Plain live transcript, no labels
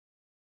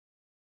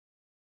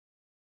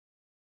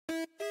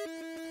You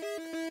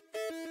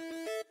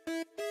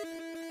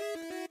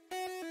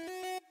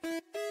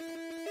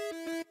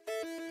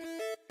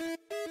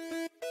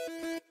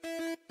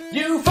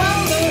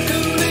found the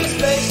coolest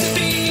place to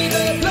be,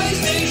 the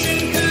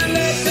PlayStation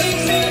Collecting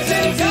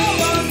Center.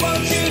 Come on,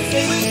 won't you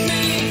stay with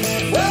me?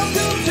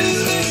 Welcome to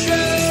the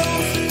show.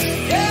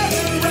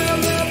 Gather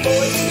round the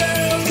boys and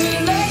girls,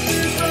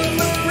 collectors from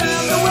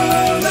around the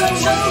world. Let's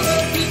show the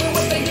people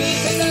what they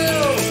need to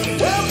know.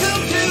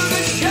 Welcome to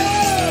the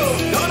show.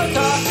 Gonna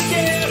talk to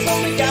Jeff,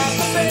 only got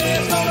the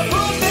best. Gonna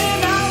put their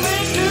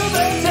knowledge to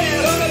the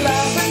test. Gonna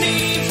laugh at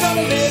needs,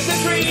 gonna live the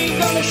dream.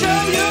 Gonna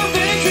show you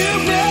things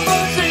you've never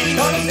seen.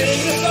 Gonna sing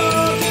a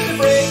song to the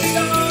break of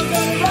dawn.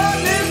 Gonna rock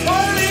this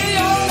party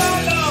all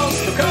night long.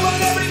 So come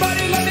on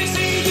everybody, let me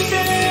see you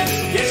dance.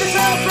 Get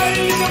yourself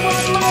ready for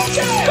one more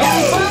chance. You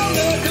found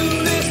the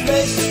coolest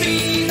place to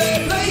be, the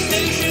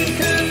PlayStation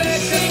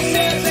Collecting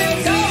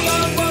Center. Come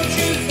on, won't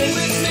you stay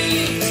with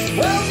me?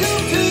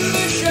 Welcome to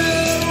the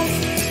show.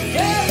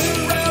 Gather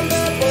round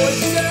the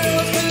boys and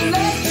girls,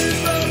 collectors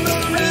from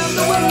around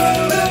the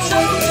world. Let's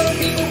show the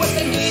people what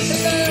they need to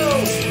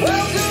know.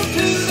 Welcome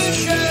to the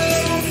show.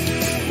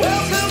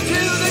 Welcome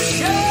to the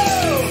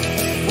show.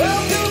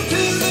 Welcome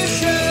to the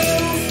show.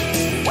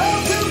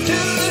 Welcome to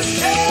the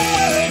show.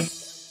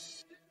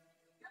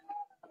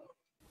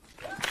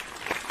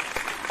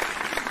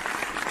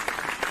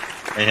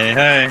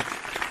 Hey.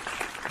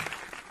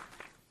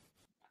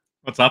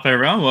 What's up,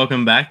 everyone?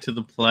 Welcome back to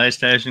the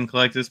PlayStation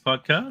Collectors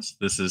Podcast.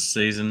 This is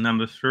season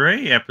number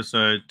 3,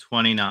 episode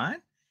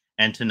 29.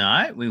 And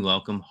tonight we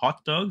welcome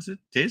Hot Dogs at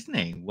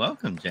Disney.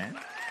 Welcome, Jan.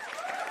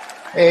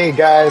 Hey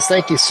guys,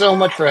 thank you so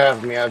much for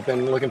having me. I've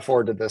been looking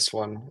forward to this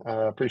one.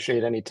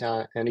 Appreciate any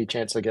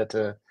chance I get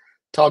to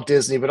talk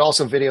Disney, but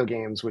also video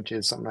games, which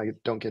is something I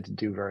don't get to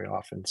do very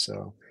often.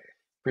 So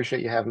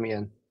appreciate you having me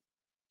in.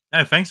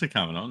 Hey, thanks for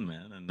coming on,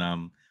 man. And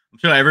I'm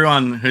sure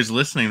everyone who's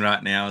listening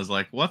right now is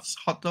like, what's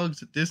Hot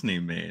Dogs at Disney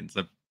mean?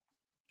 So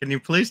can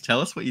you please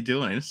tell us what you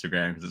do on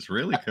Instagram? Because it's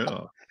really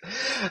cool.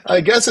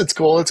 I guess it's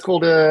cool. It's cool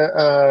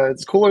to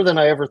it's cooler than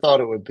I ever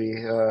thought it would be,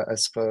 I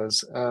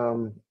suppose.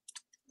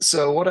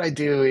 So what I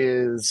do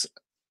is,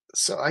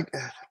 I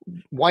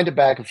wind it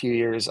back a few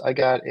years. I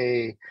got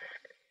a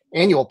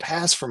annual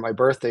pass for my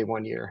birthday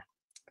one year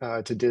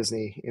to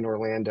Disney in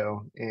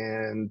Orlando,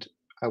 and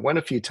I went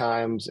a few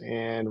times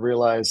and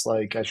realized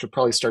like I should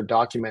probably start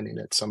documenting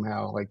it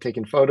somehow, like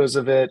taking photos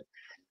of it,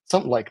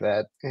 something like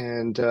that.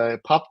 And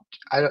it popped.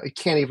 I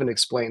can't even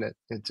explain it.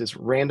 It just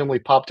randomly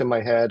popped in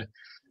my head.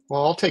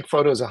 Well, I'll take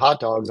photos of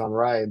hot dogs on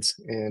rides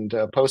and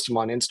post them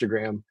on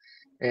Instagram,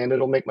 and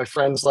it'll make my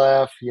friends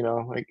laugh,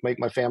 make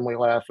my family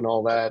laugh and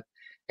all that.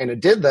 And it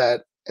did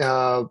that.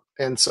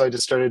 And so I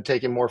just started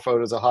taking more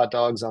photos of hot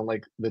dogs on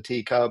like the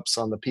teacups,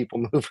 on the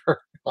People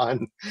Mover,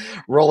 on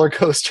roller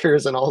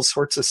coasters and all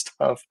sorts of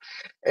stuff.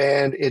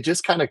 And it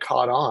just kind of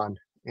caught on.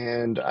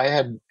 And I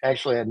had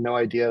no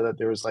idea that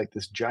there was like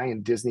this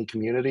giant Disney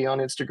community on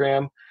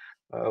Instagram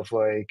of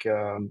like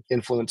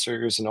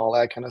influencers and all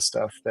that kind of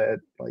stuff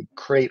that like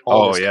create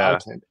all this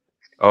content.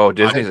 Oh,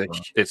 Disney's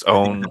its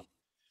own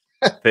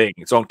thing,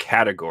 its own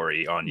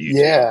category on YouTube.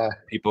 Yeah.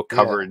 People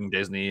covering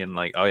Disney and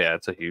like, oh yeah,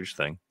 it's a huge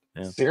thing.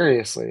 Yeah.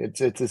 Seriously,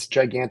 it's this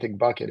gigantic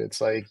bucket.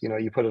 It's like,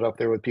 you put it up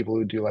there with people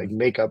who do like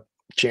makeup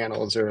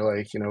channels or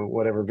like,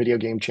 whatever, video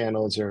game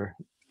channels or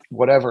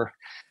whatever.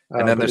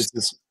 And then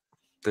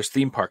there's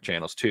theme park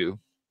channels too,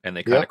 and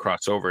they kind of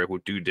cross over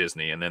who do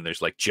Disney, and then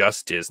there's like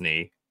just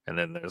Disney, and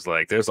then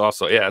there's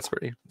also it's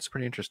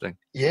pretty interesting.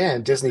 Yeah,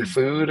 and Disney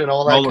food and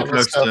all that Roller kind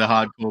of stuff.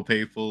 Hardcore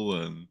people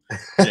and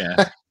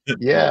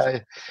yeah.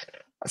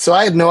 So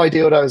I had no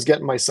idea what I was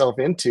getting myself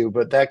into,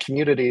 but that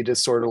community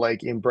just sort of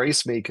like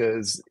embraced me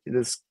because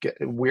this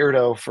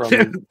weirdo from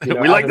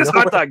we like this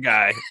hot dog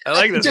guy. I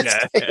like this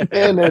guy. Came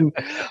in and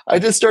I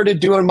just started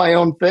doing my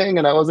own thing,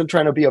 and I wasn't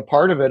trying to be a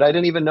part of it. I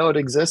didn't even know it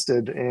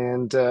existed,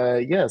 and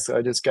so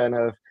I just kind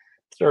of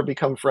started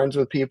become friends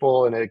with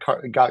people, and it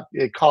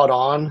caught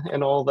on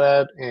and all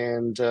that,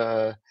 and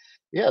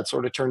it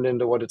sort of turned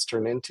into what it's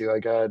turned into.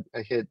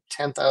 I hit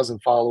 10,000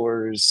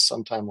 followers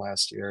sometime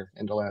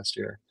into last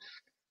year.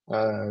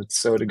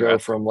 So to go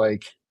from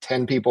like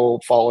 10 people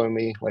following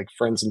me, like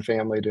friends and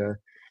family, to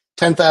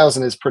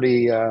 10,000 is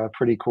pretty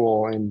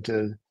cool.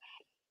 And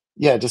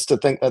just to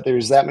think that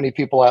there's that many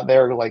people out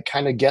there to like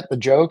kind of get the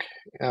joke,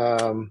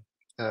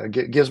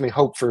 gives me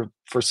hope for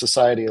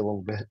society a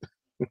little bit.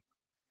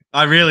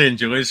 I really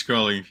enjoyed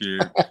scrolling through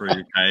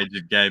your page.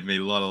 It gave me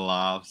a lot of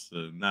laughs.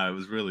 And, no, it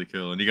was really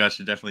cool. And you guys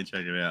should definitely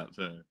check it out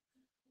too.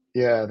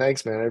 Yeah,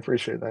 thanks, man. I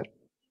appreciate that.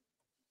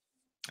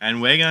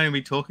 And we're going to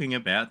be talking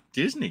about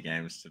Disney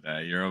games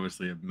today. You're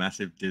obviously a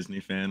massive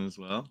Disney fan as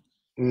well.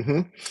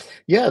 Mm-hmm.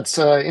 Yeah, it's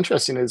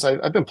interesting.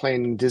 I've been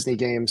playing Disney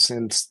games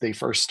since they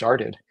first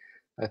started.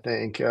 I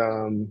think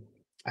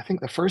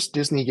the first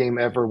Disney game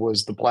ever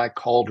was the Black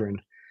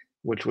Cauldron,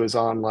 which was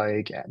on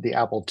like the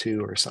Apple II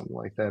or something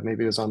like that.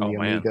 Maybe it was on the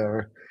Amiga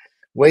or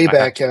way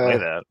back.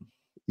 That.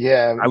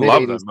 Yeah, I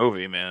love that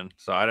movie, man.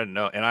 So I didn't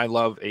know, and I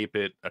love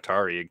 8-bit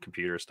Atari and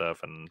computer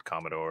stuff and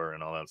Commodore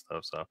and all that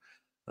stuff. So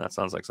That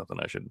sounds like something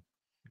I should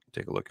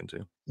take a look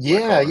into.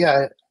 Yeah,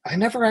 yeah. I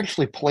never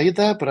actually played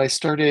that, but I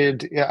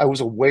started. Yeah, I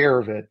was aware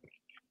of it.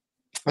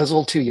 I was a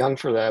little too young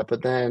for that,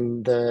 but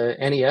then the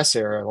NES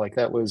era, like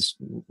that was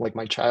like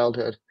my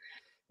childhood,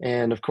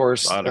 and of A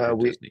course, lot of good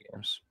we Disney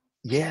games.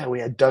 yeah we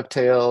had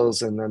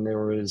DuckTales, and then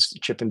there was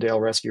Chip and Dale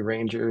Rescue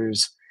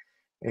Rangers,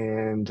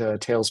 and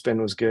Tailspin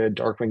was good,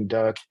 Darkwing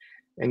Duck,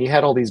 and you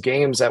had all these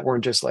games that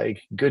weren't just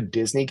like good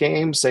Disney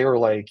games; they were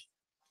like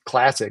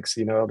classics.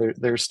 You know,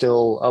 they're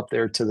still up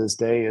there to this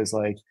day as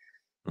like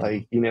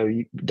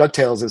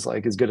DuckTales is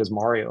like as good as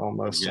Mario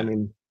almost. I Yeah.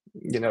 mean,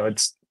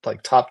 it's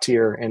like top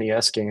tier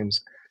NES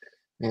games.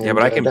 Yeah, And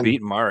but I can then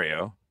beat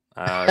Mario.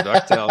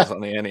 DuckTales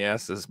on the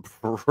NES is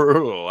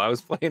brutal. I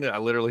was playing it. I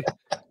literally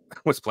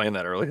was playing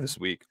that earlier this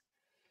week,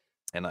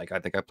 and like I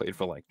think I played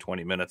for like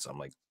 20 minutes. I'm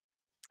like,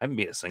 I haven't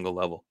beat a single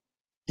level.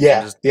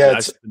 yeah,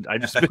 I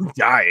just been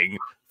dying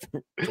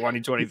for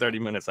 20, 30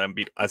 minutes. I haven't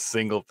beat a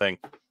single thing.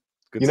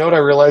 Good you know what I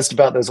stuff. realized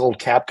about those old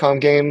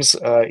Capcom games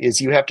is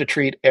you have to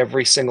treat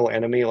every single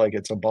enemy like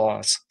it's a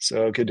boss.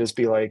 So it could just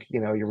be like,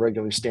 your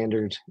regular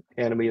standard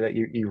enemy that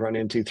you run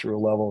into through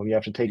a level, and you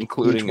have to take each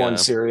Including, one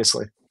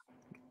seriously.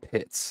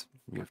 Pits.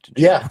 You have to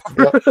Yeah,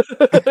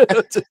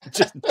 jump.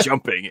 Just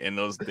jumping in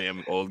those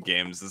damn old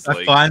games is I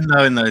like find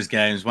though in those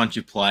games, once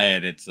you play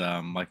it, it's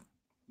like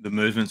the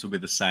movements will be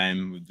the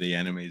same with the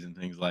enemies and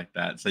things like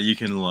that. So you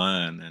can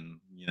learn and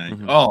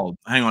Mhm. oh,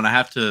 hang on, I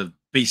have to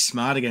be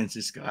smart against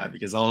this guy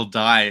because I'll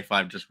die if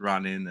I just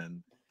run in,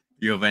 and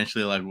you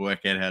eventually like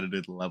work out how to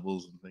do the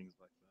levels and things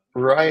like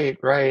that.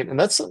 right. And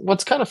that's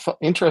what's kind of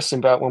interesting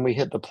about when we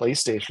hit the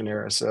PlayStation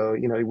era. So,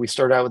 we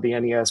start out with the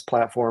NES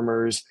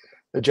platformers.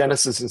 The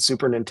Genesis and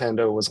Super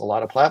Nintendo was a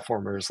lot of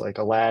platformers like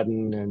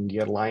Aladdin, and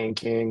you had Lion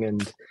King,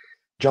 and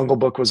Jungle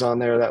Book was on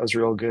there. That was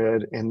real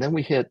good. And then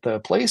we hit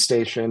the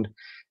PlayStation,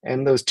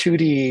 and those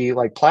 2D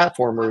like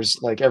platformers,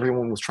 like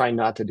everyone was trying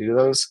not to do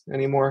those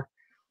anymore.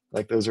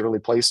 Like those early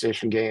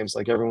PlayStation games,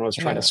 like everyone was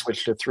trying to Yeah.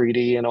 switch to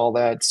 3D and all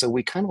that. So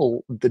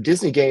the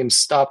Disney games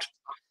stopped,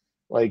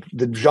 like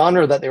the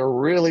genre that they were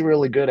really,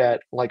 really good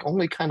at, like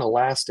only kind of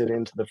lasted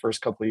into the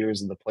first couple of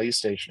years of the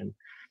PlayStation.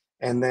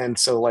 And then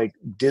so like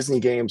Disney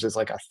games is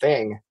like a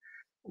thing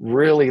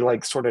really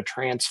like sort of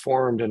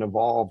transformed and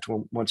evolved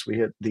once we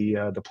hit the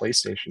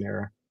PlayStation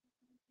era.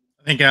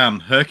 I think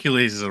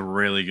Hercules is a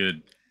really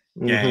good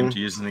game to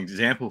use an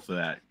example for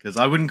that, because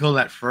I wouldn't call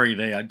that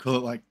 3D. I'd call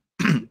it like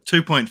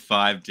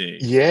 2.5D.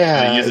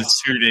 Yeah, It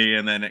uses 2D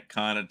and then it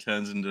kind of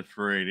turns into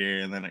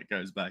 3D and then it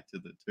goes back to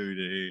the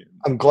 2D.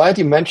 I'm glad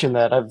you mentioned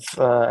that. I've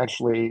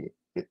actually,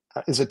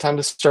 is it time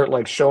to start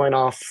like showing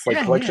off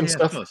like collection Of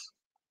stuff? course.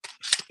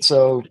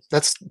 So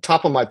that's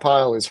top of my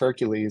pile is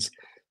Hercules.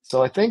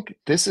 So I think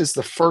this is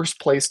the first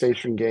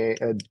PlayStation game,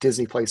 a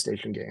Disney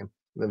PlayStation game,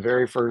 the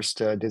very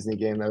first Disney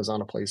game that was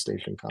on a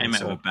PlayStation Came out of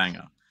console. a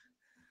banger.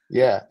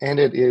 Yeah, and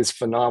it is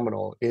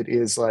phenomenal. It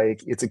is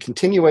like it's a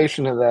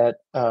continuation of that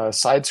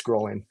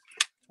side-scrolling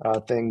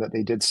thing that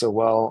they did so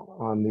well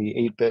on the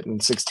 8-bit and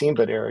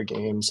 16-bit era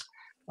games.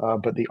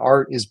 But the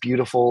art is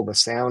beautiful, the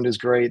sound is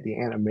great,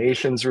 the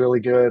animation's really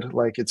good.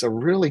 Like it's a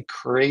really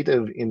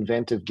creative,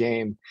 inventive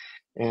game.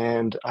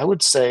 And I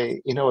would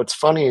say, what's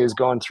funny is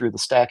going through the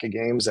stack of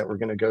games that we're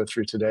going to go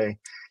through today.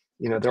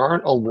 There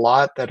aren't a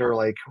lot that are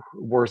like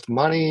worth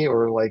money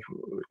or like,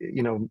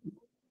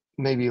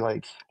 maybe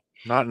like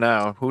Not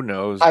now. Who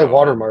knows? high though, man?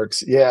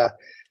 watermarks. Yeah.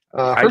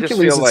 I just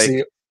Hercules feel is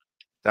like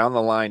down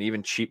the line,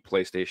 even cheap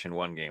PlayStation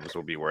 1 games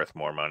will be worth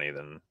more money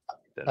than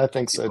I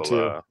think so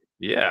too.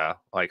 Yeah,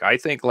 like I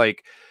think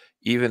like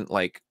even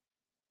like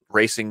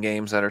racing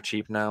games that are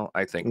cheap now,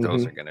 I think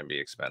those are going to be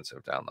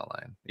expensive down the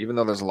line. Even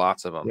though there's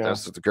lots of them, Yeah.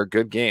 they're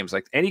good games.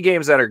 Like any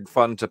games that are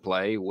fun to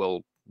play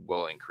will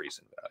increase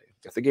in value.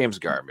 If the game's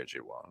garbage,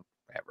 it won't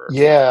ever.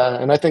 Yeah,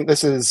 and I think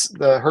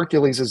the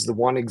Hercules is the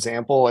one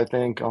example I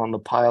think on the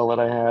pile that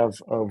I have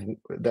of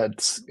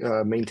that's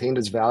maintained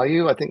its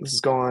value. I think this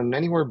is going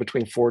anywhere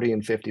between 40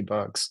 and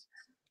 $50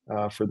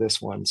 for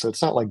this one. So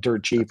it's not like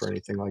dirt cheap or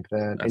anything like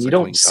that. And That's you a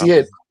don't clean see copy.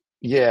 it.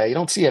 Yeah, you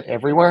don't see it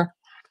everywhere.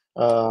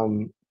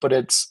 But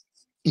it's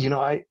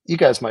you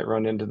guys might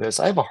run into this.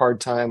 I have a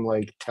hard time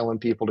like telling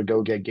people to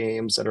go get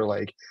games that are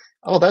like,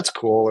 oh, that's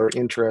cool or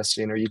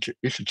interesting, or you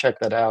should check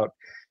that out.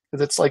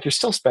 Because it's like you're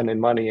still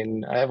spending money,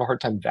 and I have a hard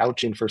time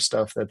vouching for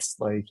stuff that's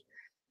like,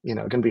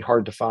 going to be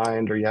hard to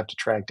find, or you have to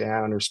track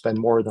down, or spend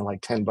more than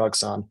like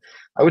 $10 on.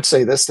 I would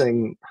say this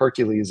thing,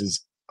 Hercules,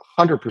 is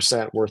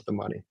 100% worth the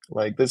money.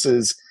 Like this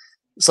is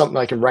something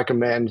I can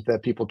recommend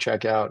that people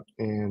check out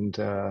and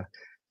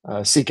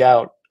seek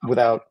out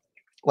without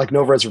like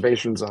no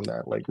reservations on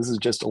that. Like this is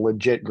just a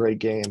legit great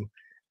game.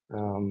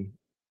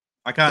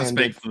 I can't And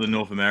speak for the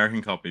North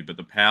American copy, but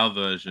the PAL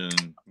version,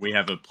 we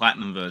have a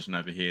platinum version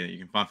over here that you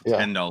can find for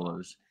Yeah.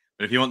 $10.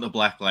 But if you want the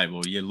black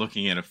label, you're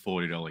looking at a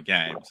 $40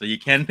 game. So you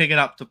can pick it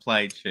up to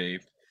play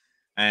cheap.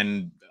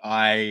 And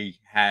I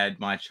had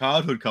my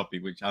childhood copy,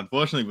 which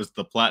unfortunately was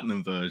the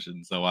platinum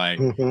version. So I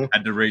Mhm.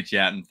 had to reach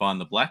out and find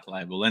the black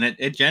label. And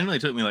it generally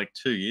took me like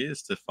 2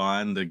 years to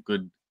find the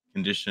good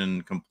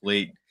condition,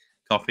 complete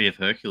copy of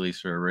Hercules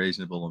for a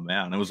reasonable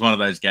amount. It was one of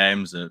those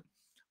games that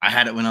I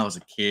had it when I was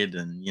a kid,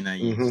 and you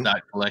Mhm.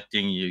 start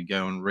collecting, you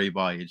go and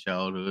rebuy your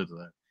childhood.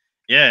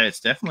 Yeah, it's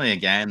definitely a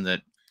game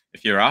that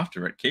if you're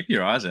after it, keep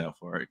your eyes out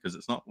for it because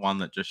it's not one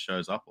that just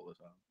shows up all the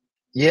time.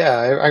 Yeah,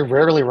 I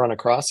rarely run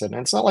across it,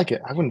 and it's not like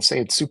I wouldn't say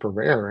it's super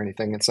rare or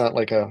anything. It's not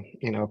like a,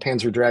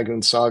 Panzer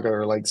Dragoon Saga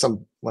or like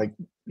some like,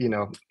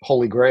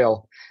 Holy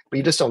Grail, but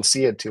you just don't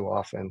see it too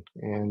often.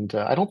 And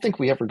I don't think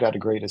we ever got a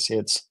greatest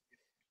hits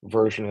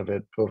version of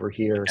it over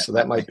here, Yeah, so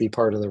that that might makes be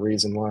part of the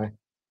reason why.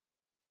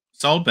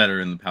 sold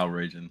better in the PAL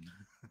region.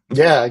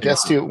 Yeah, I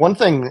guess too. One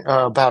thing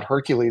about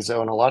Hercules,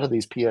 though, and a lot of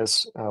these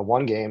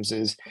PS1 games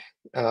is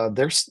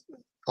there's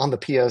on the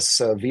PS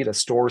Vita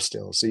store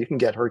still, so you can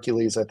get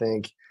Hercules, I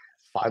think,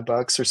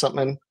 $5 or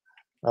something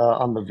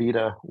on the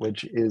Vita,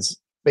 which is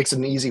makes it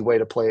an easy way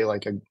to play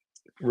like a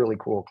really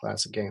cool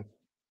classic game.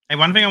 Hey,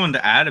 one thing I wanted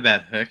to add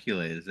about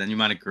Hercules, and you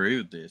might agree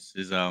with this,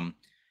 is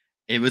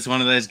it was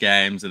one of those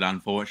games that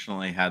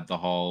unfortunately had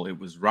it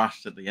was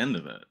rushed at the end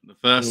of it. The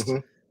first Hmm.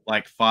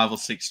 like 5 or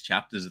 6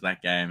 chapters of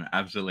that game,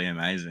 absolutely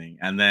amazing.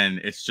 And then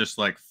it's just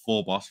like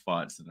 4 boss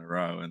fights in a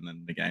row, and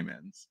then the game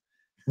ends.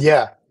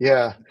 Yeah,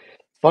 yeah.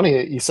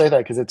 Funny you say that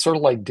because it's sort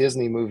of like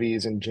Disney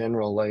movies in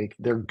general. Like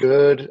they're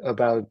good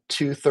about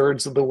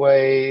 2/3 of the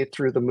way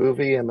through the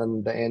movie, and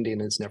then the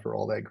ending is never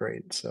all that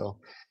great. So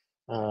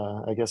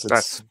I guess it's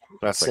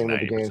That's like same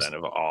with the games. 90%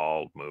 of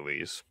all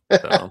movies.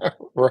 So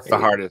it's the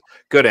Right. hardest.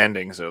 Good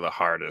endings are the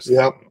hardest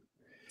Yep. thing.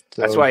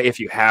 That's So, why if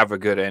you have a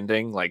good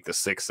ending, like The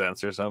Sixth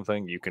Sense or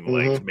something, you can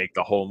like mhm. make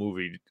the whole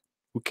movie.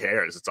 Who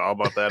cares? It's all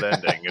about that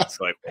ending. It's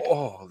like,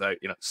 oh, that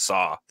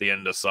Saw, the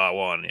end of Saw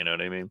 1. You know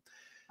what I mean?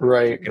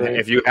 Right, right.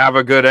 If you have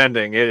a good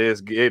ending, it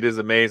is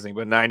amazing.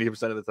 But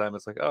 90% of the time,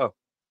 it's like, oh,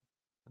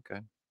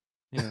 okay,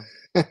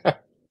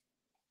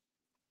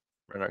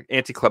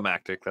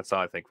 anticlimactic. That's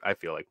how I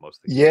feel like most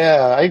of the games.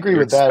 Yeah, I agree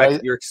with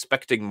that. You're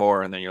expecting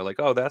more, and then you're like,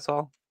 oh, that's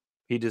all.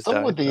 He just Some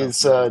died. with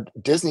Oh,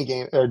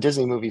 these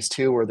Disney movies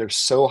too, where they're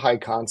so high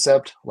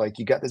concept, like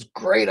you got this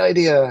great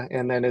idea,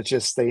 and then it's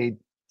just they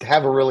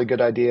have a really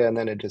good idea, and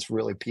then it just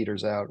really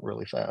peters out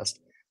really fast.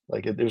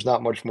 Like there's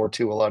not much more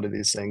to a lot of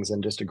these things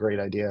than just a great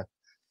idea.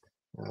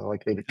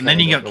 Like they And then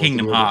kind of you don't got know what to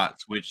Kingdom do with it.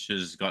 Hearts, which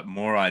has got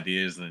more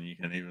ideas than you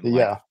can even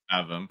Yeah,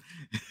 fathom.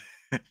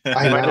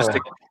 I Mind know.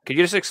 could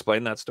you just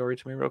explain that story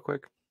to me real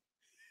quick?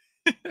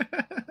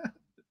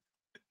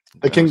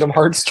 The I'm Kingdom scared.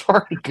 Hearts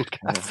story.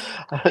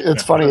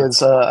 It's funny.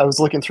 It's I was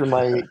looking through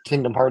my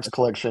Kingdom Hearts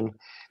collection,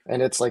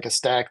 and it's like a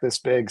stack this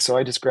big. So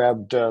I just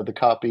grabbed the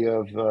copy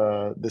of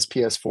this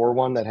PS4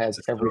 one that has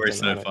The story everything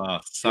so on it.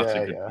 far, such a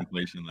Yeah, good yeah.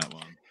 completion, that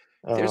one.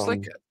 There's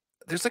like Um,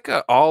 there's like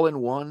a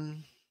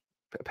all-in-one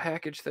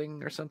package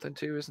thing or something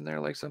too, isn't there?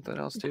 Like something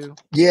else too?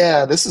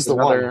 yeah, this is the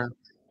one. Another.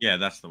 Yeah,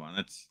 that's the one.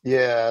 It's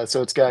Yeah,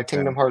 so it's got Okay.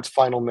 Kingdom Hearts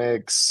Final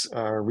Mix,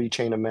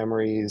 Rechain of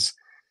Memories,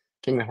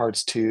 Kingdom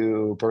Hearts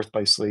 2, Birth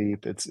by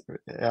Sleep.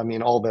 I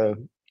mean, all the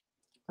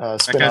that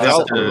spin-offs goes Is it up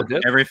all that on were, the to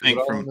disc? Is everything it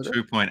all from on the disc?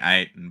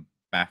 2.8 and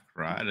back,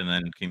 right? And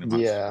then Kingdom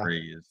Hearts yeah,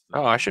 3 is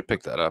Oh, I should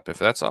pick that up. If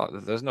that's all,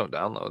 if there's no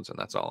downloads and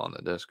that's all on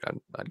the disc,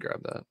 I'd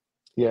grab that.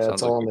 yeah, it's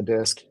Sounds like all on the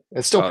disc.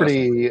 It's still that sounds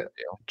like pretty a good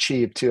deal.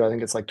 cheap too. I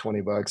think it's like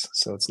 $20,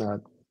 so it's not.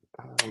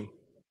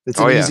 It's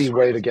Oh an yes, easy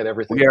way to get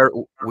everything.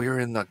 we're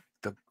in the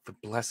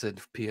blessed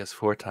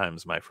PS4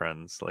 times, my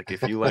friends. Like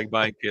if you like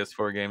buying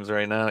PS4 games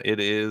right now, it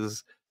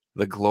is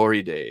the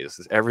glory days.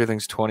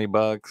 Everything's $20,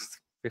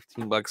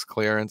 $15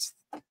 clearance,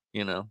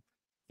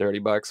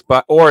 $30.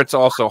 But or it's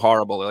also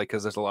horrible, like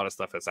because there's a lot of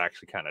stuff that's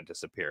actually kind of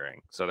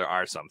disappearing. So there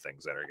are some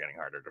things that are getting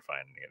harder to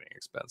find and getting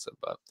expensive.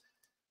 But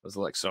there's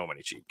like so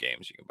many cheap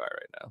games you can buy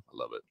right now. I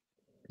love it.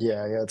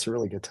 Yeah, yeah, it's a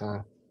really good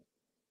time.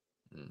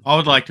 I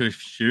would like to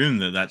assume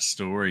that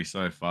story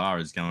so far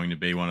is going to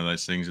be one of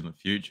those things in the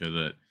future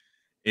that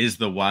is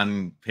the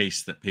one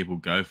piece that people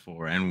go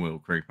for and will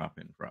creep up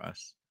in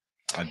price.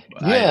 I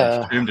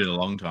Yeah, assumed it a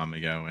long time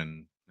ago,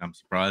 and I'm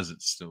surprised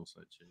it's still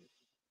so cheap.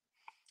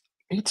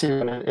 me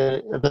too.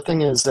 And the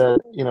thing is that,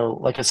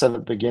 like I said at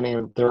the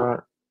beginning, there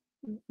are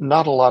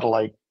not a lot of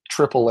like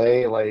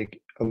AAA,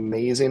 like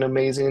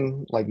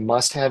amazing, like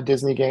must-have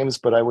Disney games,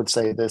 but I would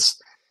say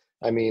this,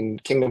 I mean,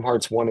 Kingdom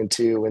Hearts 1 and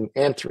 2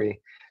 and 3.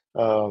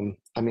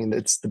 I mean,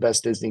 it's the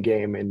best Disney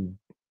game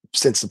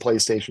since the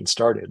PlayStation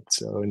started.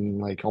 So in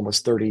like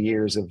almost 30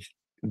 years of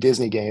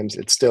Disney games,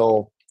 it's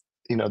still,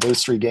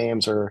 those three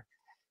games are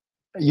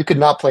you could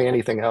not play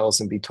anything else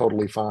and be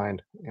totally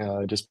fine.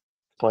 Just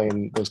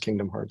playing those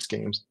Kingdom Hearts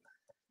games.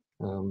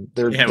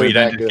 They're Yeah, well, they're you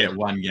don't that just good. get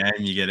one game;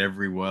 you get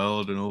every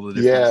world and all the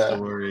different Yeah,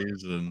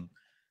 stories. And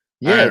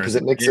I yeah, remember because as a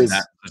it kid,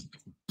 that mixes. just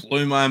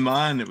blew my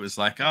mind. It was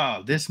like,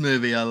 oh, this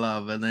movie I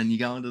love, and then you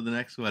go into the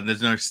next one.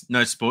 There's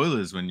no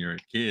spoilers when you're a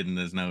kid, and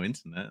there's no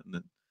internet.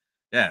 And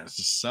yeah, it's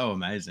just so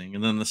amazing.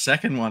 And then the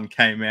second one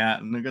came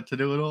out, and I got to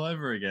do it all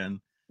over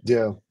again.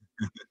 Yeah,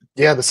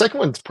 yeah. The second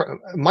one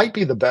might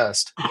be the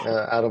best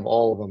out of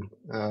all of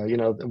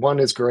them. One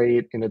is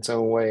great in its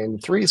own way,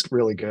 and three is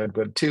really good,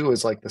 but two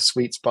is like the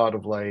sweet spot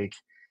of like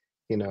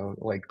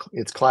like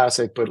it's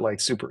classic, but like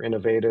super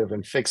innovative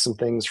and fix some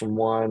things from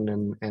one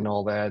and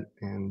all that.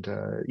 And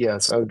yeah,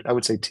 so I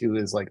would say two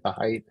is like the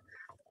height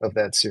of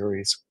that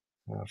series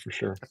for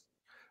sure.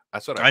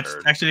 That's what I I've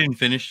heard. actually didn't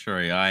finish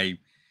 3. I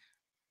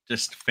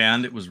just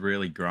found it was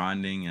really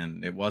grinding,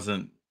 and it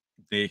wasn't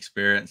the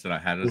experience that I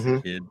had as a Hmm.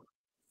 kid.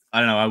 I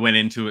don't know. I went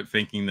into it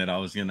thinking that I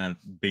was gonna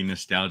be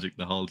nostalgic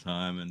the whole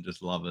time and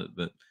just love it,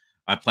 but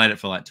I played it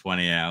for like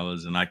 20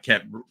 hours, and I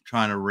kept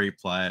trying to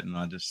replay it, and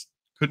I just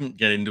couldn't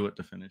get into it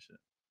to finish it.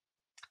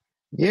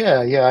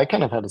 Yeah, I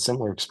kind of had a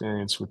similar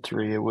experience with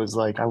three. It was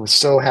like I was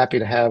so happy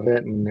to have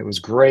it and it was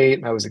great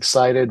and I was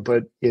excited,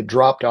 but it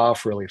dropped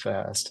off really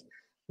fast.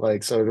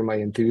 Like so my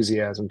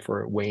enthusiasm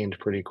for it waned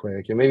pretty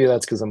quick. And maybe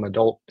that's because I'm an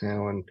adult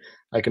now and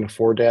I can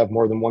afford to have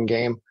more than one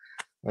game.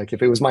 Like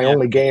if it was my Yeah,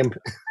 only game,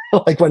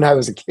 like when I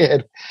was a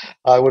kid,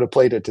 I would have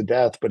played it to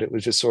death, but it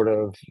was just sort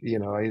of,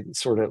 I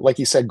sort of, like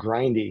you said,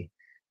 grindy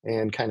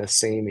and kind of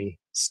samey.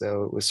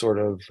 So it was sort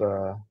of,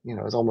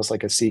 it was almost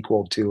like a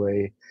sequel to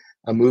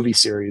a movie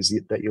series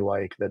that you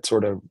like that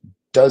sort of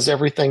does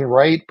everything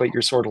right, but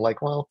you're sort of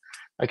like, well,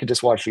 I could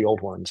just watch the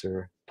old ones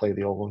or play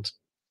the old ones.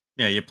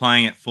 yeah. You're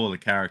playing it for the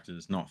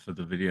characters, not for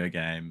the video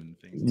game and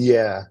things like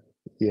that.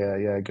 Yeah,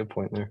 yeah, good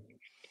point there.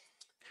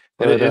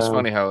 It But is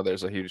funny how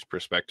there's a huge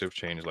perspective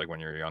change, like when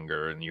you're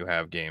younger and you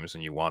have games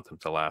and you want them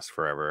to last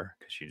forever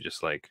because you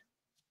just like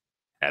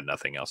had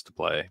nothing else to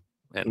play,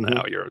 and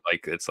now mhm. you're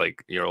like, it's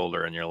like you're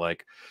older and you're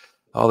like,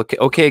 oh,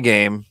 okay,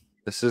 game,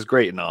 this is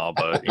great and all,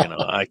 but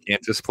I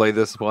can't just play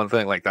this one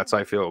thing. Like that's how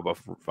I feel about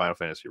Final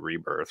Fantasy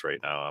Rebirth right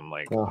now. I'm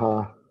like,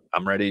 Uh-huh.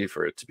 I'm ready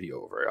for it to be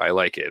over. I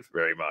like it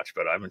very much,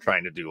 but I'm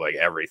trying to do like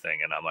everything,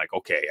 and I'm like,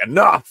 okay,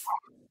 enough.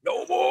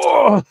 No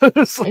more.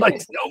 It's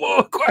like no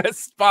more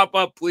quests pop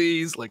up,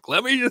 please. Like,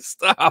 let me just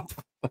stop.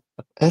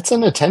 It's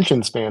an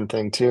attention span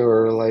thing too,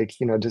 or like,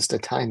 just a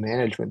time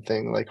management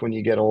thing. Like when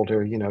you get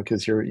older,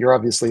 because you're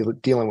obviously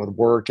dealing with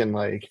work and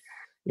like,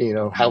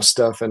 Hmm. house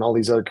stuff and all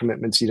these other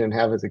commitments you didn't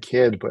have as a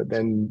kid. But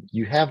then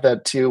you have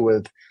that too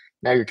with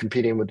now you're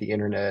competing with the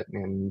internet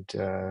and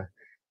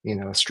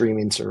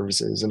streaming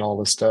services and all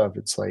this stuff.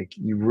 It's like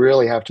you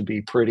really have to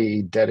be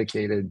pretty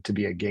dedicated to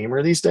be a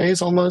gamer these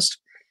days almost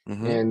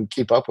Hmm. and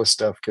keep up with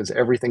stuff because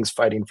everything's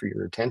fighting for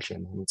your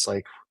attention. And it's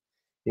like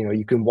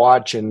you can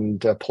watch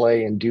and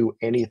play and do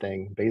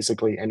anything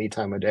basically any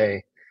time of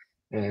day.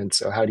 And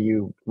so, how do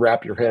you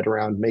wrap your head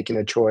around making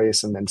a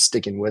choice and then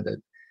sticking with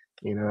it?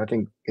 I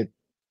think it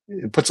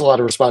puts a lot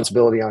of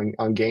responsibility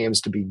on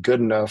games to be good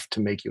enough to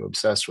make you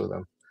obsessed with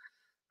them.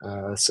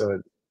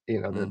 So,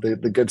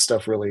 the good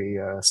stuff really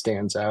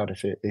stands out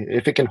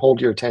if it can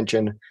hold your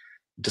attention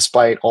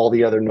despite all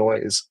the other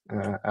noise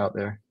out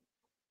there.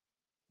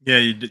 Yeah,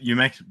 you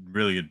make a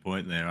really good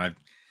point there. I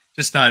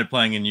just started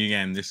playing a new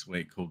game this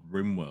week called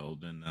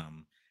RimWorld, and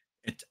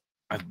it.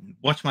 I've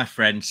watched my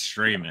friend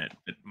stream it,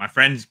 but my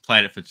friend's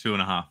played it for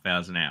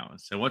 2,500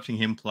 hours. So watching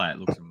him play it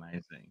looks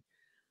amazing.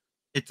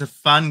 It's a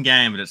fun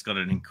game, but it's got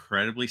an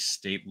incredibly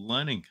steep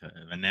learning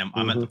curve. And then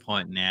I'm at Hmm. the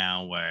point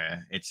now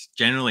where it's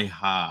generally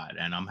hard,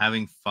 and I'm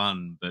having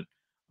fun, but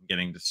I'm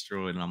getting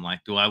destroyed. And I'm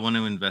like, do I want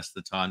to invest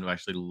the time to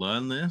actually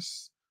learn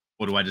this,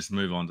 or do I just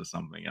move on to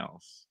something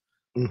else?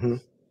 Hmm.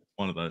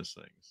 One of those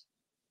things.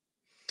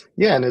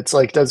 Yeah, and it's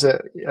like, does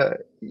it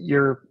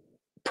your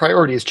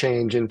priorities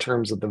change in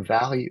terms of the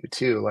value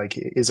too? Like,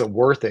 is it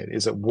worth it?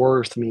 Is it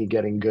worth me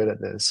getting good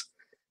at this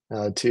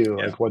too?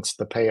 Yeah. Like, what's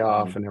the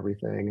payoff and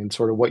everything, and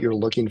sort of what you're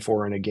looking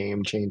for in a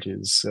game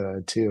changes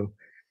too.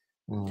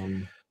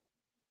 Um,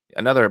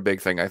 Another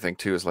big thing I think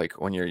too is like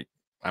when you're,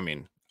 I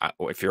mean,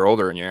 if you're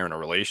older and you're in a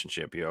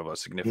relationship, you have a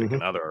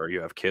significant mhm. other, or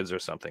you have kids or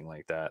something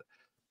like that.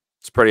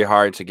 It's pretty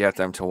hard to get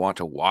them to want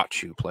to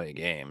watch you play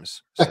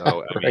games.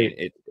 So I mean,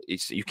 Right.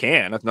 it's you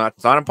can. It's not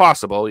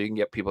impossible. You can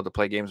get people to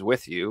play games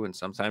with you, and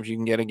sometimes you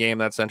can get a game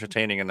that's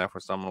entertaining enough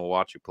where someone will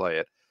watch you play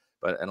it.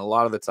 But and a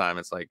lot of the time,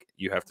 it's like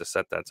you have to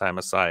set that time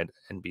aside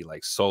and be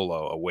like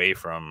solo away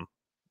from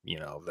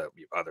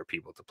the other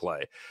people to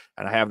play.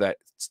 And I have that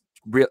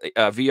real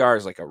VR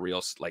is like a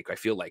real like I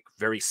feel like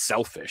very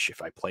selfish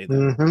if I play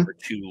them Hmm. for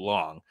too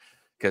long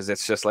because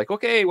it's just like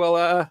okay, well,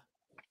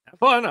 have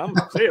fun.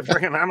 I'm see you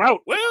freaking I'm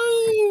out.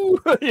 Woo!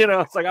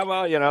 It's like I'm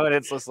out, and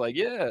it's just like,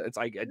 yeah, it's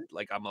like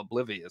like I'm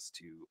oblivious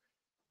to,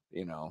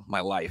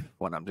 my life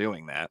when I'm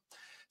doing that.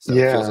 So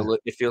Yeah.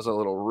 it feels a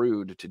little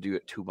rude to do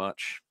it too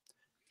much.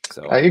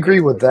 I So agree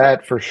it's with like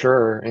that for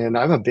sure, and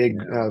I'm a big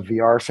yeah.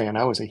 VR fan.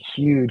 I was a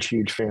huge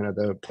fan of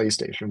the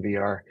PlayStation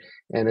VR,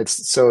 and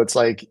it's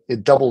like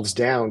it doubles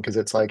down because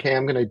it's like, hey,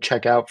 I'm going to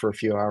check out for a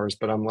few hours,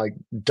 but I'm like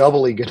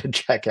doubly going to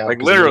check out Like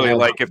because I'm going to literally,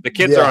 have like if the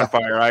kids are yeah, on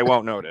fire, I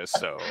won't notice.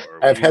 So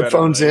I have you better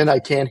headphones in, like I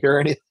can't hear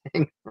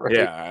anything,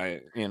 right? yeah,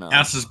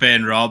 House is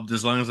being robbed.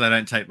 As long as they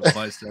don't take the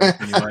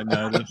PlayStation, you won't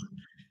notice.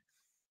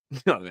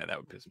 oh man, that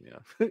would piss me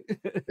off.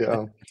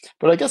 Yeah,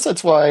 but I guess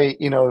that's why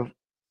uh,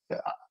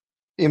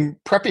 in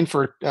prepping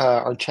for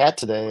our chat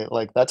today,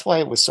 like that's why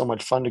it was so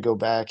much fun to go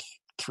back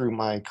through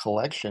my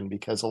collection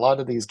because a lot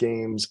of these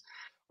games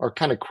are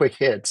kind of quick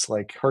hits,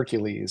 like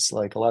Hercules,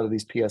 like a lot of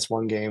these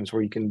PS1 games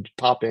where you can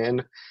pop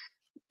in,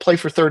 play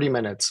for 30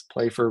 minutes,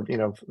 play for, you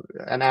know,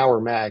 an hour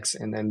max,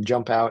 and then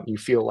jump out and you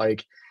feel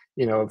like,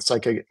 you know, it's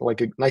like a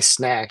nice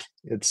snack.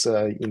 It's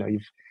you know,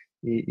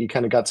 you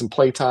kind of got some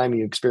playtime,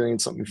 you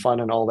experienced something fun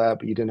and all that,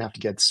 but you didn't have to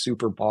get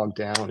super bogged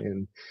down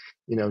in,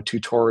 you know,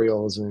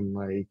 tutorials and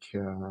like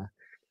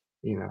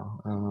you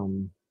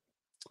know,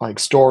 like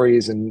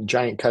stories and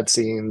giant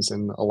cutscenes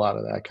and a lot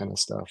of that kind of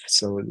stuff.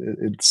 So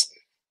it's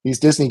these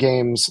Disney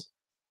games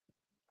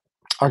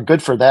are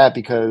good for that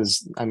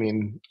because I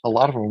mean a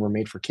lot of them were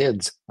made for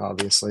kids,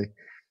 obviously.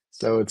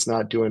 So it's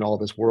not doing all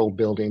this world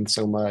building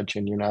so much,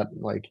 and you're not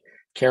like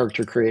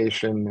character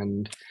creation,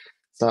 and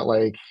it's not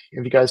like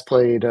have you guys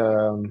played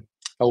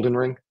Elden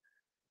Ring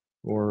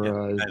or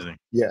Yeah, amazing.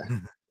 yeah,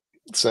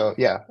 so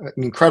yeah,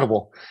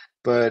 incredible.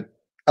 But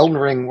Elden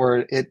Ring,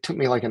 where it took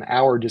me like an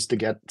hour just to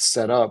get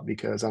set up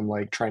because I'm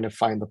like trying to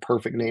find the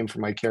perfect name for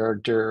my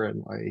character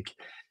and like,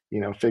 you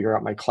know, figure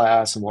out my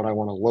class and what I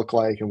want to look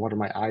like and what are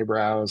my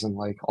eyebrows and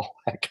like all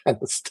that kind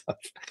of stuff.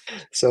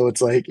 So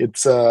it's like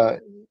it's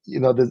you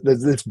know,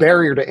 there's this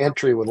barrier to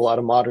entry with a lot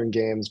of modern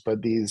games,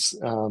 but these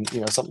you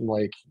know, something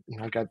like, you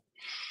know, I got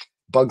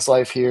Bugs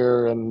Life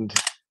here and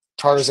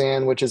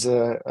Tarzan, which is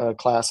a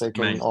classic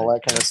and all Amazing.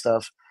 that kind of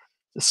stuff.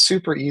 It's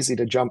super easy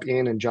to jump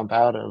in and jump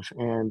out of.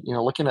 And, you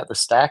know, looking at the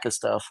stack of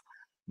stuff,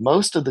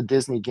 most of the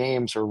Disney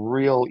games are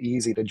real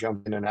easy to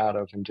jump in and out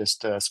of and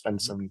just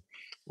spend some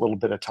little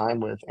bit of time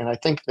with. And I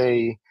think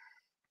they,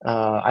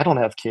 I don't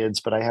have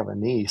kids, but I have a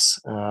niece,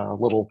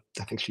 little,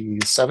 I think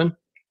she's 7.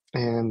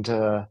 And,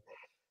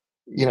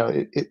 you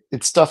know,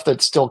 it's stuff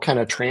that still kind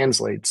of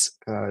translates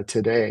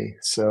today.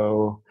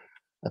 So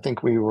I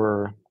think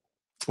we'll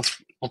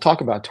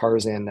talk about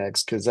Tarzan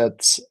next because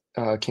that's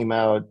came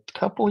out a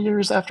couple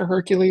years after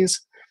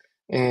Hercules,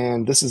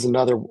 and this is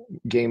another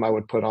game I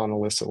would put on a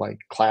list of like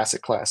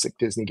classic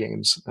Disney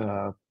games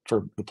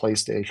for the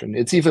PlayStation.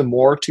 It's even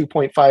more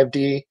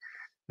 2.5D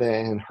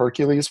than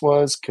Hercules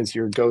was because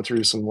you go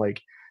through some like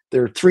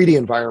they're 3D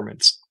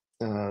environments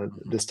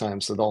this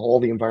time, so all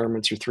the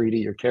environments are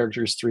 3D, your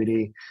character's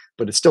 3D,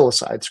 but it's still a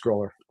side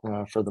scroller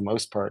for the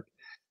most part.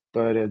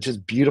 But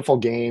just beautiful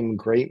game,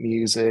 great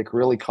music,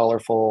 really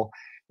colorful,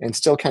 and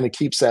still kind of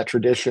keeps that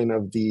tradition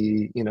of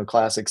the, you know,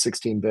 classic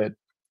 16-bit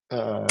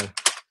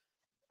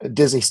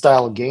Disney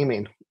style of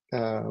gaming.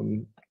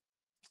 And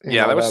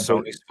Yeah, all that was that,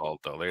 but Sony's fault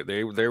though.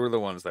 They were the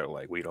ones that were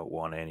like, we don't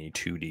want any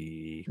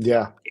 2D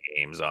yeah,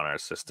 games on our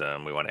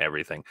system. We want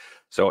everything.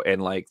 So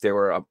and like there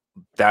were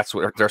that's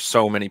what there's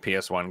so many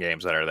PS1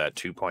 games that are that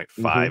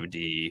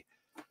 2.5D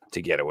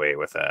to get away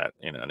with that.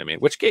 You know what I mean?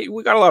 Which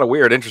we got a lot of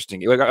weird, interesting.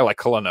 We got like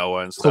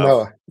Klonoa and stuff.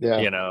 Klonoa, yeah,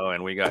 You know,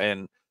 and we got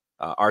in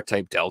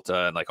R-Type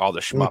Delta and like all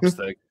the Mhm.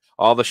 shmups.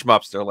 All the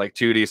shmups, they're like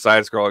 2D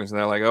side scrollings, and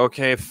they're like,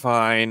 okay,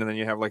 fine. And then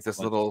you have like this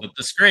little Flip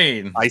the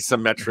screen.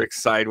 isometric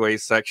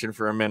sideways section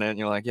for a minute, and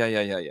you're like, yeah.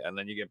 And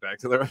then you get back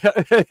to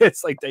the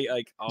it's like they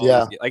like all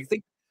Yeah. these,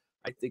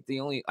 I think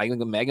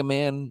the Mega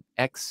Man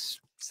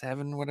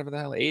X7, whatever the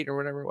hell, 8 or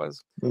whatever it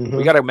was. Mhm.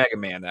 We got a Mega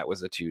Man that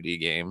was a 2D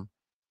game.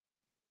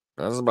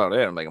 That's about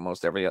it. Like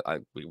almost every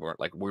we weren't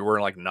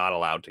like not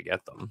allowed to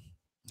get them.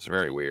 It's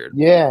very weird.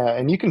 Yeah,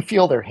 and you can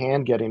feel their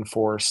hand getting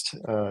forced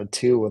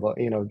too. With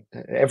you know,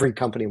 every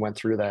company went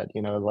through that.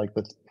 You know, like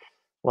with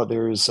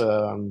there's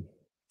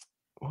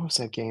what was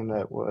that game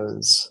that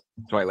was?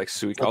 That's why like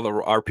all the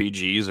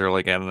RPGs are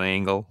like at an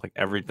angle. Like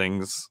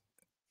everything is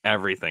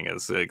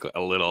like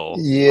a little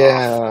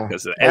Yeah,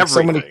 because of like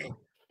so many. everything.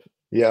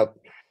 Yep.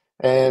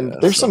 And Yeah,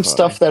 there's so some funny.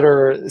 stuff that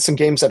are some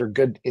games that are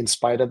good in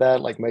spite of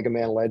that, like Mega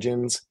Man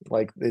Legends.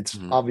 Like it's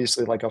Mhm.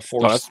 obviously like a that's-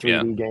 forced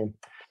yeah. 3D game.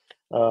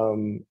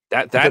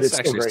 But That's it's still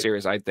actually a great.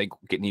 series I think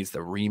it needs the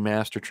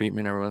remaster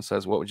treatment. Everyone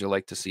says, what would you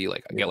like to see?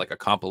 Like get like a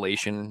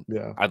compilation.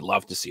 Yeah. I'd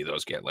love to see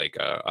those get like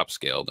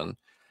upscaled and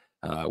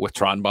with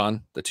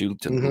Tronbon, the two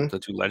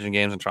Legend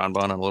games and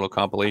Tronbon on a little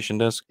compilation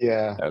disc.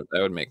 Yeah.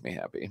 That would make me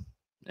happy.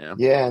 Yeah.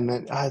 Yeah, and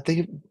then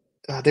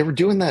they were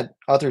doing that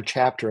other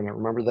chapter in it.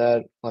 Remember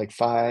that? Like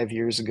 5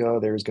 years ago,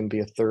 there was going to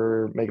be a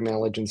third Mega Man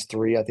Legends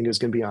 3. I think it was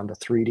going to be on the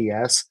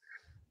 3DS,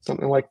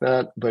 something like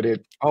that. But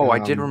it, Oh, I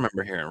did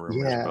remember hearing rumors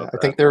yeah, about I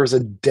that. think there was a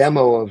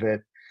demo of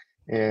it,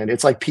 and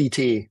it's like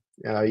PT.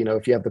 You know,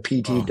 if you have the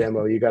PT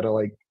demo, you got to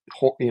like,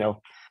 you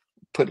know,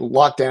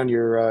 lock down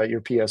your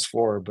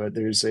PS4. But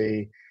there's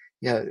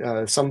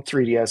some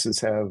 3DSs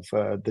have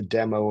the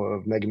demo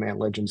of Mega Man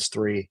Legends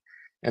 3.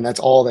 And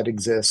that's all that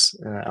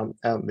exists out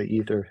in the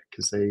ether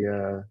because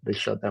they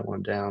shut that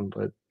one down.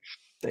 But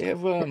They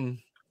have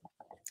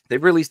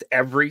they've released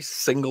every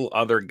single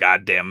other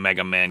goddamn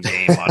Mega Man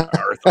game on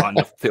Earth on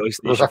the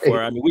PlayStation 4.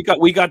 Right. I mean,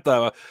 we got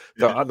the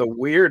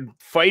weird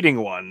fighting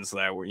ones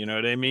that were, you know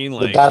what I mean? The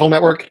Like Battle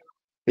Network.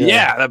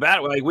 yeah, the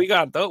battle. Like we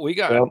got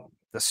Yep.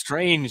 the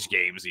strange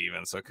games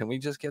even. So can we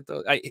just get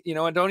those? You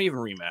know, I don't even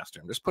remaster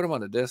them. Just put them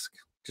on a disc.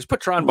 Just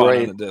put Tronbon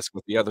Right. on the disc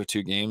with the other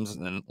 2 games,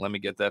 and then let me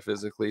get that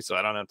physically, so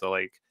I don't have to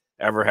like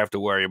ever have to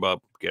worry about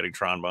getting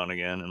Tronbon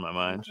again in my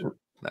mind.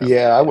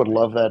 Yeah, I would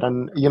love that.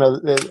 And you know,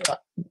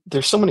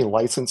 there's so many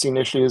licensing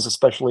issues,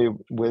 especially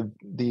with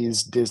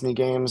these Disney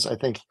games. I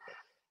think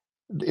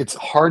it's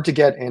hard to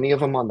get any of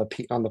them on the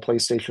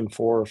PlayStation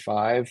 4 or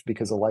 5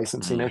 because of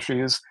licensing Mm.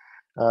 issues.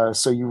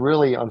 So you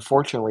really,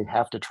 unfortunately,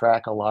 have to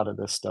track a lot of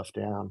this stuff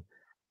down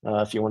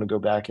if you want to go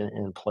back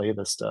and play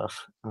this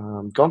stuff.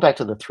 Going back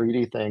to the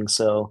 3D thing,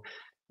 so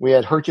we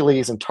had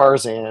Hercules and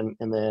Tarzan,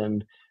 and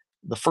then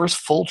the first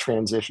full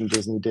transition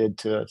Disney did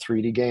to a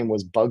 3D game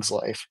was Bugs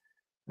Life,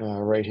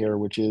 right here,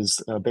 which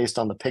is based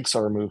on the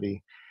Pixar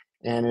movie,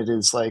 and it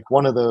is like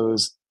one of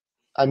those.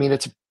 I mean,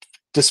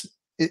 just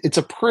it's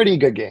a pretty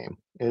good game.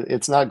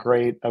 It's not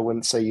great. I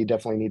wouldn't say you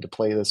definitely need to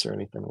play this or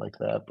anything like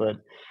that, but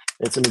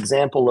it's an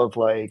example of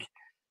like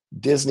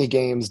Disney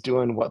games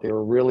doing what they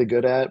were really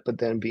good at, but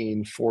then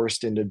being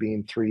forced into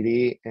being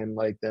 3D and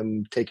like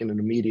them taking an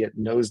immediate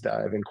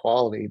nosedive in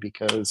quality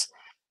because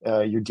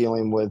you're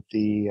dealing with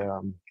the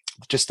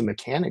just the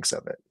mechanics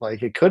of it.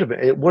 Like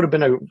it would have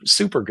been a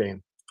super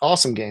game,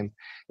 awesome game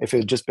if it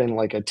had just been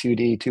like a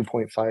 2D,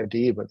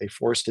 2.5D, but they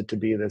forced it to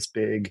be this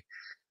big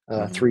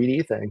Mhm.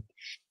 3D thing.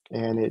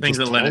 And it Things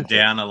that just let it tanked it.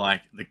 down are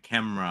like the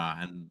camera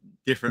and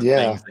different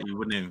Yeah. things that you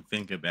wouldn't even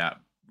think about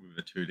with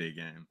a 2D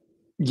game.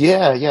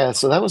 Yeah.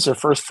 So that was their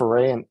first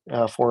foray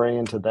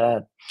into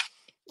that.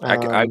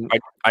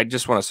 I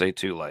just want to say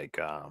too, like,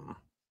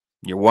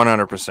 you're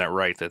 100%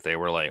 right that they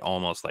were like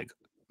almost like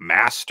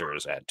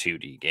masters at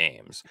 2D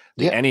games.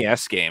 The Yeah.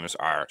 NES games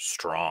are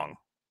strong.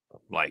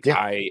 Like Yeah.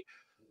 I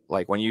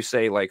like when you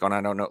say like when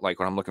I don't know like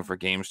when I'm looking for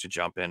games to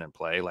jump in and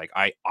play, like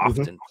I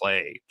often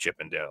play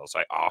Chippendales.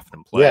 I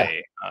often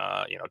play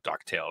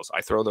DuckTales.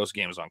 I throw those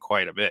games on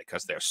quite a bit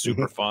because they're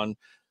super fun,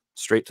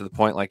 straight to the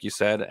point, like you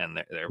said,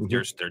 and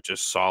they're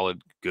just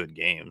solid good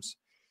games.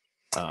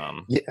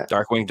 Yeah.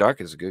 Darkwing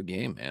Duck is a good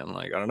game, man.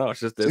 Like I don't know,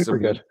 it's just there's Super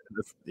good.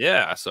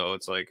 yeah. So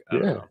it's like I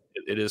don't Yeah. know.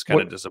 It is kind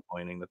of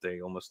disappointing that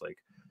they almost like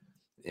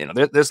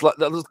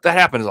that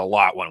happens a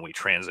lot when we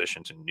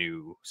transition to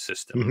new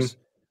systems.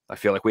 I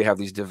feel like we have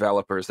these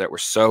developers that were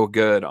so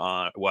good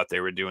on what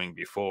they were doing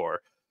before,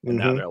 and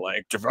now they're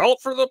like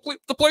develop for the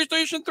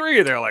PlayStation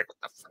 3. They're like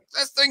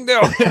this thing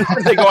down.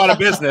 They go out of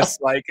business.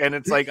 Like, and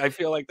it's like I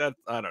feel like that.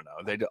 I don't know.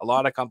 They do a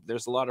lot of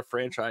there's a lot of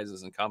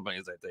franchises and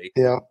companies that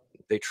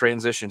they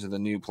transition to the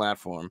new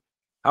platform.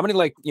 How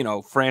many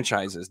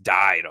franchises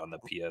died on the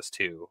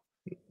PS2?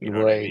 You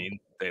know what I mean?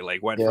 They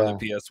like went for the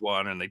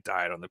PS1 and they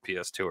died on the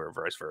PS2 or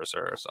vice versa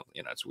or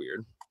something. It's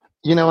weird.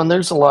 And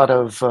there's a lot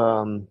of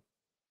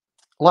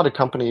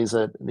companies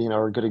that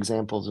are good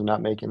examples of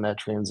not making that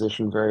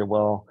transition very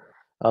well,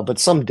 but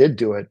some did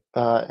do it.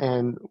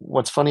 And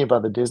what's funny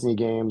about the Disney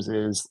games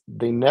is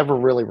they never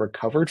really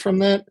recovered from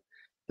that.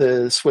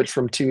 The switch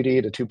from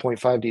 2D to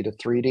 2.5D to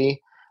 3D,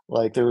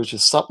 like there was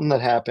just something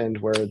that happened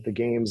where the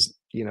games,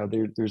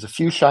 there's a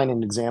few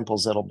shining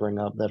examples that'll bring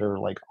up that are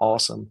like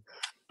awesome,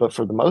 but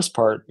for the most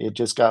part,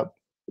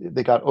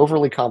 they got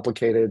overly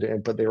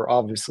complicated, but they were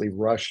obviously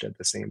rushed at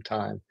the same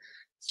time.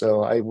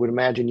 So I would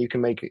imagine you can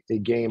make a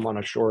game on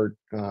a short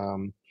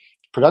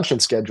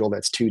production schedule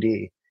that's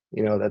 2D,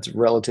 that's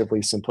relatively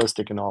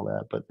simplistic and all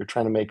that, but they're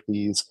trying to make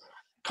these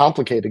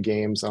complicated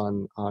games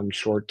on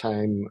short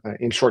time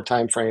in short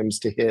time frames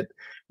to hit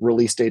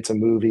release dates of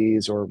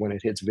movies or when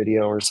it hits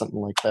video or something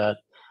like that.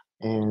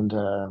 And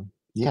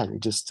they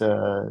just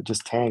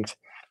tanked.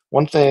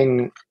 One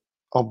thing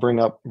I'll bring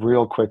up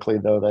real quickly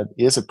though that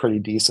is a pretty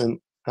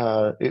decent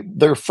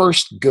their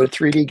first good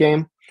 3D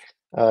game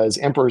is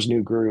Emperor's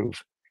New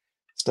Groove.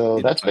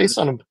 So that's based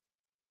on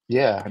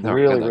I've never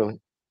really, played that. really,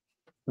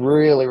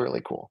 really,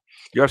 really cool.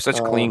 You have such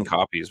clean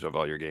copies of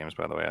all your games,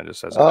 by the way. I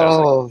just as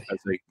Oh,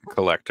 a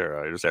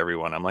collector, just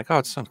everyone. I'm like, oh,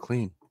 it's so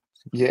clean.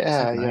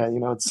 yeah,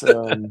 nice. it's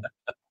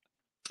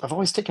I've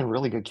always taken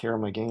really good care of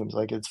my games.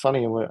 Like it's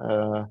funny,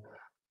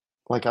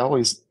 like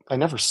I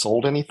never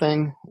sold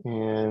anything,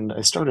 and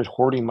I started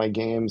hoarding my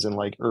games in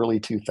like early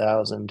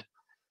 2000.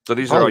 So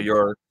these are all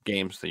your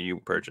games that you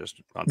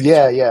purchased on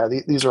PC. Yeah.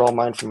 These are all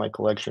mine from my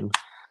collection.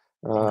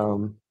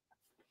 So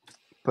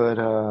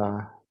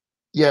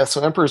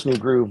Emperor's New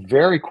Groove,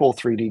 very cool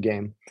 3D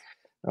game.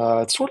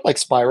 It's sort of like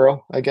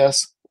Spyro, I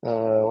guess,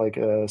 like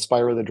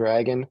Spyro the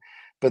Dragon,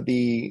 but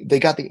they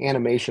got the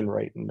animation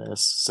right in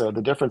this. So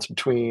the difference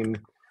between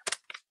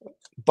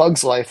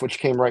Bugs Life, which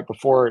came right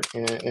before it,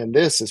 and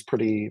this is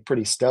pretty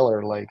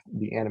stellar. Like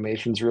the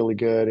animation's really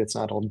good. It's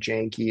not all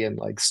janky and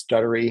like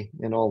stuttery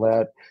and all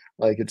that.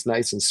 Like it's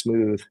nice and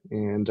smooth.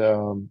 And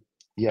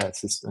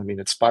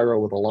it's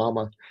Spyro with a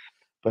llama,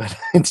 but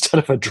instead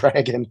of a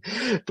dragon.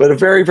 But a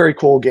very, very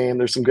cool game.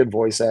 There's some good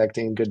voice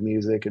acting, good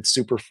music. It's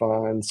super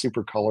fun,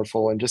 super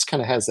colorful, and just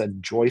kind of has that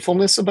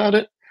joyfulness about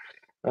it.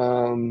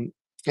 And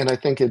I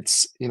think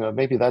it's,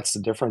 maybe that's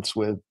the difference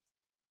with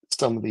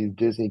some of these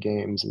Disney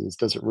games is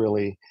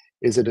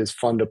is it as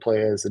fun to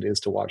play as it is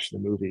to watch the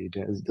movie?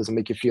 Does it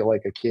make you feel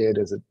like a kid?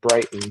 Is it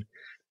bright and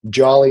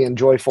jolly and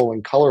joyful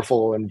and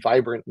colorful and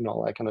vibrant and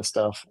all that kind of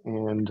stuff?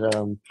 And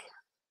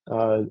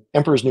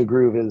Emperor's New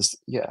Groove is,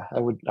 I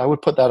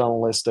would put that on a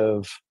list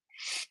of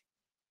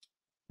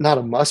not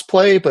a must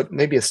play, but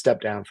maybe a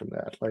step down from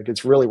that. Like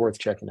it's really worth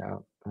checking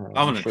out.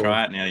 I want to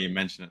try it now. You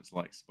mentioned it's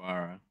like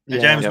Spyro. Yeah.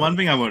 James, one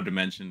thing I wanted to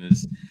mention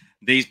is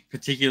these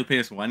particular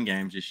PS1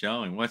 games you're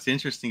showing, what's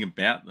interesting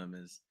about them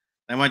is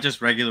they weren't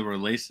just regular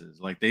releases.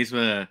 Like these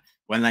were,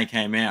 when they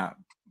came out,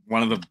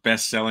 one of the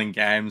best-selling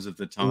games of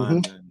the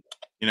time,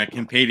 and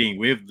competing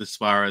with the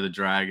Spyro the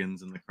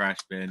Dragons and the Crash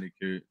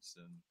Bandicoots,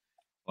 and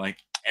like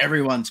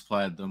everyone's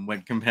played them.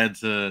 When compared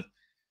to,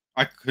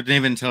 I couldn't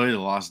even tell you the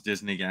last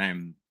Disney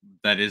game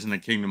that isn't a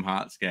Kingdom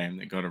Hearts game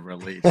that got a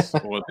release,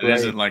 or that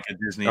isn't like a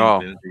Disney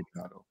Infinity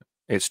title.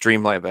 It's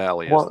Dreamlight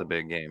Valley is the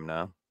big game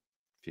now.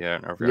 If you're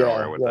not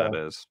aware what that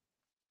is.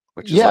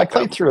 Which is I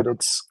played through it.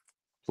 It's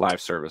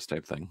live service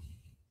type thing.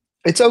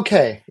 It's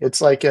okay.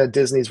 It's like a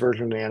Disney's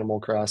version of Animal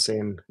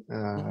Crossing,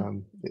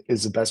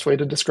 is the best way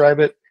to describe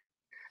it.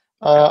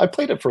 I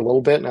played it for a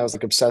little bit, and I was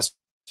like obsessed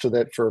with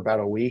it for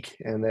about a week,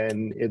 and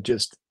then it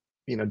just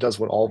does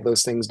what all of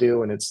those things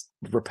do, and it's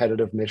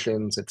repetitive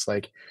missions. It's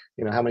like,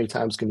 how many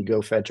times can you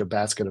go fetch a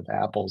basket of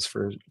apples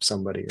for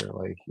somebody,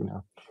 or like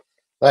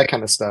that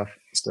kind of stuff.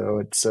 So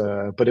it's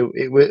but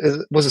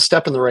it was a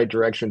step in the right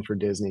direction for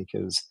Disney,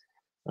 because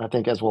I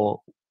think, as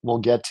we'll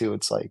get to,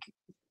 it's like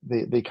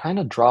they kind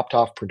of dropped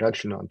off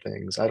production on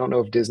things. I don't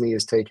know if Disney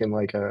has taken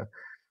like a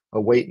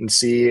wait and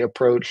see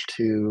approach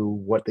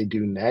to what they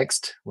do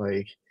next,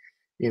 like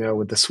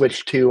with the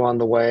Switch 2 on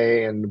the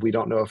way, and we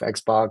don't know if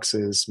Xbox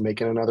is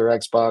making another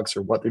Xbox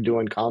or what they're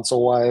doing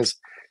console wise,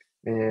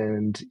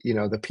 and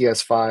the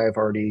PS5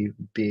 already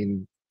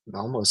being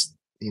almost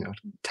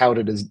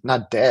touted as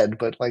not dead,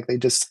 but like they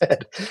just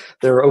said,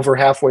 they're over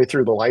halfway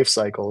through the life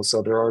cycle,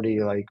 so they're already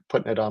like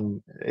putting it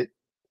on it.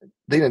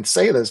 They didn't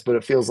say this, but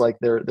it feels like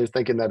they're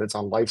thinking that it's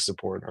on life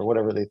support or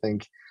whatever they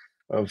think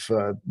of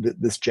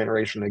this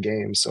generation of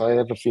games. So I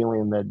have a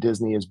feeling that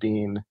Disney is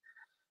being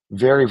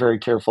very, very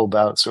careful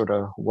about sort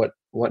of what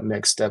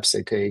next steps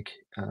they take.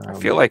 I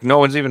feel like no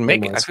one's even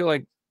making. I feel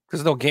like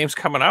because no games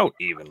coming out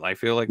even. I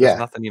feel like there's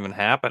nothing even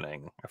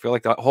happening. I feel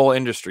like the whole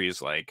industry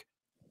is like,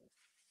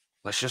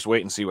 let's just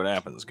wait and see what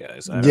happens,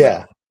 guys.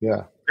 Yeah.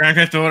 Grand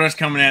Theft Auto's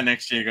coming out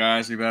next year,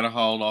 guys. We better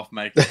hold off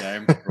making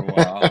games for a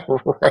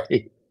while.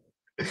 Right.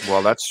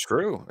 Well, that's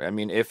true. I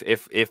mean, if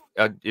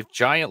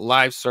giant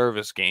live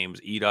service games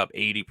eat up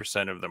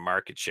 80% of the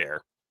market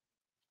share,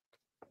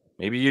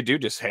 maybe you do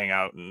just hang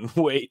out and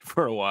wait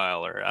for a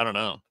while, or I don't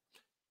know.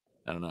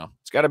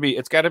 It's got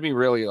to be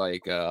really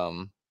like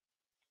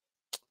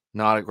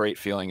not a great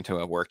feeling to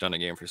have worked on a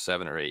game for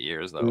 7 or 8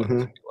 years, though, and to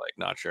be like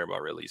not sure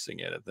about releasing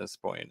it at this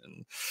point.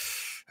 And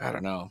I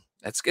don't know.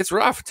 It's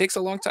rough. It takes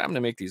a long time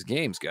to make these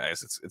games,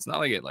 guys. It's not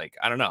like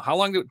I don't know. How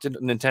long did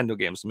Nintendo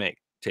games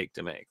take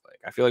to make? Like,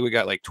 I feel like we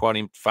got like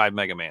 25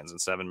 Mega Mans in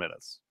 7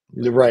 minutes.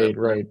 Right.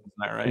 Right.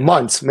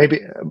 Months, maybe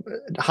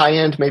high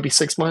end, maybe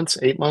 6 months,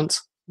 8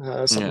 months,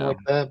 something like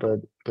that.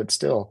 But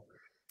still,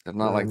 it's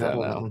not like that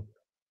now.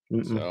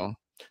 Mm-mm. So,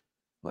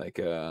 like,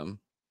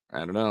 I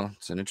don't know.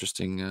 It's an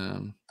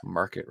interesting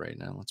market right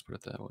now. Let's put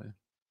it that way.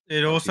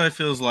 It also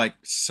feels like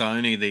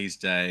Sony these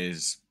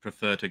days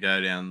prefer to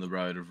go down the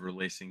road of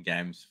releasing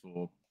games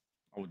for,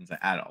 I wouldn't say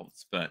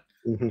adults, but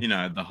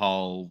the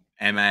whole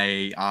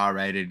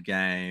MAR-rated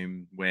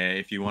game, where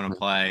if you want to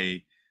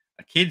play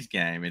a kid's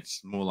game,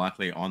 it's more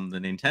likely on the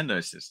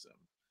Nintendo system.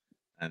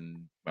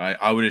 And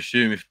I would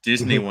assume if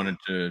Disney wanted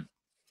to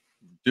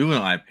do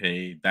an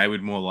IP, they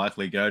would more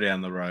likely go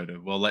down the road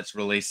of, well, let's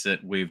release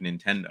it with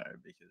Nintendo,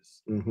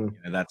 because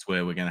that's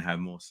where we're going to have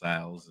more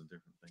sales and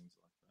different things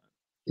like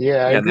that.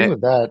 Yeah, I agree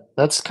with that.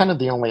 That's kind of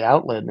the only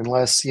outlet,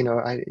 unless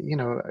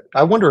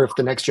I wonder if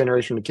the next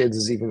generation of kids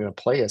is even going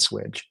to play a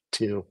Switch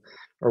 2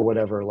 or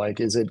whatever. Like,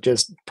 is it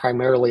just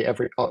primarily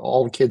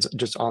all the kids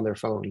just on their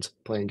phones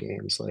playing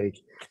games? Like,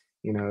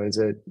 is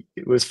it?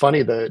 It was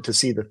funny to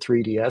see the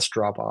 3DS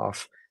drop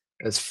off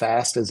as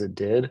fast as it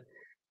did,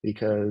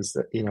 because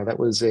that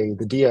was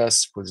the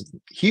DS was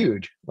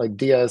huge. Like,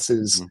 DS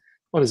is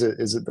what is it?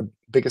 Is it the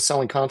biggest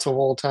selling console of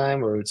all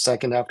time, or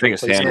second after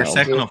biggest handheld?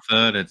 Second or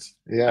third. It's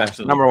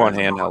absolutely number one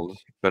handheld,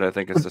 but I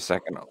think it's the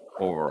second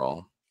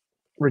overall.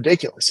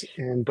 Ridiculous.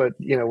 But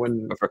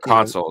for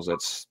consoles,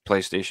 it's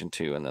PlayStation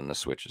 2, and then the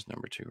Switch is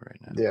number 2 right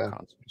now. Yeah,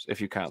 consoles, if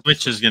you count.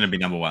 Switch is going to be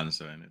number 1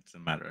 soon. It's a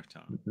matter of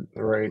time.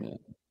 Right. Yeah.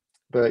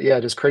 But yeah,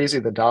 just crazy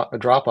the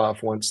drop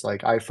off once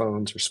like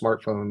iPhones or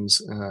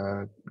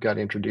smartphones got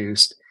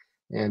introduced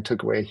and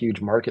took away a huge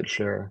market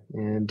share.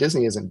 And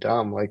Disney isn't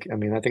dumb. Like, I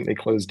mean, I think they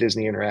closed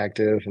Disney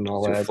Interactive and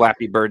all that.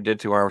 Flappy Bird did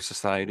to our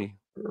society.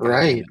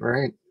 Right.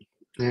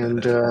 And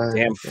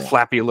damn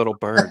flappy little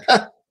bird.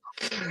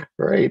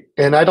 Right.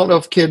 And I don't know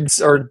if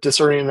kids are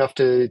discerning enough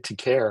to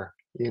care.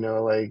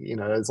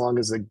 As long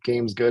as the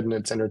game's good and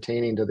it's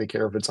entertaining, do they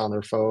care if it's on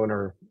their phone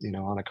or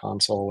on a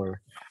console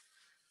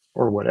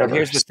or whatever? But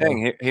here's the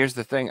thing. Here's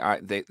the thing.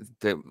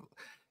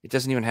 It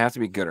doesn't even have to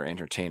be good or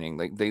entertaining.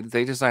 Like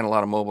they design a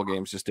lot of mobile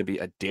games just to be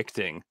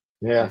addicting.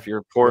 Yeah. If you're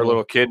a poor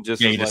little kid,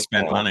 just to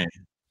spend money.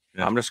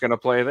 Yeah. I'm just gonna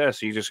play this.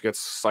 He just gets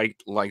psyched,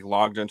 like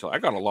logged into. I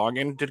gotta log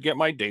in to get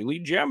my daily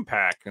gem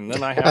pack, and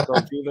then I have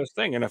to do this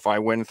thing. And if I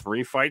win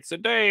 3 fights a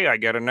day, I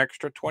get an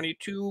extra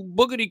 22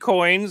 boogity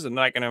coins, and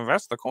I can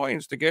invest the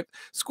coins to get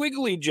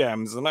squiggly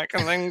gems, and I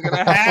can then get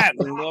a hat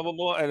and blah blah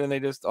blah. And then they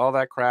just all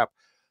that crap.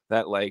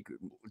 that like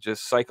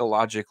just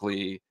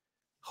psychologically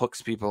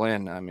hooks people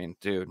in. I mean,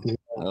 dude, Yeah.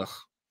 ugh,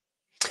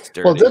 it's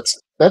Well, dirty.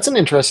 that's an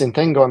interesting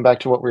thing going back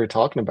to what we were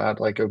talking about,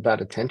 like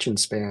about attention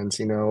spans.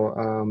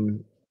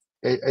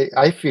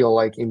 I feel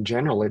like in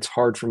general, it's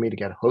hard for me to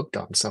get hooked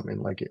on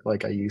something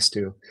like I used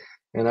to,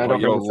 and I Oh,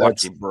 don't you're know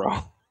lucky, bro.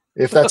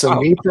 if that's a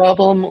me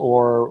problem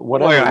or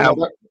whatever. Boy, You I know, have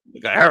like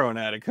a heroin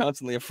addict,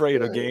 constantly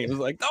afraid of games.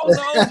 Like, no,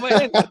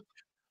 man.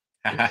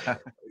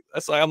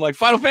 That's why I'm like,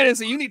 Final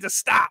Fantasy, you need to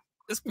stop.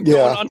 It's been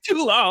going on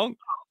too long.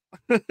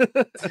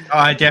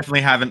 I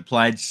definitely haven't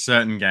played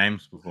certain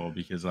games before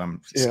because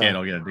I'm scared Yeah.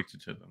 I'll get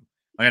addicted to them.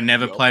 Like I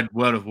never Yup. played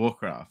World of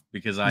Warcraft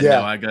because I Yeah.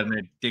 know I got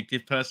an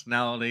addictive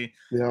personality,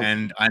 Yeah.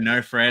 and I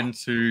know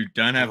friends who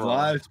don't have Bro.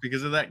 lives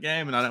because of that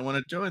game, and I don't want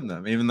to join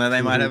them, even though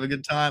they might Mhm. have a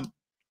good time.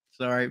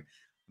 Sorry, I'm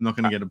not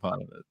going to get a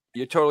part of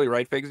You're totally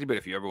right, Figsy, but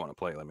if you ever want to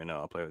play, let me know.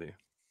 I'll play with you.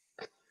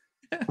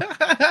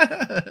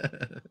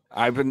 it.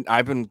 I've been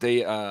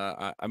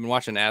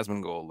watching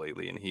Asmongold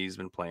lately, and he's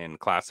been playing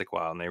Classic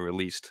WoW, and they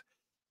released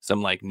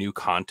some like new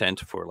content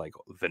for like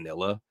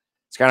vanilla.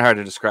 It's kind of hard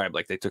to describe.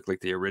 Like they took like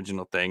the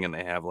original thing, and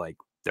they're like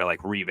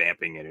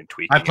revamping it and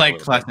tweaking. I it a played little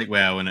bit. Classic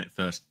WoW when it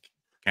first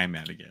came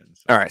out again.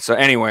 So. All right. So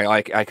anyway,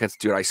 like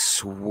dude, I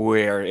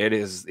swear it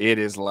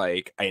is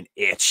like an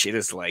itch. It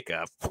is like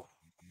a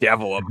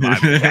devil of my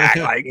back.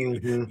 Like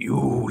Mhm.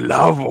 you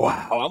love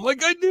WoW. I'm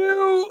like, I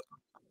do,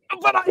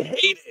 but I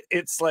hate it.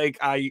 It's like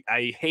I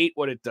hate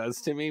what it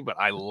does to me, but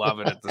I love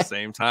it at the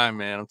same time,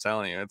 man. I'm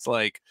telling you, it's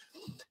like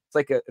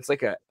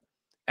a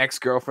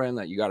ex-girlfriend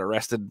that you got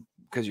arrested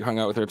because you hung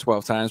out with her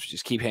 12 times, but you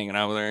just keep hanging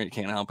out with her and you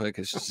can't help it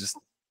because she's just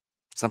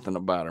something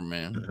about her,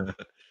 man.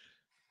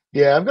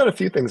 Yeah, I've got a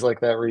few things like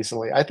that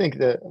recently. I think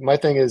that my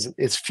thing is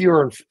it's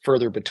fewer and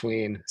further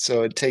between.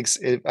 So it takes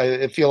it.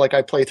 I feel like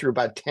I play through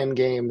about 10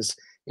 games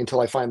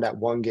until I find that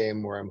one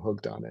game where I'm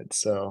hooked on it.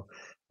 So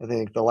I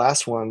think the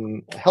last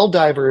one,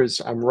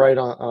 Helldivers, I'm right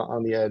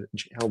on the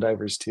edge.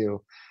 Helldivers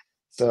 2.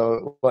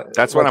 So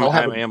That's what I'll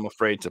have I am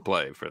afraid to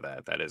play for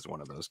that. That is one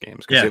of those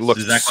games Yeah, because it it's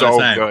looks exactly the so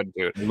same. good,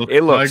 dude. looks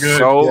It looks good.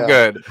 so Yeah.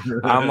 good.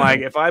 I'm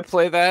like, if I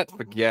play that,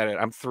 forget it.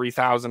 I'm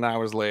 3,000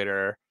 hours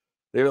later.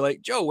 They were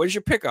like, Joe, where's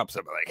your pickups?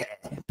 I'm like,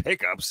 hey,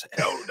 pickups,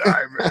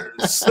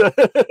 Helldivers.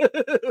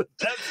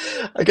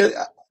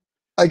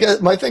 I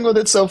get my thing with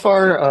it so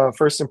far.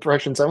 First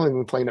impressions. I've only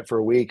been playing it for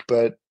a week,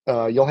 but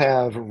you'll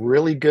have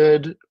really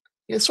good.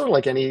 It's sort of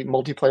like any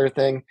multiplayer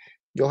thing.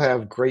 You'll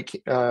have a great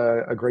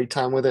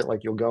time with it.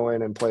 Like you'll go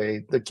in and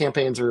play. The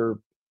campaigns are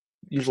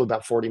usually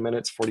about 40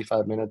 minutes,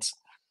 45 minutes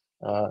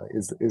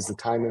is the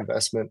time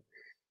investment,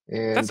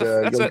 and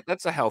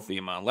That's a healthy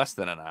amount, less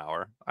than an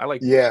hour. I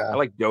like yeah.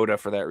 Dota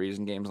for that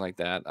reason. Games like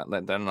that,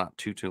 they're not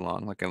too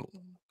long.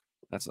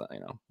 That's not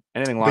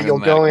anything But longer you'll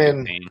than that go can be a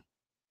in. pain.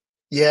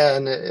 Yeah,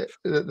 and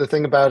the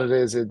thing about it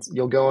is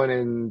you'll go in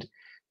and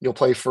you'll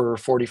play for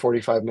 40,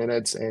 45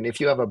 minutes, and if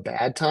you have a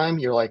bad time,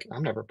 you're like,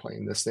 I'm never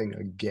playing this thing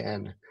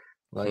again.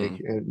 Like,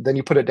 and then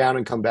you put it down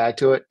and come back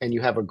to it, and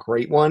you have a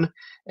great one,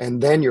 and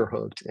then you're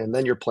hooked, and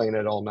then you're playing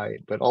it all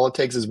night. But all it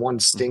takes is one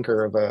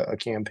stinker of a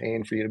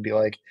campaign for you to be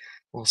like,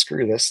 well,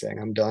 screw this thing,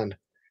 I'm done.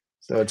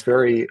 So it's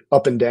very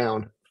up and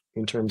down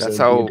in terms That's of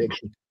the how.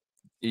 addiction.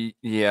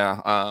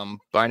 Yeah,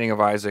 Binding of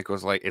Isaac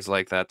is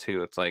like that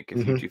too. It's like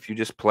if you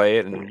just play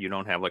it and you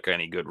don't have like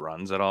any good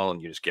runs at all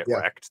and you just get Yeah.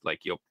 wrecked,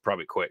 like you'll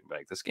probably quit.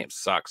 Like this game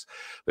sucks.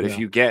 But if Yeah.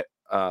 you get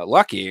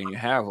lucky and you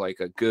have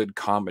like a good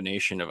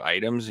combination of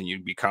items and you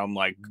become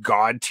like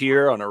god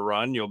tier on a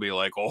run, you'll be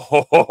like,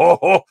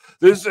 oh,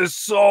 this is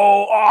so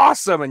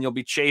awesome, and you'll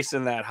be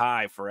chasing that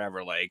high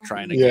forever, like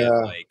trying to get Yeah.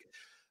 like,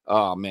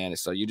 oh man.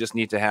 So you just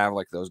need to have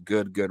like those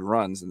good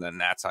runs, and then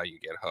that's how you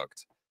get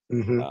hooked.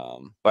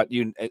 Mhm. But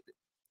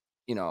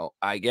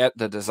I get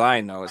the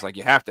design though. It's like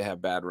you have to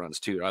have bad runs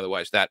too,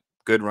 otherwise that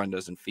good run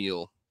doesn't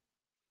feel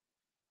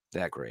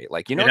that great.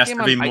 Like It has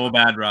to be more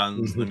bad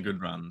runs Mhm. than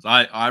good runs.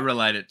 I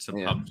relate it to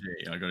Yeah.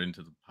 PUBG. I got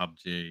into the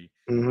PUBG.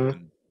 Mhm.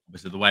 And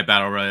obviously, the way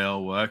Battle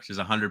Royale works is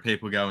 100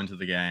 people go into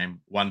the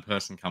game. One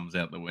person comes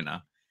out the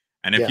winner.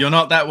 And if Yeah. you're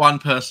not that one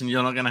person,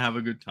 you're not going to have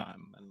a good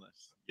time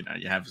unless you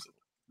can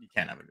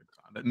have a good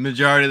time. But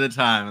majority of the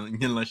time,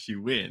 unless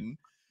you win,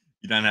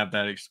 you don't have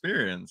that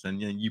experience,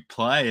 and you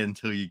play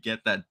until you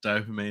get that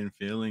dopamine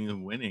feeling of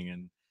winning,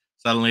 and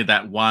suddenly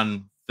that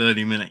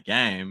 30-minute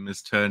game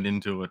is turned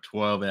into a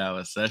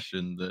 12-hour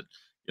session that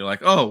you're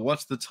like, oh,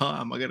 what's the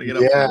time? I gotta get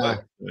up Yeah. for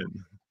work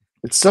soon.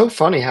 It's so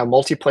funny how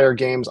multiplayer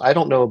games, I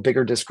don't know a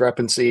bigger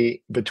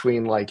discrepancy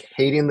between like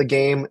hating the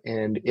game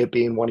and it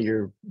being one of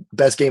your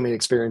best gaming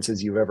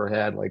experiences you've ever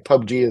had. Like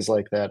PUBG is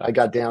like that. I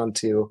got down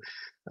to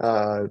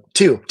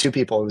two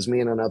people. It was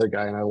me and another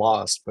guy, and I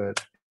lost,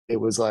 but it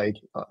was like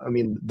I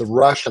mean the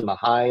rush and the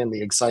high and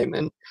the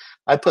excitement.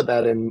 I put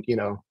that in,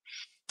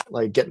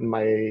 like getting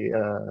my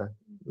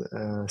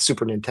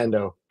Super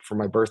Nintendo for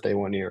my birthday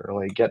one year, or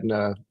like getting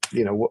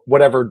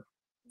whatever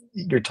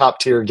your top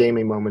tier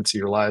gaming moments of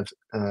your life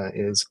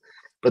is.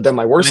 But then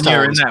my worst When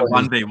you're time in was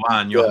that playing.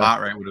 1v1, your Yeah.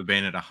 heart rate would have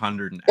been at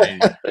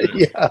 180.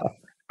 Yeah.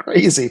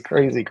 crazy,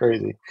 crazy,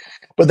 crazy.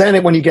 But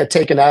then when you get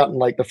taken out in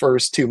like the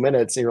first 2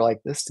 minutes, you're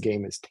like, this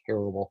game is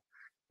terrible.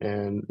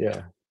 And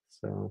yeah,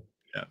 so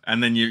Yeah.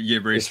 And then you it's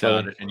funny.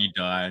 restart it and you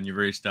die, and you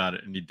restart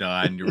it and you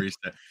die, and you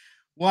restart.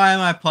 Why am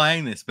I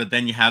playing this? But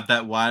then you have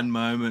that one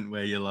moment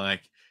where you're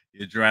like,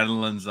 your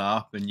adrenaline's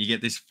up, and you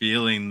get this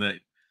feeling that,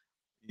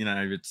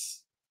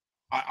 it's.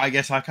 I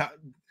guess I kind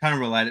of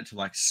relate it to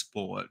like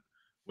sport,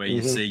 where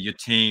you Mhm. see your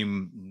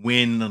team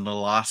win in the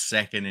last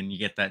second, and you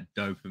get that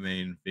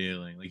dopamine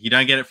feeling. Like, you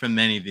don't get it from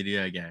many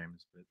video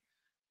games,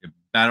 but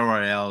Battle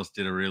Royales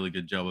did a really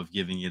good job of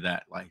giving you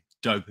that like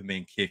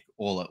dopamine kick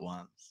all at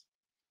once.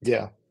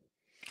 Yeah.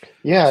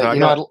 Yeah, So I you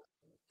know,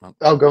 got.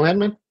 oh, go ahead,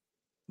 man.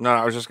 No,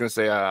 I was just gonna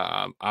say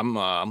I'm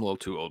a little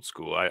too old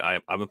school.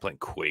 I've been playing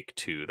Quake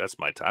 2. That's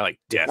my I like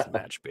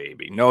deathmatch,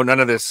 baby. No,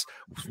 none of this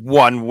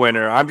one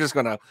winner. I'm just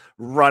gonna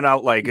run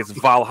out like it's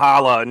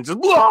Valhalla and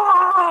just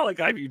blah! Like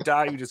if you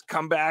die, you just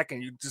come back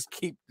and you just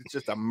keep. It's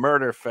just a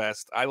murder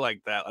fest. I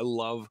like that. I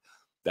love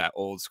that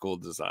old school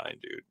design,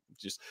 dude.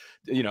 Just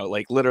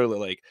like literally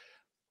like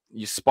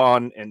you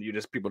spawn and you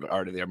just people are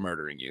already there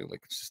murdering you.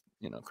 Like it's just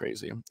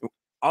crazy.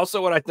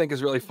 Also, what I think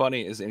is really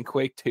funny is in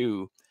Quake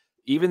 2.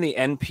 Even the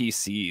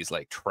NPCs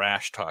like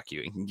trash talk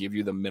you and can give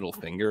you the middle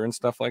finger and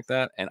stuff like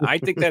that. And I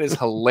think that is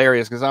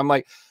hilarious because I'm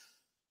like,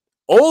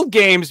 old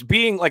games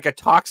being like a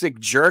toxic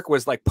jerk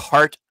was like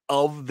part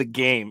of the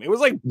game. It was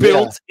like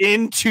built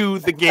into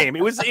the game.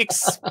 It was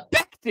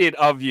expected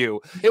of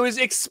you. It was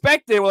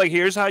expected. Like,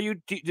 this is how you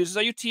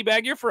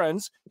teabag your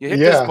friends. You hit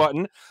this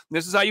button.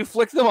 This is how you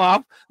flick them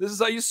off. This is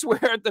how you swear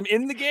at them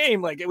in the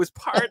game. Like, it was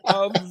part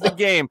of the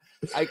game.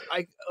 I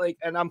like,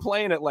 and I'm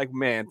playing it like,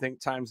 man, think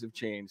times have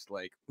changed.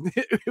 Like,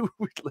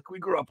 we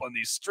grew up on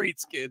these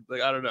streets, kid.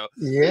 Like, I don't know.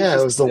 Yeah,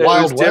 it was the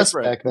Wild West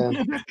back then.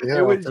 Yeah,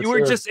 it was. You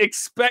were just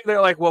they're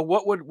like, well,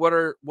 what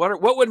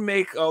would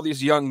make all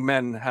these young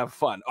men have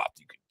fun? Oh,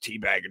 you could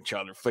teabag each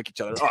other, flick each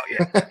other. Oh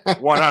yeah,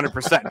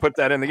 100%. Put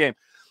that in the game.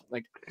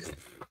 Like,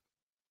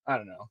 I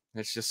don't know.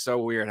 It's just so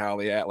weird how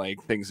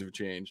like things have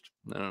changed.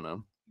 I don't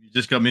know. You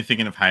just got me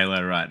thinking of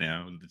Halo right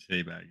now with the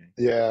teabagging.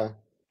 Yeah.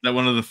 That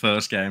one of the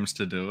first games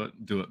to do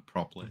it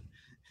properly.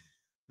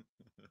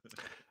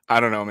 I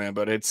don't know, man,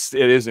 but it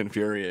is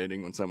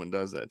infuriating when someone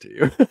does that to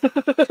you.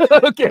 I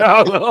don't care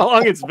how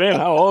long it's been,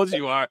 how old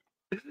you are.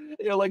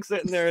 You're like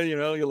sitting there,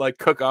 you like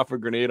cook off a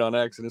grenade on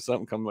accident or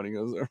something, come running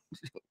goes there.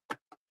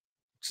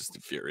 Just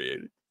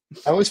infuriating.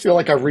 I always feel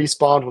like I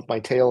respawned with my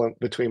tail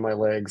between my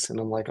legs, and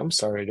I'm like, I'm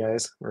sorry,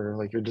 guys. Or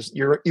like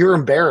you're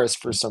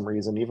embarrassed for some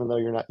reason, even though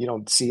you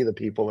don't see the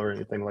people or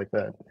anything like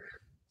that.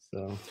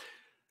 So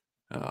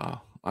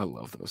I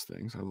love those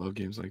things. I love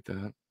games like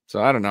that.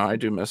 So I don't know. I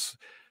miss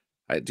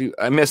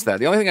that.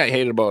 The only thing I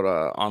hate about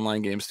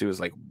online games too is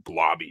like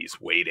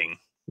lobbies waiting.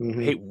 I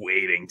hate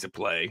waiting to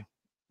play.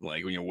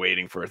 Like when you're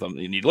waiting for something,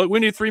 we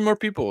need 3 more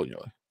people. And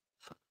you're like,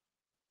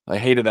 I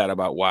hated that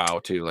about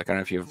WoW too. Like, I don't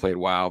know if you've played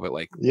WoW, but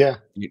like,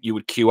 you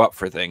would queue up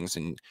for things,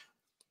 and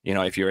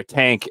if you're a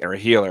tank or a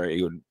healer,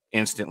 you would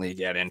instantly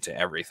get into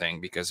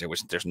everything because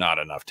there's not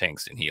enough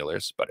tanks and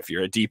healers. But if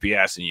you're a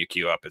DPS and you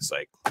queue up, it's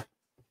like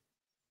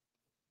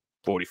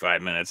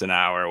 45 minutes, an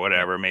hour,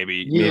 whatever,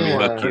 maybe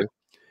hook you.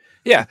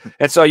 Yeah,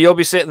 and so you'll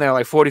be sitting there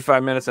like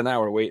 45 minutes, an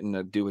hour waiting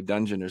to do a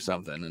dungeon or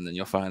something, and then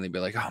you'll finally be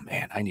like, oh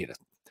man, I need a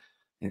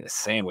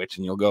sandwich,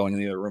 and you'll go in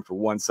the other room for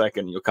 1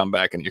 second, and you'll come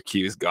back and your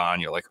queue's gone.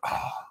 You're like,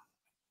 oh,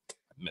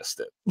 I missed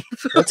it.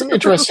 That's an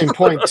interesting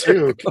point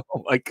too.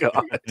 Oh my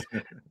god.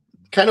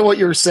 Kind of what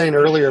you were saying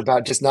earlier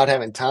about just not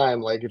having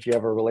time, like if you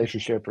have a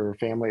relationship or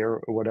family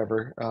or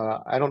whatever.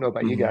 I don't know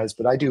about you guys,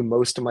 but I do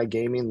most of my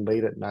gaming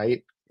late at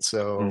night.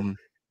 So,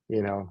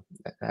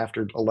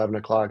 after 11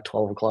 o'clock,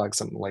 12 o'clock,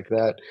 something like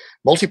that.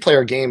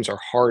 Multiplayer games are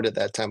hard at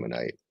that time of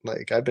night.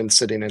 Like, I've been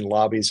sitting in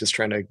lobbies just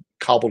trying to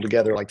cobble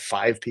together like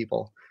 5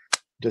 people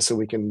just so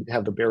we can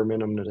have the bare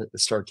minimum to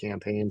start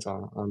campaigns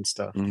on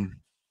stuff.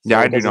 Yeah,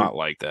 I do not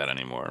like that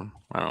anymore.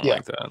 I don't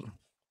like that.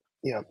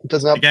 Yeah, it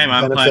does not. The game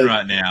I'm playing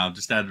right now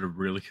just added a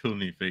really cool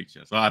new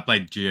feature. So I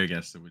played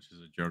GeoGuessr, which is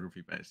a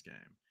geography-based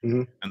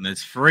game, and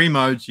there's 3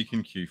 modes you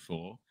can queue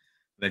for.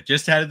 They've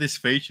just added this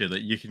feature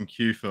that you can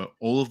queue for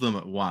all of them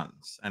at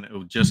once, and it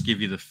will just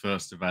give you the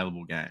first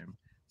available game.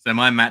 So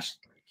my match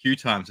queue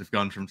times have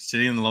gone from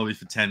sitting in the lobby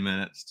for 10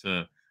 minutes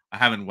to I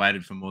haven't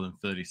waited for more than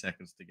 30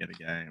 seconds to get a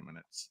game, and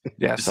it's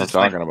that's what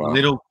I'm talking about.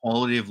 Little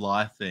quality of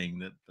life thing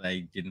that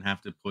they didn't have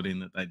to put in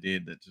that they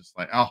did. That just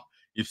like, oh,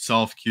 you've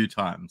solved queue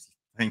times.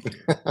 Thank you.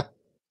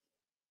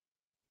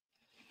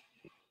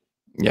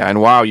 Yeah, and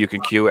WoW, you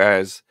can queue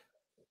as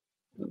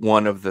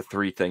one of the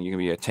 3 things. You can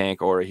be a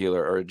tank or a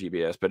healer or a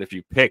GBS. But if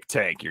you pick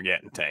tank, you're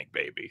getting tank,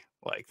 baby.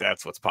 Like,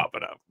 that's what's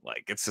popping up.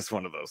 Like, it's just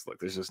one of those. Look,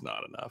 there's just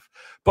not enough.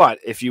 But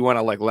if you want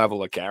to like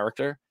level a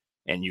character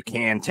and you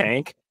can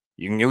tank,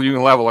 you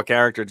can level a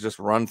character to just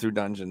run through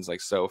dungeons like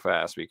so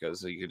fast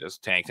because you can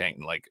just tank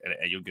and like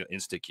you'll get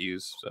insta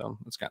queues. So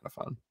it's kind of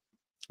fun.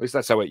 At least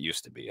that's how it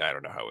used to be. I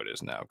don't know how it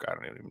is now. I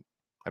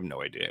have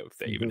no idea if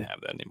they even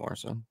have that anymore.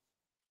 So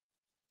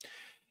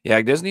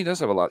yeah, Disney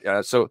does have a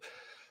lot. So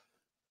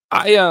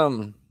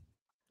I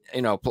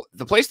you know,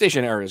 the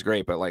PlayStation era is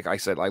great, but like I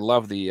said, I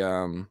love the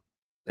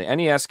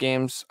NES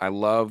games. I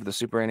love the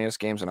Super NES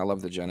games, and I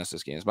love the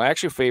Genesis games. My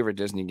actual favorite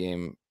Disney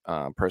game,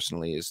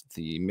 personally, is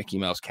the Mickey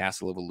Mouse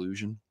Castle of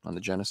Illusion on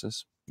the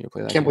Genesis. You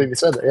play that? Can't game? believe you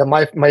said that. Yeah,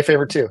 my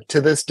favorite too.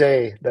 To this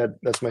day,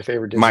 that's my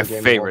favorite Disney My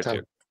game favorite of all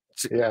time.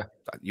 too. Yeah,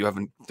 You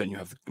haven't. Then you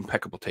have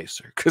impeccable taste,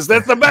 sir, because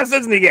that's the best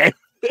Disney game.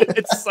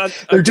 It's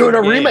such. they're doing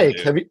a good game,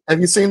 remake. dude. Have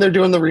you seen they're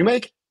doing the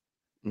remake?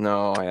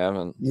 No, I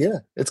haven't. Yeah,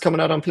 it's coming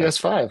out on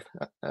PS5.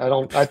 I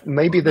don't.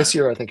 Maybe this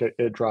year I think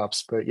it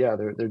drops, but yeah,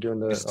 they're doing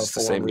the Is a this the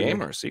full-on same game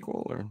remake. or a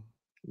sequel or?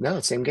 No,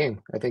 same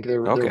game. I think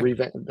they're Okay.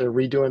 they're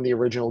redoing the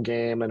original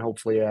game and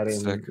hopefully adding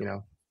Sick. you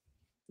know.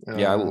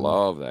 Yeah, I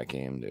love that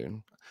game,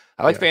 dude.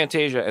 I like yeah.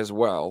 Fantasia as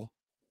well.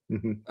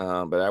 Mhm.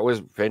 But that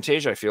was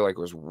Fantasia. I feel like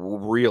was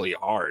really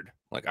hard.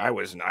 Like that game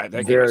was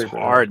Very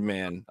hard,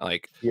 man.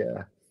 Like,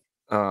 Yeah.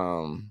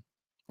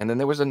 and then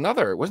there was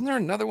another. Wasn't there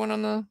another one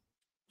on the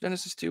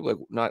Genesis too? Like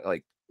not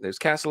like there's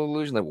Castle of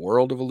Illusion, like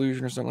World of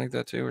Illusion, or something like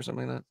that too, or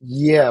something like that.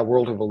 Yeah,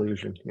 World of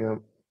Illusion. Yeah.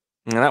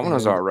 And that one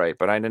was And- all right,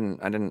 but I didn't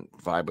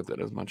vibe with it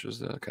as much as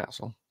the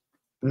Castle.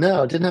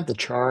 No, it didn't have the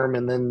charm,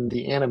 and then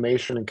the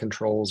animation and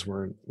controls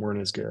weren't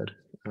as good,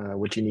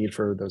 which you need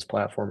for those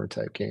platformer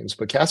type games.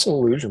 But Castle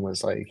Illusion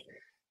was like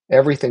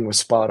everything was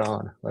spot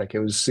on. Like it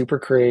was super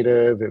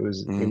creative, it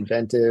was Mhm.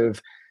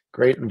 inventive,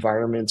 great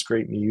environments,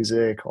 great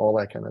music, all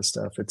that kind of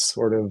stuff. It's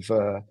sort of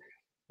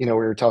we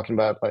were talking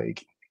about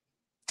like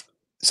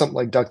something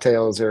like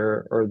DuckTales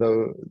or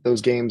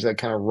those games that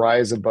kind of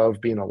rise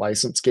above being a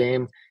licensed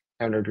game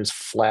and are just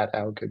flat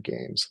out good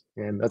games.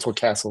 And that's what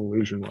Castle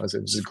Illusion was.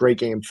 It was a great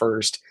game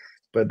first,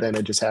 but then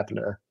it just happened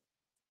to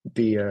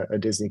be a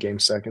Disney game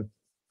second.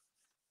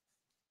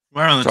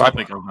 We're on the So I-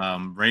 topic of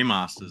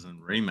remasters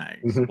and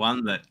remakes. Mhm.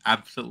 One that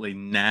absolutely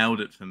nailed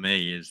it for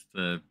me is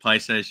the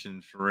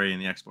PlayStation 3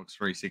 and the Xbox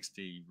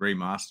 360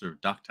 remaster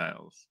of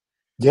DuckTales.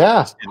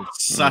 Yeah, It did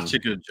such a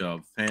good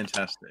job.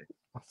 Fantastic.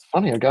 it's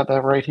funny. I got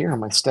that right here on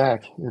my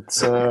stack.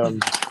 It's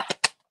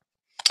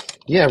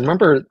yeah.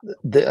 Remember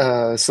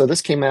so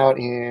this came out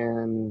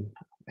in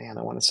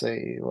I want to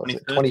say what was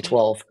it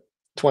 2013?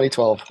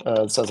 2012.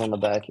 It says on the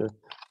back here,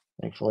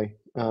 thankfully.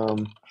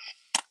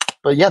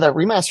 But yeah, that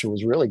remaster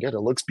was really good.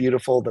 It looks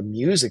beautiful. The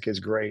music is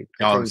great.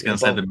 I was think going to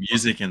say above- the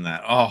music in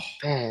that. Oh,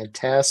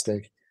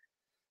 fantastic.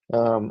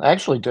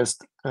 Actually,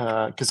 just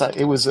because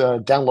it was a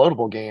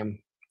downloadable game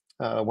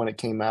when it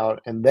came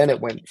out, and then it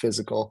went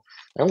physical.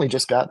 I only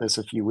just got this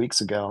a few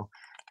weeks ago,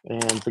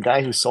 and the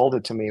guy who sold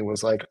it to me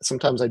was like,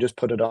 sometimes I just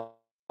put it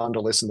on to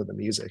listen to the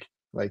music.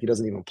 Like he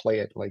doesn't even play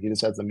it; like he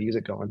just has the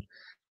music going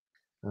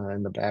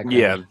in the background.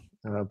 Yeah.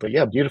 But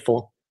yeah,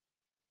 beautiful.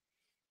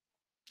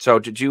 So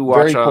did you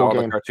Very watch cool all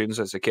the game. cartoons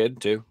as a kid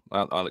too?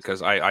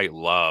 Because I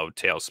love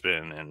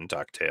Tailspin and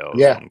DuckTales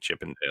Yeah. and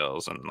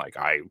Chippendales and like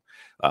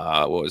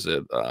what was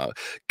it?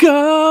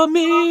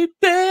 Gummy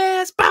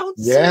bears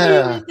bouncing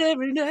Yeah.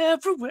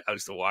 everywhere. I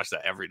used to watch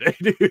that every day,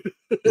 dude.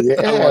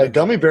 Yeah, wanted-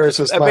 Gummy Bears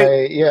was I my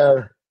mean-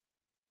 yeah.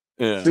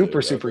 Yeah,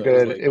 super that was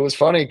good. like- It was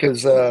funny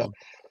because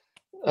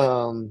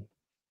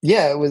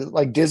yeah, it was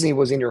like Disney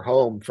was in your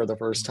home for the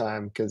first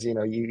time because you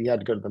had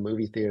to go to the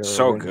movie theater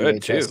So or rent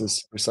good, too.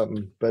 VHSs or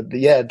something. But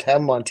yeah, to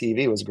have them on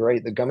TV was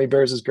great. The Gummy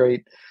Bears is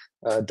great.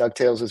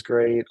 DuckTales is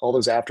great. All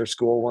those after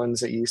school ones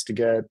that you used to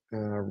get.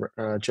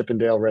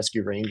 Chippendale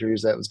Rescue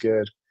Rangers, that was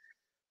good.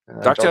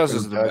 DuckTales Darkwing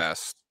is the Duck.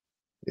 best.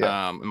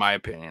 Yeah. In my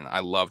opinion, I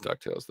love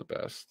DuckTales the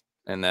best.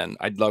 And then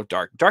I love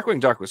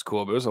Darkwing Duck was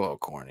cool, but it was a little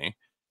corny.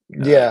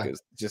 Yeah.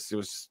 'cause it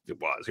was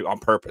on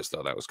purpose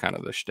though. That was kind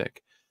of the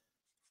shtick.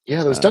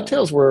 Yeah, those Um,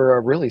 DuckTales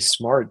were really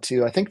smart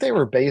too. I think they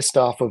were based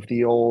off of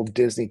the old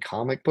Disney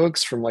comic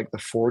books from like the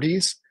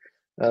 40s.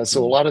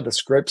 So a Mhm. lot of the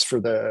scripts for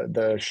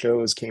the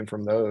shows came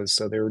from those.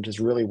 So they were just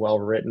really well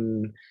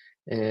written.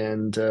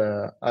 And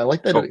I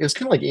like that Oh. it was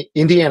kind of like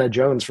Indiana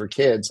Jones for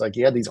kids. Like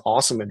you had these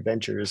awesome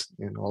adventures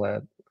and all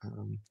that.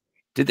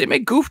 Did they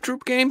make Goof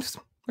Troop games?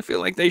 I feel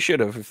like they should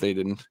have if they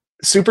didn't.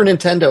 Super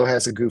Nintendo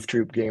has a Goof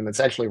Troop game that's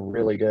actually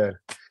really good.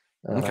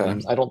 Okay.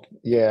 I don't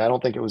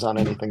think it was on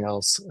anything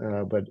else,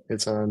 but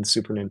it's on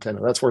Super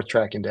Nintendo. That's worth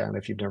tracking down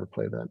if you've never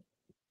played that.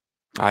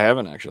 I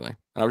haven't actually.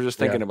 I was just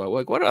Yeah. thinking about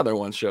like what other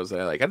ones shows that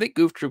I like. I think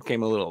Goof Troop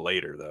came a little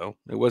later though.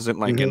 It wasn't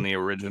like Mm-hmm. in the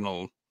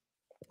original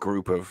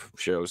group of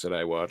shows that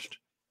I watched.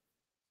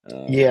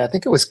 Yeah, I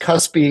think it was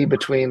cuspy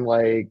between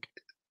like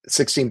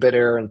 16-bit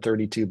era and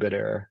 32-bit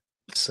era.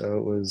 So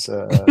it was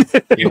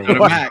you got it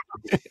back.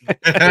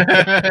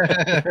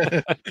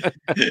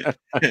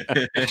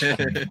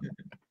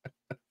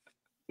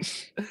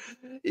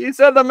 You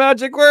said the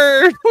magic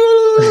word.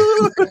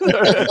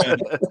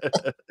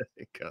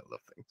 God, love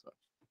things.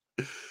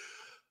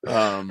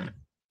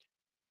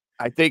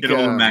 I think Get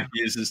all the Mac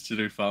users to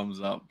do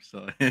thumbs up.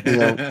 So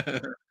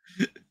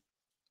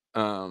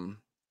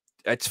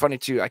it's funny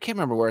too. I can't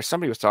remember where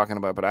somebody was talking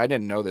about, but I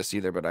didn't know this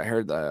either. But I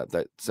heard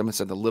that someone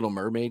said the Little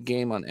Mermaid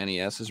game on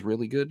NES is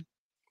really good.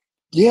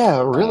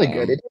 yeah, really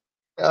good.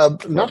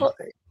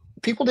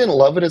 People didn't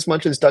love it as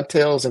much as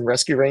DuckTales and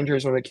Rescue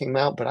Rangers when it came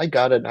out, but I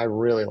got it and I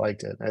really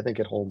liked it. I think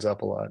it holds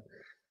up a lot.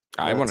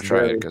 I want to it's try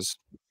it very- because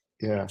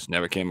Yeah. Just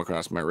never came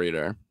across my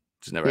radar.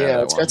 Just never had Yeah,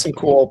 that it's one. got some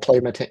cool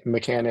play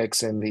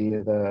mechanics, and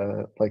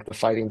the like the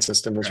fighting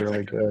system is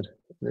really Graphic.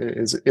 good.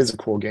 It is a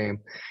cool game.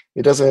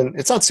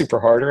 It's not super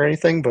hard or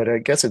anything, but I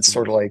guess it's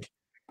sort of like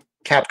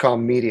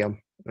Capcom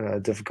medium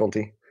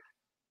difficulty.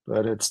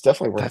 But it's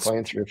definitely worth That's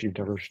playing through if you've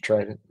never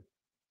tried it.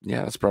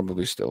 Yeah, it's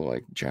probably still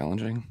like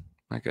challenging.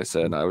 Like I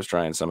said, I was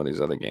trying some of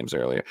these other games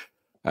earlier.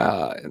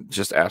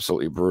 Just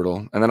absolutely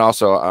brutal. And then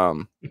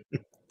also,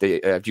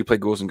 have you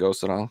played Ghouls and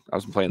Ghosts at all? I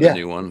was playing the Yeah,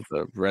 new one, the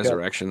yeah.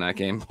 Resurrection, that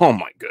game. Oh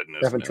my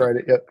goodness, Haven't man. tried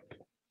it yet.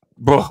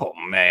 Oh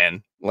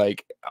man.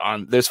 Like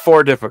there's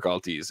 4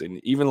 difficulties,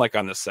 and even like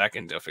on the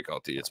second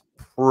difficulty, it's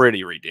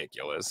pretty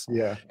ridiculous.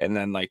 Yeah. And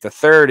then like the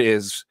third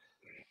is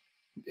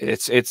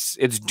it's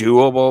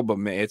doable, but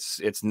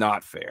it's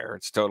not fair.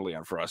 It's totally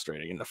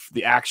unfrustrating. And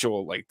the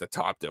actual like the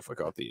top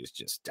difficulty is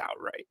just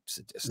outright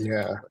sadistic.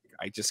 Yeah. Like,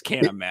 I just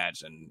can't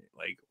imagine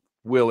like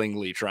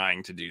willingly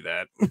trying to do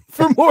that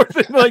for more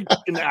than like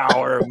an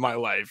hour of my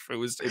life.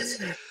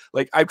 It's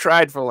like I've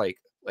tried for like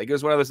it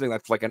was one of those things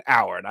that's like an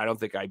hour, and I don't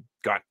think I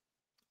got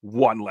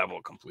one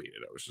level completed.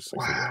 I was just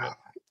like, forget Wow.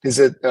 it. Is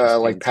it It's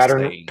like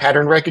insane.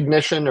 pattern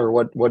recognition, or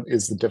what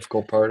is the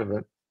difficult part of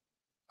it?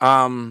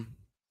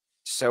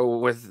 So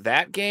with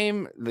that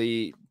game,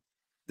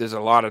 there's a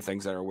lot of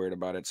things that are weird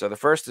about it. So the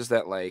first is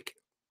that like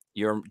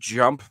your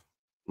jump,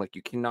 like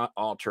you cannot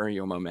alter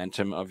your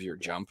momentum of your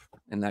jump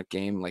in that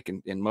game. Like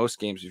in most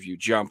games, if you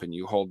jump and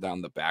you hold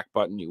down the back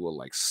button, you will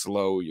like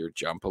slow your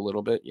jump a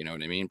little bit. You know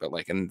what I mean? But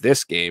like in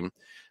this game,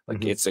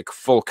 like it's a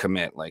full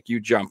commit. Like you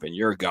jump and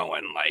you're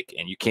going like,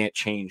 and you can't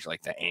change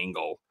like the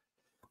angle.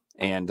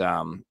 And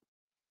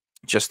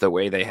just the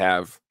way they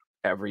have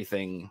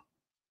everything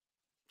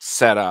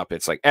set up,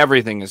 it's like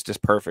everything is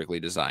just perfectly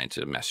designed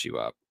to mess you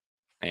up.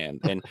 And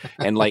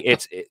like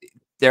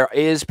there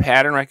is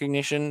pattern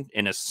recognition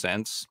in a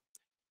sense,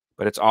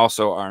 but it's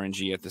also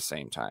RNG at the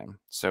same time.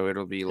 So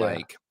it'll be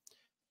like,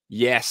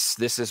 yes,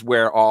 this is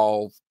where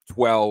all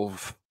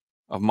 12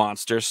 of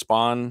monsters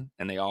spawn,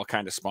 and they all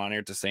kind of spawn here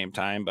at the same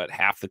time, but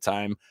half the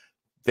time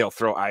they'll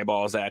throw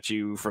eyeballs at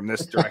you from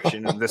this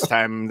direction, and this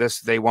time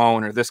they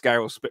won't, or this guy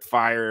will spit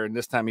fire and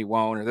this time he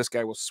won't, or this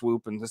guy will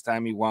swoop and this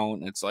time he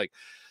won't. And it's like,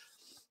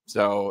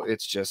 so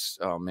it's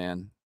just, oh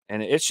man,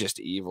 and it's just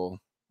evil.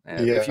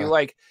 And if you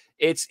like,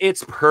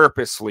 it's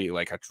purposely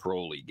like a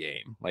trolley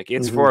game. Like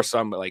it's for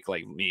some like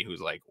me who's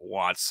like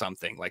wants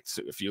something like,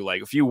 so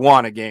if you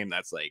want a game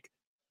that's like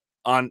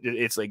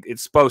it's like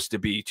it's supposed to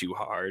be too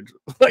hard.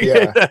 Like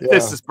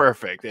this is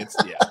perfect. It's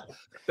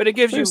but it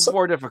gives you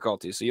 4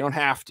 difficulties, so you don't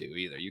have to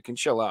either. You can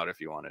chill out if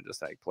you want to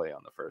just like play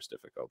on the first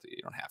difficulty.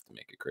 You don't have to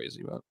make it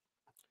crazy, but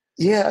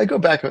yeah, I go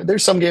back.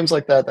 There's some games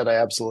like that I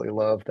absolutely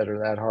love that are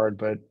that hard,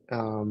 but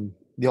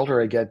the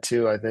older I get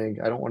too, I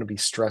think I don't want to be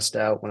stressed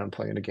out when I'm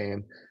playing a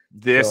game.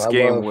 This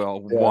game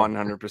will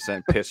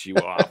 100% piss you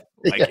off.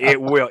 Like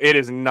it will. It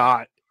is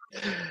not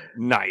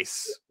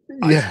nice.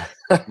 Yeah.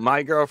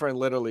 My girlfriend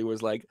literally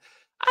was like,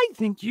 I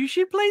think you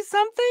should play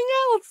something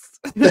else.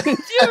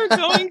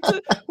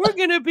 We're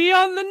going to be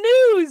on the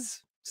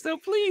news. So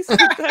please put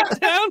that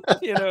down.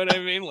 You know what I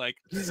mean? Like,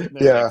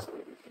 like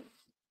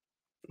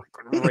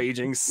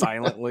raging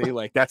silently.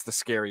 Like, that's the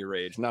scary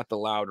rage, not the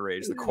loud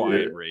rage, the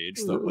quiet rage.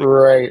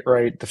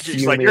 Right. The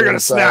she's like, you're going to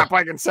snap.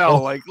 I can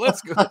tell. Like,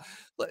 let's go.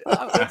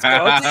 Let's go.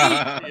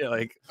 Yeah,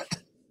 like,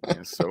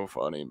 it's so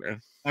funny,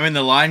 man. I mean,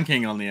 the Lion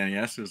King on the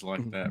NES was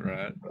like that,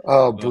 right?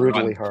 Oh,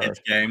 brutally hard. Kids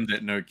game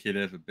that no kid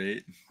ever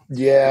beat.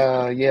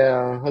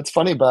 Yeah. What's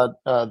funny about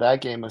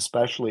that game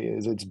especially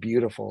is it's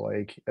beautiful.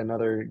 Like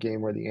another game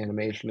where the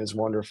animation is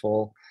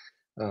wonderful,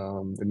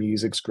 the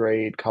music's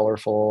great,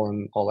 colorful,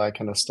 and all that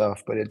kind of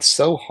stuff. But it's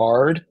so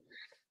hard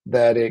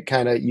that it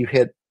kind of you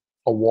hit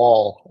a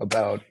wall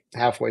about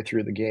halfway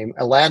through the game.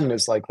 Aladdin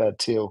is like that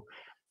too,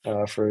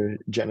 for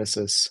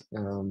Genesis,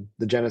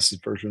 the Genesis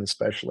version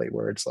especially,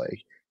 where it's like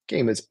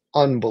game is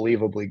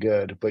unbelievably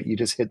good, but you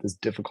just hit this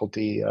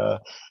difficulty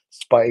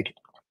spike,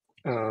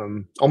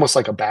 almost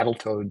like a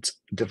Battletoads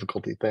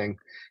difficulty thing,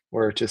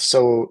 where it's just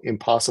so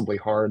impossibly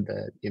hard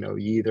that you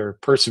either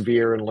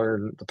persevere and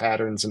learn the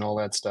patterns and all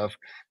that stuff,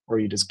 or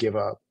you just give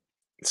up.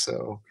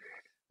 So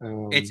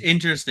it's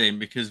interesting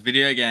because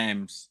video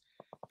games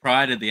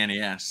prior to the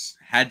NES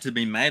had to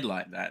be made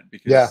like that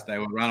because they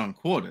were run on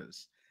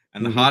quarters,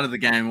 and the harder the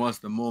game was,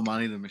 the more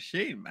money the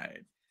machine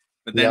made.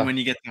 But then when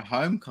you get the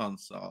home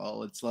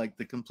console, it's like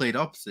the complete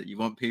opposite. You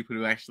want people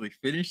to actually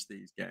finish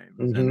these games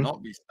and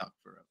not be stuck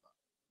forever.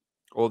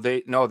 Well,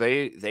 they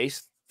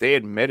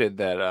admitted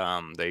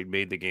that they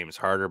made the games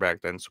harder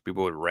back then, so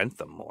people would rent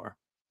them more.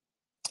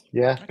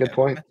 Yeah, good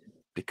point.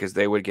 Because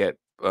they would get,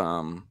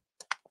 I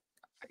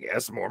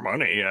guess, more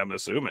money. I'm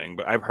assuming,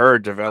 but I've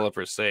heard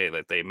developers say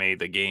that they made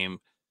the game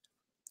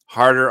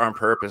harder on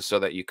purpose so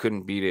that you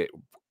couldn't beat it.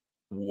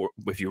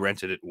 If you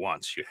rented it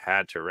once, you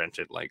had to rent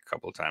it like a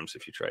couple of times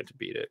if you tried to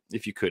beat it,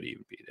 if you could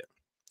even beat it.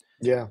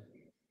 Yeah.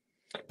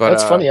 But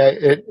That's funny.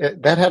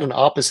 That had an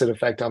opposite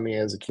effect on me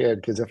as a kid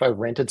because if I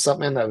rented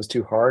something that was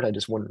too hard, I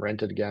just wouldn't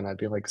rent it again. I'd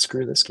be like,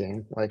 screw this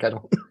game. Like I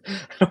don't I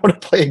don't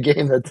want to play a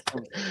game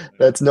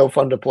that's no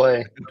fun to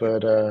play.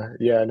 But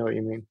yeah, I know what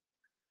you mean.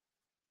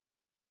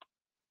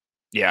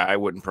 yeah, I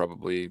wouldn't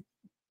probably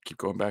keep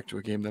going back to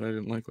a game that I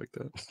didn't like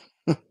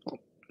that.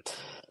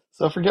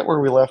 So I forget where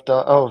we left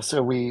off. Oh,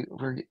 so we're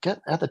get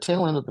at the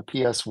tail end of the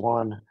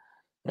PS1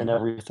 and Mhm.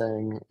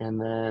 everything, and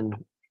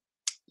then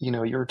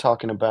you were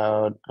talking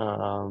about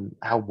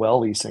how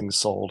well these things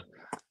sold.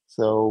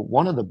 So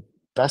one of the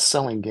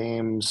best-selling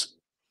games,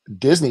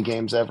 Disney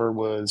games ever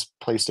was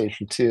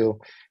PlayStation 2,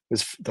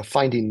 was the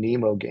Finding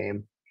Nemo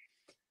game.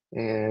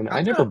 And I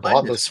I've never never played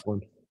bought this this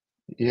one.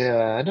 Yeah,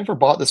 I never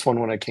bought this one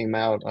when it came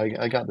out.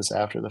 I got this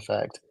after the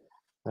fact,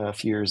 a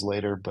few years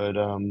later. But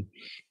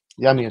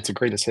yeah, I mean, it's a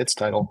greatest hits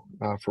title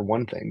for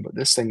one thing, but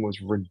this thing was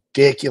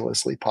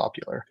ridiculously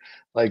popular.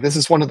 Like, this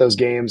is one of those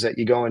games that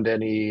you go into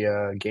any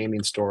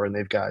gaming store and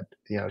they've got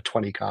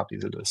 20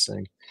 copies of this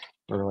thing,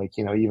 or like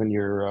even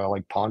your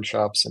like pawn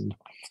shops and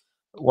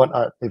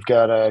whatnot. They've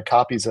got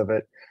copies of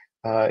it.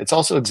 It's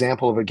also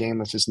example of a game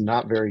that's just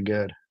not very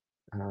good.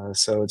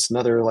 So it's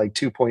another like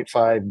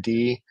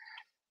 2.5D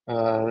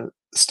uh,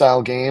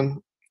 style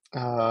game,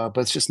 but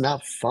it's just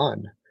not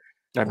fun.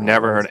 I've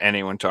never heard It's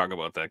anyone talk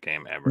about that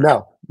game ever.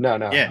 no, no,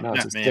 no, Yeah, no.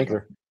 It's no, a me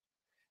either. stinker.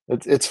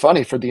 It's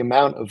funny for the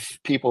amount of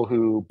people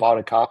who bought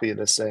a copy of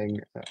this thing.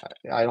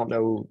 I don't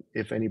know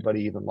if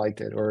anybody even liked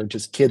it or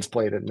just kids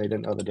played it and they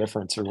didn't know the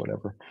difference or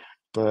whatever.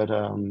 But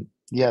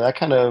yeah,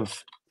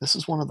 this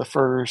is one of the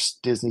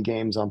first Disney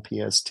games on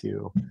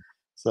PS2.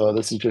 So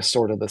this is just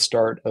sort of the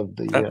start of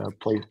the That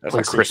that's a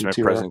PlayStation Christmas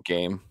 2 era. present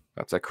game.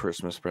 That's a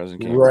Christmas present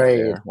game right Right,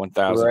 there.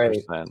 right.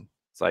 1000%.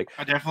 It's like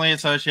I definitely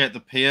associate the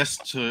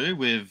PS2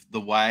 with the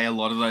way a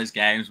lot of those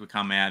games would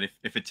come out.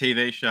 If a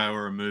TV show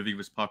or a movie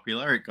was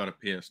popular, it got a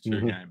PS2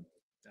 Mhm. game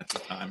at the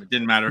time. It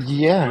didn't matter if it was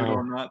good Yeah,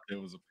 or not, there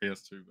was a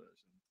PS2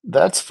 version.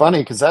 that's funny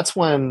because that's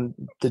when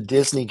the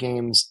Disney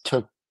games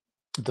took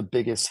the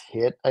biggest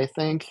hit, I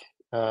think.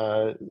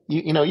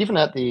 Even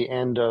at the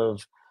end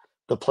of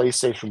the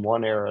PlayStation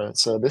 1 era.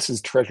 So this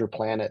is Treasure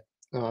Planet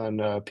on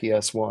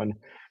PS1.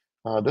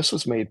 This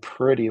was made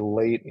pretty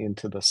late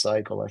into the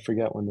cycle. I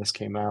forget when this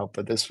came out,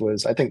 but I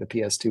think the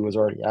PS2 was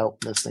already out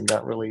when this thing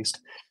got released.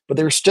 But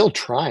they were still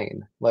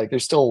trying. Like,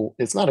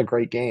 it's not a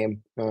great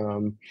game.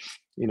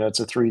 It's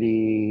a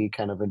 3D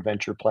kind of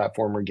adventure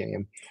platformer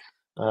game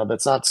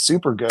that's not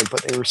super good,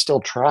 but they were still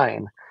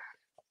trying.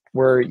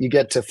 Where you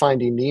get to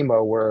Finding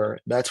Nemo, where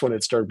that's when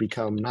it started to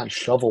become not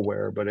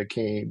shovelware, but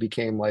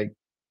became like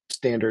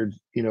standard,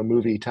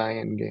 movie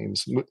tie-in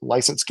games,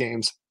 licensed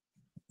games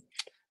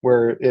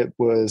where they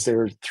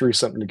threw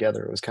something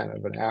together. It was kind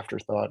of an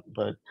afterthought,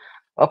 but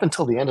up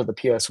until the end of the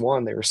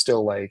PS1, they were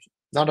still like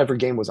not every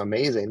game was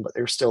amazing, but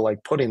they were still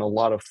like putting a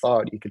lot of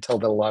thought. You could tell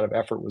that a lot of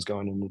effort was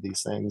going into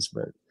these things.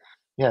 But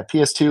yeah,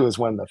 PS2 is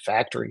when the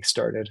factory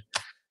started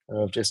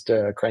of just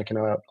cranking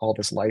out all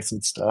this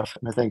licensed stuff.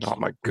 And I think oh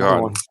my another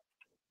god. one.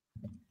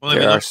 Well, if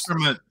you There are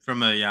look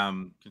from a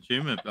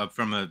consumer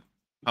from a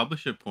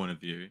publisher point of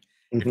view,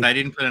 if Mhm. they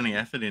didn't put any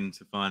effort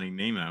into Finding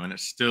Nemo and it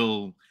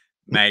still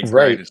made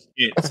Right. greatest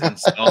hits and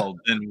sold,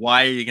 then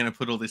why are you going to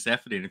put all this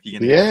effort in if you're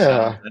going to get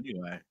sales Yeah.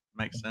 anyway?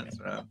 Makes sense,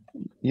 right?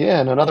 Yeah,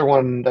 and another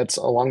one that's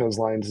along those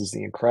lines is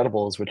The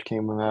Incredibles, which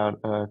came out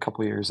a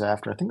couple years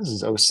after. I think this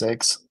is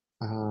 '06,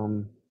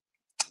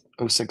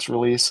 '06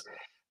 release.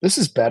 This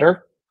is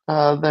better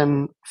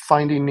than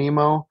Finding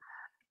Nemo,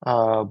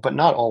 but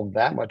not all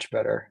that much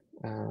better.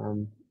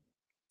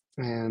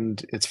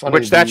 And it's funny,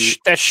 which that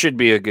should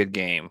be a good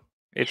game.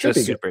 It's a should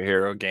be good.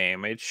 superhero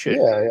game. It should be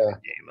a Yeah, good yeah,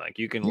 game. Like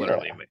you can yeah.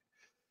 literally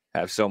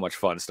have so much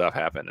fun stuff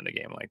happen in a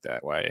game like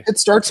that. Why? It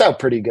starts out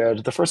pretty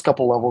good. The first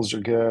couple levels are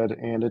good,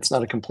 and it's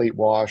not a complete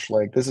wash.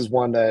 Like this is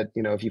one that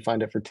if you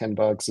find it for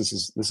 $10, this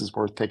is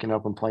worth picking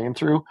up and playing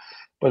through.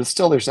 But it's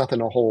still there's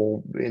nothing a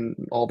whole in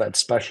all that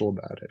special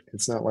about it.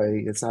 It's not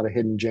a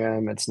hidden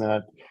gem. It's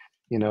not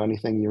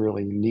anything you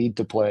really need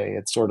to play.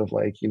 It's sort of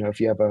like if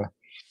you have a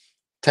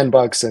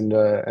 $10 and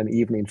an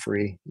evening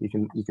free, you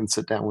can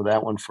sit down with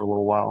that one for a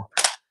little while.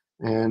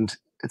 And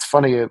it's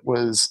funny. It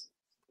was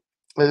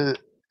uh,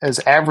 as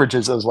average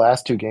as those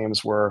last two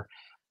games were.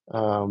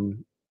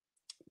 Um,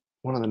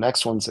 One of the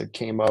next ones that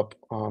came up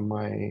on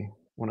my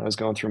when I was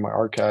going through my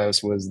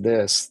archives was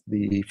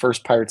the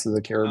first Pirates of the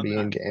Oh, no.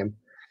 Caribbean game.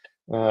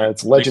 It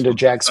It's Legend of released on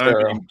Jack so many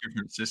Sparrow.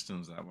 different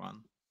systems, that one.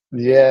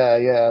 Yeah,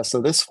 yeah.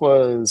 So this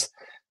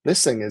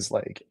thing is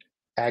like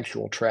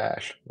actual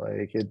trash.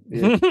 Like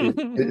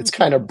it's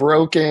kind of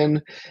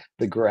broken.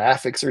 The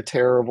graphics are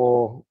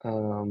terrible.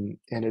 And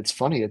it's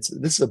funny. This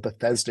is a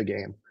Bethesda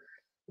game.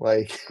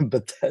 Like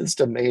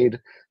Bethesda made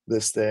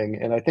this thing,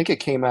 and I think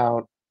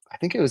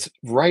it was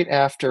right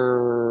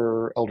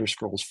after Elder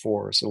Scrolls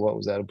 4. So what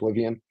was that?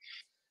 Oblivion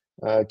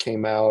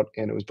came out,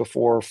 and it was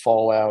before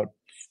Fallout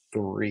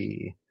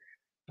 3,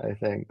 I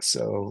think.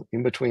 So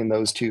in between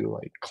those two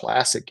like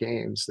classic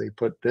games, they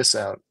put this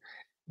out,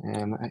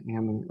 and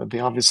they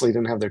obviously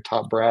didn't have their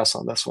top brass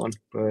on this one,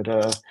 but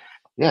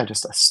yeah,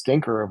 just a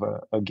stinker of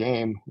a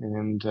game,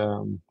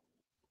 and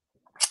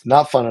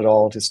not fun at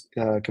all. Just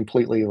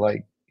completely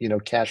like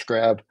cash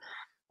grab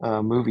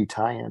movie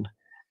tie-in,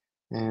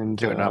 and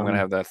Dude, now I'm gonna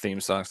have that theme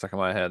song stuck in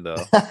my head though.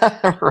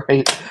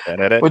 right.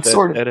 What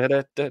sort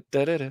of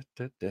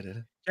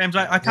James,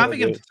 I can't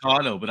think of Yeah, the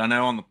title, but I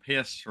know on the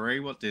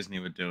PS3 what Disney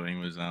were doing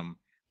was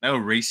they were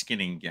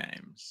reskinning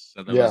games.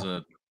 So there was yeah.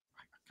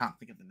 I can't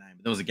think of the name,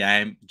 but there was a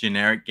game,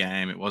 generic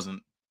game. It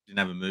didn't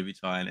have a movie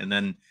tie-in, and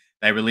then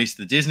they released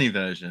the Disney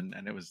version,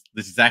 and it was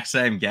the exact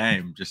same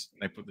game, just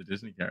they put the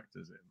Disney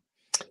characters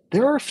in.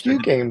 There are a few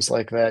games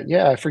like that.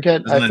 Yeah, I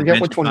forget. There's I an forget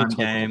Adventure which one you're Time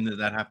talking game about.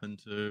 that happened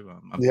to.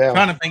 I'm Yeah,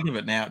 trying to think of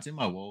it now. It's in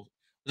my wall.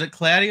 Was it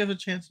Cloudy with a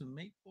Chance of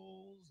Meatballs?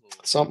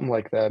 Or something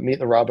like that. Meet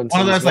the one of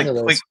Robinsons. those One like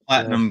of quick those.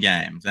 platinum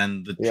games,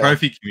 and the Yeah.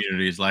 trophy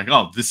community is like,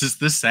 "Oh, this is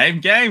the same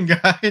game,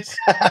 guys.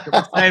 Got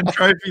the same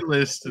trophy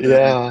list." And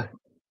Yeah.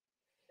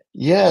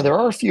 Yeah, there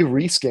are a few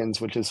reskins,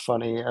 which is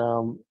funny.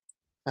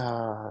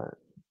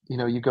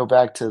 You go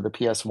back to the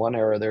PS1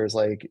 era, there's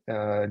like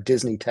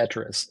Disney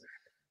Tetris,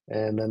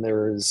 and then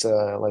there was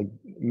like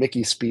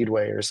Mickey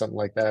Speedway or something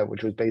like that,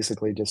 which was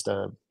basically just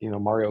a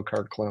Mario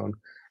Kart clone.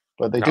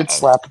 But they did Uh-oh.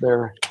 slap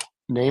their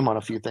name on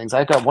a few things.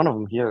 I got one of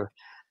them here.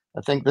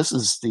 I think this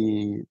is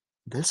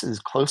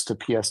close to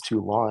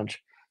PS2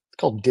 launch. It's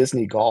called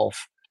Disney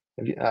Golf.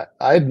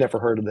 I'd never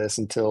heard of this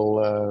until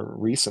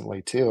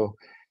recently too.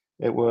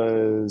 It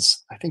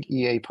was, I think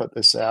EA put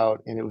this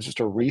out, and it was just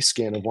a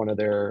reskin of one of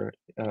their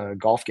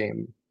golf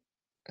game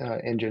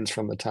engines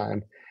from the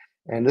time.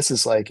 And this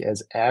is like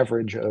as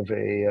average of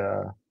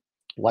a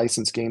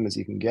licensed game as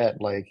you can get.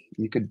 Like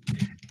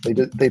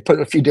they put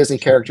a few Disney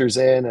characters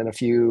in, and a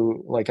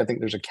few, like I think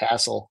there's a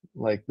castle,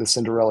 like the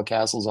Cinderella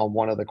castle's on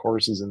one of the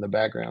courses in the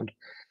background.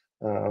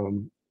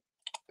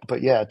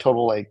 But yeah,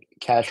 total like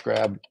cash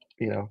grab.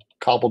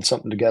 Cobbled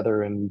something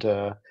together and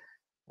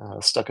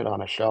stuck it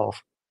on a shelf.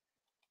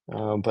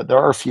 But there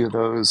are a few of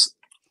those.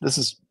 This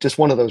is just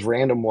one of those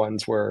random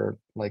ones where,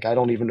 like, I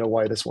don't even know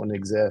why this one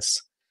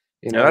exists.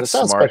 Yeah, And that's it's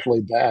not smart.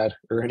 especially bad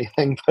or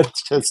anything, but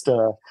it's just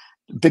a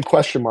big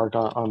question mark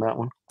on that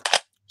one.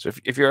 So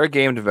if you're a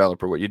game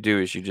developer, what you do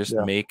is you just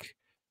Yeah. make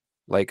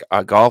like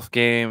a golf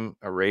game,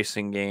 a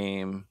racing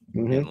game,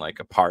 Mhm. and like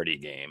a party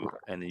game,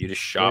 and then you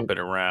just shop Right. it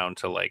around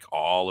to like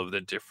all of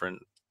the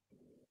different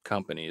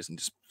companies and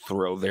just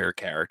throw their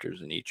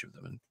characters in each of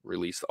them and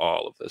release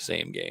all of the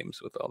same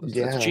games with all this.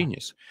 That's Yeah.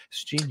 genius.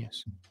 It's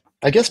genius.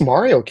 I guess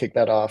Mario kicked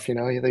that off.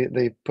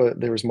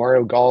 There was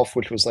Mario Golf,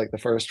 which was like the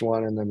first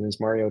one, and then there's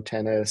Mario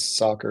Tennis,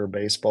 soccer,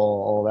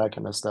 baseball, all that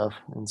kind of stuff.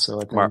 And so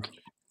I Mar- think,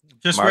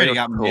 just Mario reading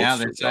up now,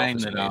 they're Toadstool Golf saying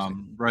is that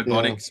amazing.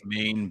 robotics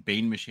mean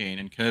Bean Machine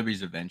and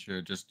Kirby's Adventure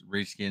are just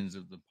reskins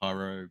of the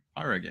Pyro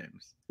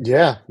games.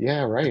 yeah,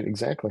 right,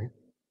 exactly.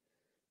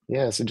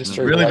 Yeah, so just It's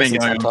straight really been license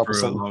going on on top of for a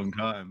something. long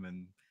time,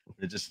 and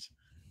they're just,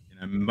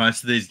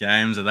 most of these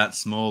games are that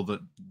small that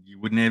you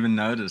wouldn't even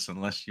notice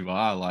unless you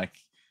are like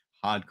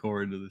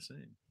hardcore into the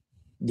scene.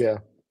 Yeah.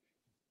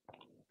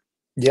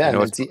 Yeah, You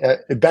know and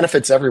it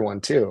benefits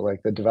everyone too.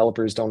 Like the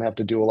developers don't have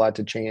to do a lot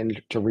to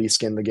change to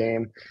reskin the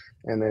game,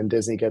 and then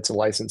Disney gets a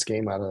licensed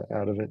game out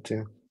of it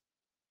too.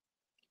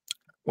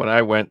 When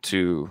I went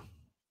to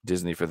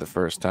Disney for the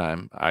first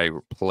time, I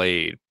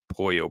played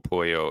Puyo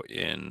Puyo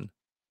in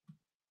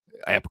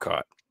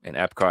Epcot. In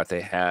Epcot,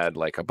 they had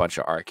like a bunch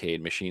of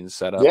arcade machines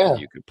set up Yeah. that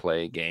you could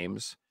play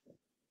games.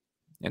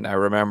 And I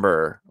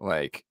remember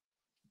like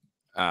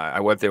I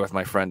went there with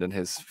my friend and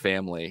his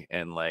family,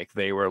 and like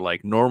they were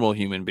like normal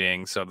human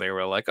beings, so they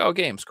were like, "Oh,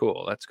 games,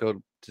 cool. Let's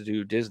go to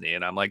do Disney."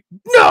 And I'm like,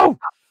 "No,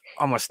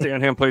 I'm gonna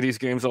stand here and play these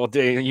games all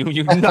day. And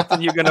you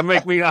nothing. You're gonna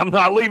make me. I'm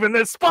not leaving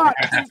this spot.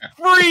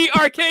 Free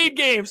arcade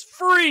games,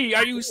 free.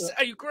 Are you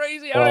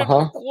crazy? I don't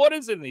have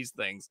quarters in these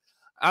things."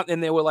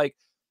 And they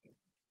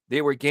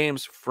were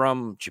games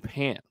from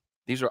Japan.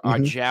 These are our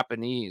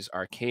Japanese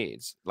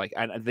arcades. Like,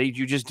 and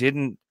you just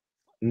didn't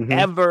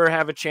ever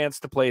have a chance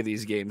to play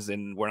these games.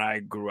 And when I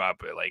grew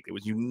up, like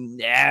you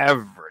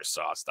never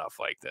saw stuff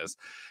like this.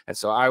 And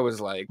so I was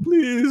like,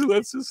 please,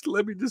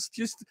 let me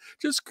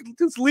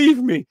just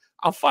leave me.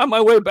 I'll find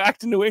my way back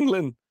to New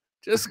England.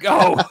 Just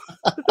go.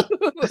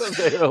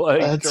 They were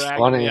like That's dragging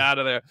funny. me out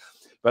of there.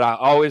 But I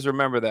always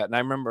remember that. And I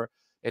remember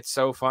it's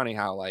so funny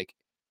how like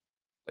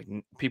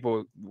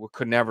people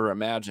could never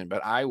imagine,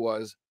 but I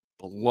was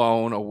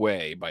blown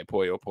away by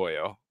Puyo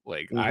Puyo.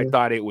 Like I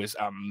thought it was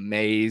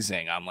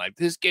amazing. I'm like,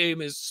 this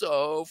game is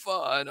so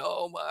fun.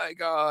 Oh my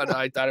god.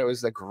 I thought it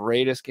was the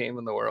greatest game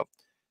in the world.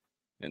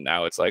 And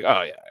now it's like,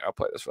 oh yeah, I'll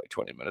play this for like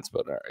 20 minutes,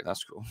 but all right,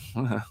 that's cool.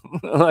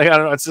 Like I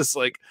don't know, it's just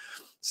like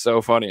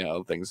so funny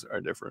how things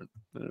are different.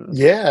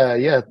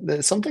 Yeah.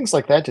 Some things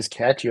like that just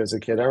catch you as a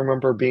kid. I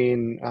remember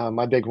being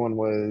my big one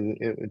was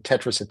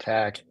Tetris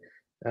Attack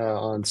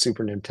on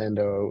Super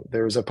Nintendo.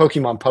 There was a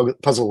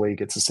Pokemon Puzzle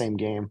League. It's the same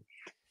game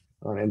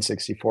on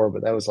N64,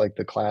 but that was like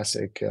the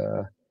classic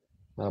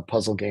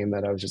puzzle game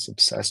that I was just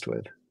obsessed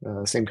with.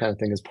 Same kind of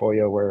thing as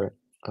Puyo, where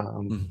I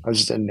was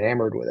just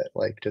enamored with it,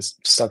 like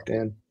just sucked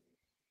in.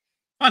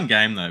 Fun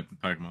game though,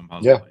 Pokemon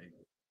Puzzle Yeah. League.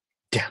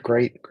 Yeah,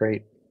 great.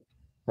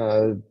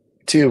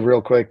 Two,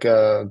 real quick.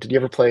 Did you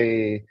ever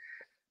play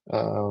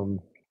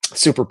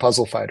Super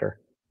Puzzle Fighter?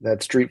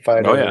 That Street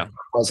Fighter Oh yeah,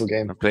 puzzle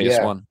game. on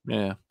PS1.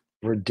 Yeah.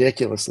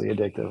 Ridiculously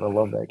addictive. I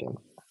love that game.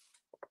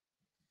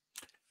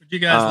 Would you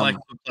guys like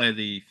Um, to play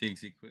the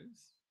Figsy quiz?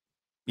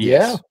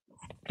 Yeah. Yes.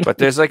 But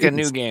there's like a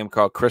new Please. game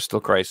called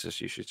Crystal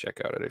Crisis. You should check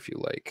out it if you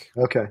like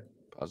Okay.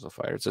 Puzzle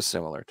Fighter. It's a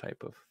similar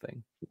type of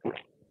thing.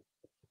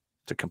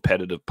 It's a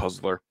competitive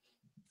puzzler.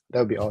 That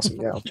would be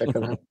awesome. Yeah, I'll check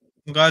that out.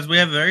 Well, guys, we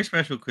have a very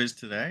special quiz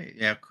today.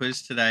 Our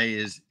quiz today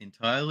is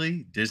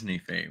entirely Disney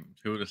themed.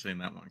 Who would have seen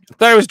that one? I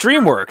thought it was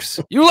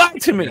DreamWorks. You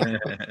lied to me.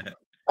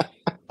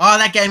 Oh,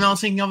 that game I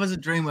was thinking of as a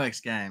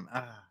DreamWorks game.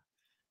 Ah.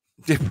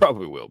 It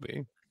probably will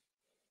be.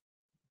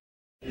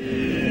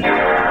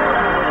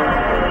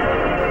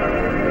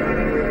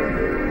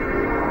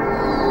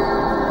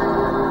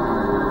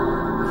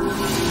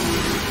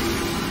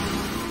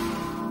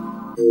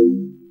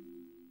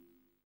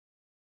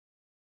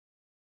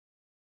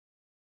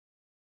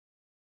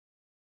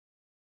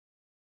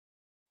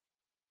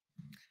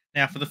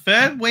 Now, for the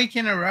third week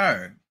in a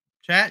row,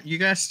 chat, you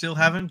guys still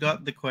haven't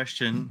got the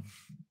question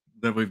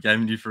that we've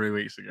given you 3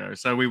 weeks ago.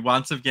 So we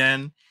once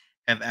again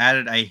have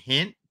added a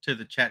hint to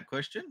the chat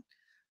question.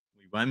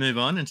 We won't move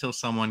on until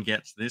someone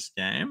gets this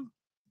game.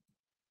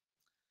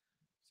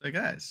 So,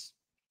 guys,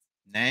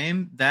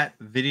 name that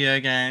video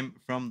game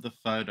from the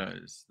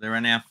photos. There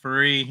are now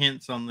 3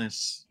 hints on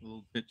this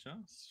little picture.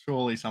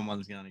 Surely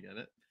someone's going to get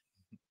it.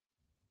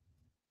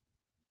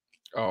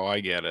 Oh, I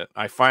get it.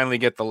 I finally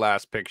get the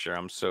last picture.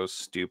 I'm so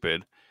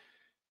stupid.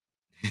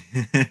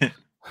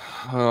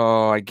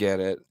 Oh, I get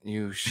it.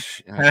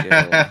 I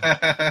get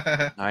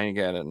it. I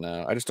get it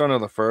now. I just don't know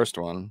the first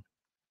one.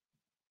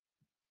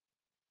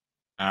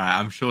 All right,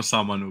 I'm sure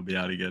someone will be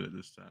able to get it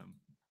this time.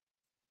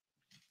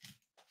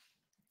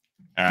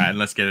 All right,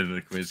 let's get into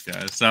the quiz,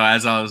 guys. So,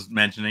 as I was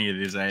mentioning,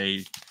 it is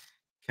a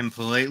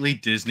completely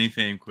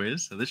Disney-themed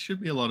quiz. So, this should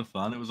be a lot of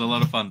fun. It was a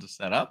lot of fun to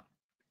set up.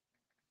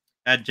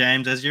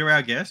 James, as you're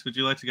our guest, would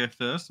you like to go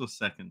first or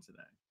second today?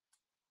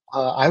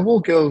 I will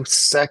go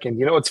second.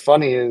 You know what's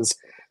funny is,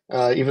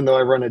 even though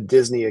I run a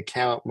Disney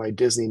account, my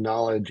Disney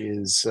knowledge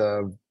is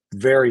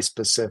very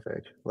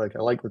specific. Like, I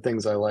like the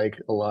things I like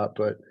a lot,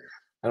 but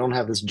I don't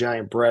have this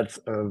giant breadth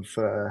of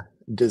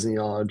Disney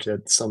knowledge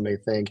that some may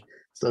think.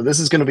 So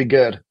this is going to be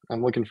good.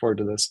 I'm looking forward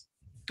to this.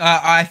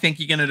 I think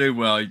you're going to do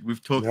well.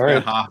 We've talked All about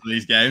right. half of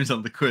these games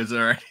on the quiz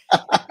already.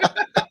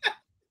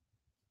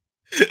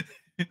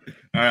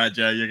 All right,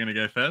 Joe, you're going to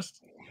go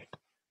first.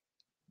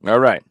 All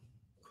right.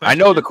 I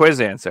know the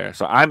quiz answer,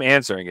 so I'm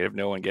answering it if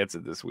no one gets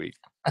it this week.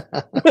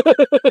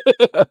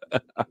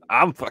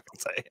 I'm fucking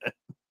saying it.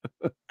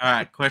 All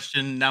right,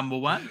 question number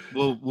 1.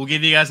 We'll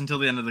give you guys until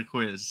the end of the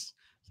quiz.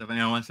 So if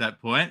anyone wants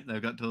that point,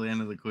 they've got till the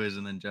end of the quiz,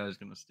 and then Joe's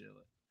going to steal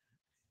it.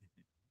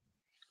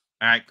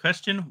 All right,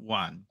 question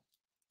 1.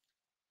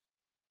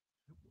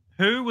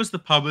 Who was the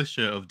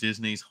publisher of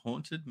Disney's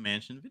Haunted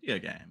Mansion video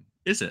game?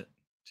 Is it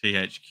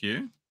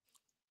THQ,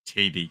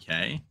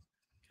 TDK,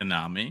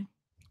 Konami,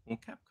 or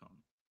Capcom?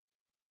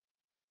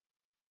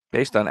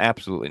 Based on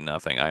absolutely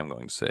nothing, I'm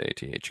going to say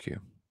THQ.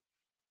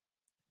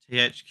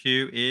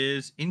 THQ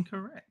is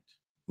incorrect.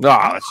 No,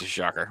 that's a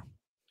shocker.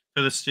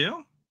 For the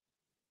steal?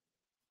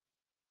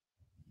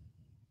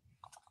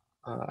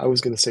 I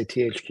was going to say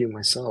THQ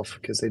myself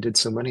because they did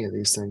so many of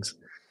these things.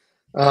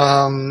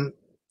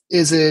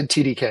 Is it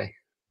TDK?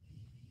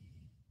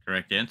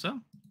 Correct answer.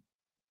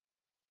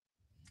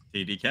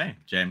 TDK.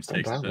 James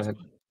takes Wow, the first that-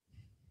 one.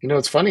 You know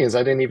what's funny is I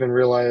didn't even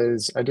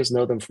realize. I just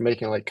know them from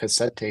making like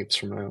cassette tapes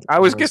from. I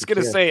was when just a going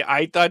to kid. say,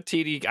 I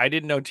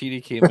didn't know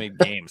TDK made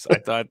games.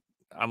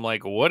 I'm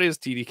like, what is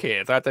TDK?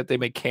 I thought that they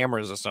make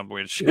cameras or some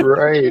weird shit.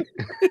 Right.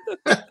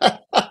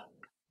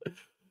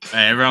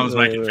 Hey, everyone was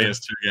making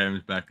PS2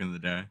 games back in the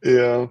day.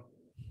 Yeah. All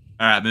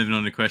right, moving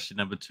on to question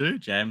number 2.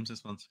 James,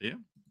 this one's for you.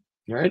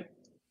 Right.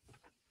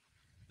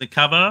 The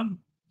cover.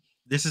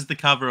 This is the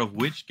cover of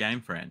which game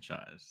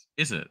franchise?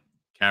 Is it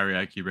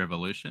Karaoke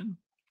Revolution,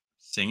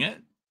 Sing It,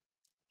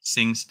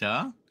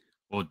 SingStar,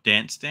 or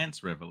Dance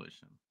Dance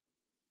Revolution?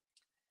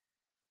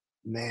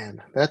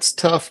 Man, that's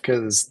tough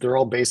because they're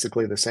all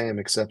basically the same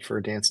except for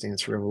Dance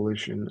Dance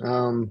Revolution.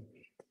 If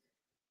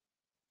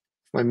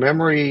my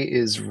memory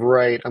is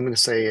right, I'm going to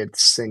say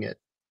it's Sing It.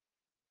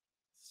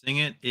 Sing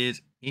It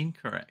is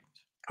incorrect.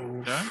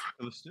 Oof. Joe,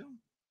 for the steal?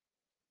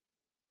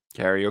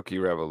 Karaoke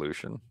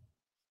Revolution.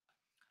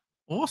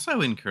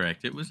 Also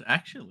incorrect. It was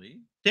actually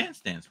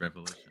Dance Dance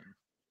Revolution.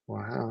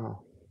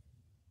 Wow.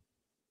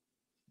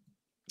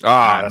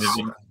 Ah,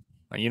 moving-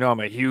 you know I'm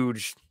a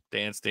huge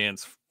Dance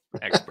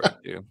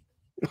expert, dude.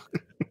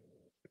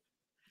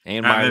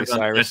 And All right, Miley moving on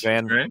to Cyrus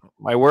question fan. 3.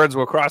 My words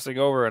were crossing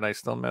over and I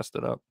still messed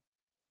it up.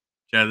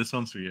 Joe, this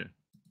one's for you.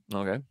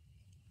 Okay.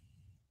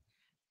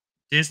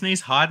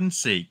 Disney's Hide and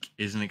Seek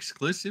is an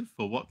exclusive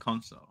for what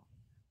console?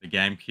 The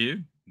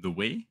GameCube, the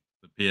Wii,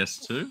 the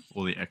PS2,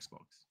 or the Xbox?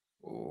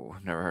 Oh,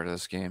 never heard of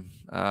this game.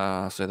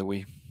 I'll say the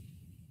Wii.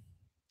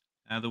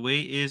 The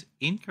Wii is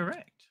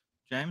incorrect.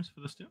 James,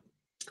 for the steal?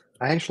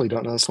 I actually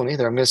don't know this one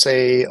either. I'm going to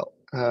say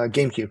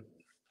GameCube.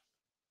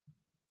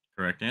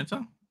 Correct answer.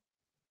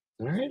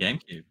 All right.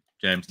 GameCube.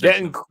 James takes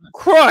Getting it on.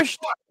 crushed.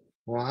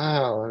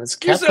 Wow, it's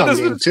a You said Capcom this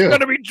game was too.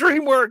 gonna be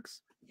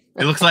DreamWorks.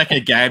 It looks like a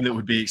game that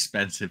would be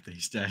expensive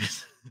these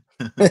days.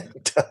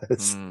 It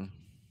does. Mm.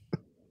 All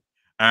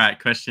right,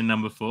 question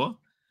number 4.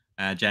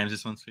 James,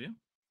 this one's for you.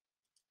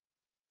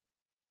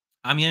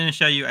 I'm going to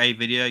show you a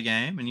video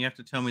game, and you have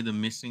to tell me the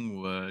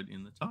missing word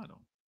in the title.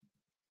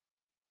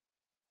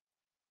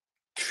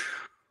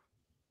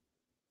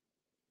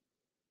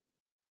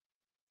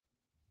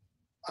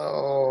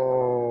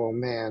 Oh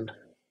man.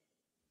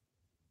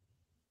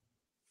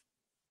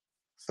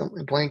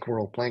 Something blank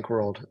world.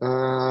 Well,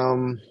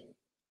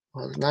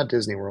 it's not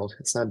Disney World.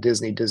 It's not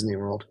Disney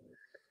World.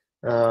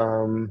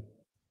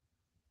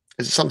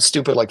 Is it something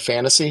stupid like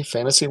Fantasy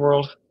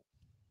World?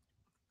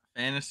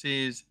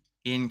 Fantasy is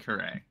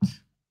incorrect.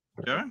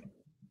 Joe?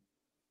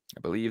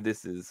 I believe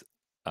this is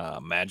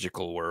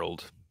Magical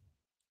World.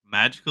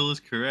 Magical is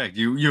correct.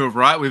 You were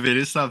right with it.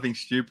 It's something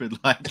stupid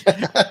like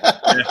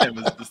yeah, it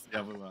was just the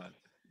other one.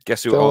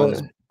 Guess who So,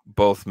 owns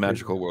both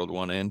Magical World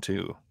 1 and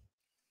 2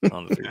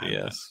 on the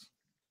 3DS?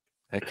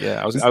 Heck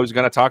yeah. I was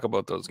gonna talk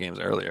about those games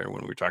earlier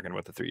when we were talking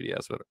about the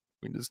 3DS, but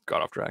we just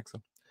got off track. So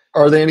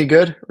Are they any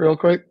good? Real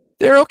quick.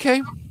 they're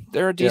okay.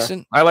 They're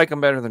decent. I like them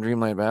better than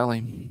Dreamlight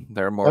Valley.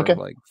 They're more Okay.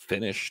 like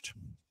finished.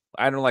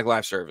 I don't like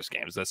live service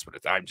games. That's what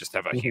I just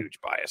have a huge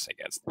bias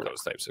against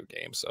those types of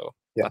games. So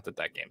Yeah. not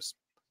that game's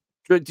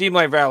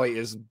Dreamlight Valley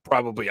is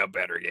probably a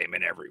better game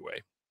in every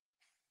way,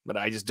 but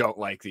I just don't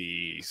like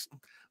the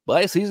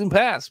buy a season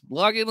pass,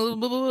 log in. I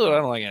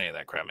don't like any of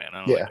that crap, man.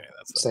 I don't like any of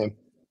that stuff. Same.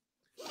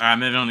 All right,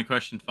 moving on to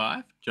question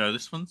 5. Joe,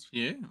 this one's for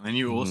you. And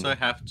you also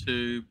have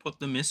to put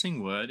the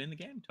missing word in the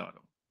game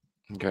title.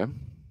 Okay.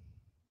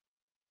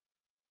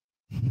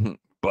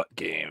 Butt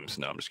games.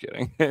 No, I'm just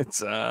kidding.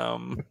 It's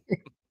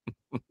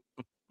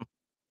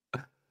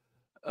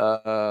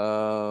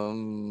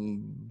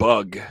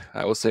bug.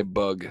 I will say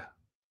bug.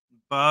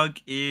 Bug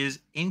is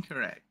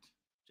incorrect.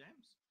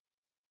 James?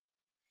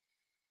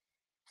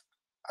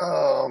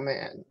 Oh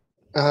man.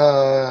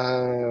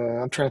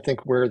 I'm trying to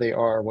think where they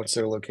are. What's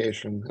their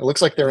location? It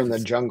looks like they're in the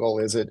jungle.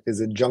 Is it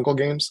Jungle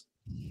Games?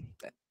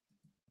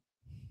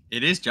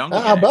 It is Jungle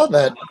How Games. about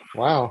that?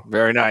 Wow.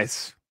 Very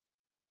nice.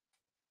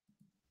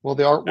 Well,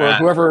 the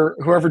artwork,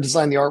 whoever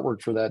designed the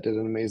artwork for that did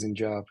an amazing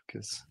job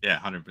because Yeah,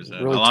 100%.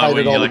 Really I like tied when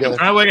it all you're like, I'm together.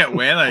 trying to work out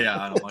where they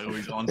are. And I'm like, oh,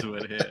 he's onto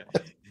it here.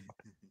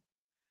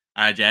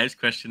 All right, James,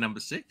 question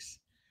number 6.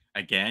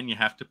 Again, you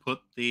have to put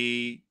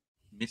the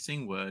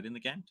missing word in the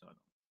game title.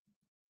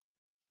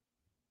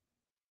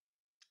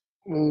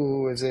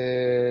 ooh, is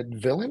it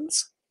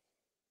Villains?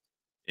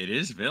 It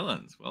is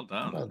Villains. Well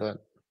How done. about that?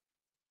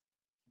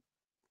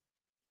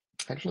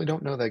 I actually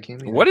don't know that game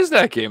either. What is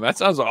that game? That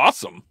sounds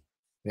awesome.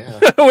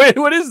 Yeah. Wait,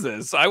 what is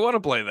this? I want to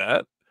play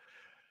that.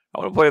 I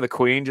want to play the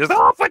Queen just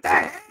off with the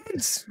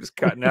heads, just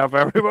cutting off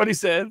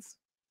everybody's heads.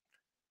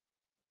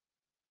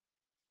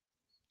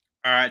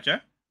 All right, Joe.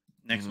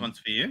 Next one's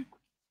for you.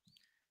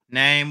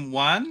 Name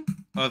one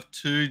of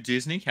 2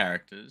 Disney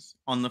characters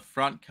on the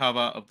front cover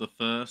of the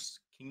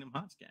first Kingdom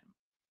Hearts game.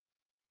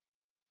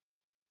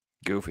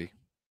 Goofy.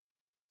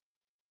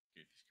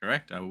 Goofy's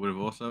correct. I would have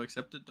also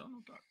accepted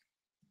Donald Duck.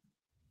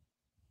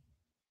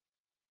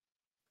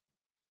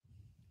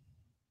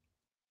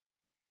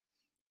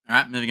 All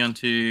right, moving on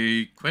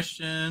to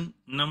question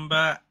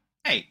number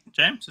 8.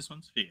 James, this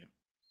one's for you.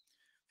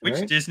 Which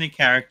Alright. Disney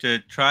character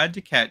tried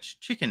to catch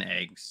chicken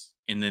eggs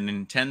in the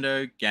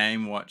Nintendo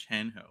Game Watch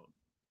handheld?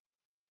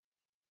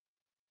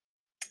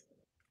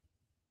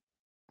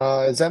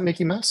 Is that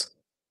Mickey Mouse?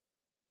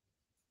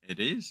 It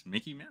is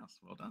Mickey Mouse.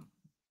 Well done.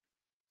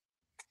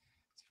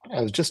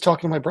 I was just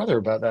talking to my brother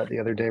about that the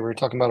other day. We were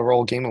talking about our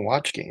old Game &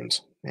 Watch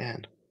games.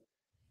 Man,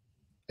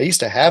 I used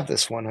to have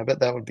this one. I bet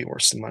that would be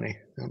worth some money.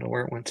 I don't know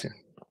where it went to.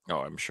 Oh,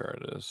 I'm sure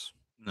it is.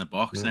 In the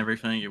box and Yeah.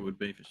 everything, it would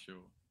be for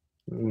sure.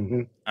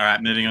 Hmm. All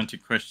right, moving on to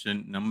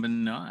question number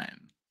 9.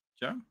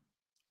 Joe?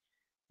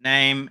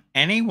 Name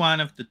any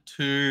one of the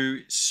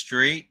 2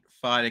 Street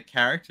Fighter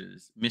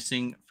characters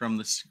missing from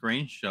the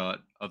screenshot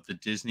of the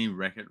Disney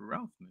Wreck-It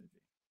Ralph movie.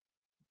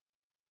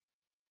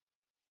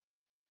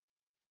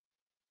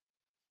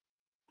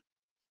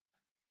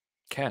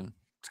 Ken.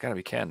 It's got to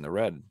be Ken, the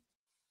red.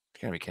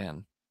 It's got to be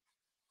Ken.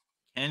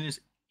 Ken is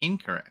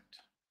incorrect.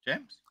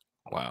 James?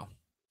 Wow.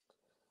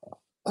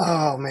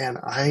 Oh man,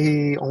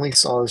 I only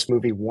saw this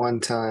movie one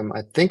time.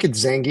 I think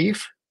it's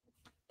Zangief.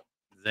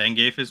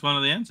 Zangief is one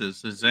of the answers.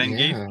 So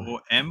Zangief Yeah.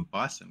 or M.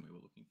 Bison we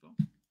were looking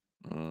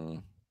for.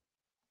 Mm.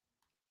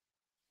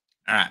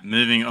 All right,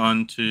 moving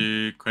on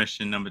to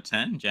question number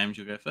 10. James,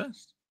 you'll go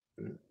first.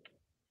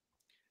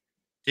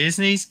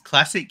 Disney's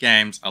classic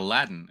games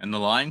Aladdin and The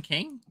Lion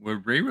King were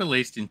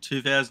re-released in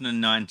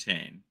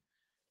 2019.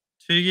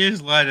 2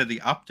 years later, the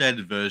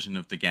updated version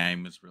of the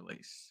game was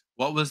released.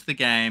 What was the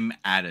game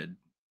added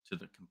to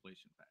the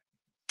completion pack?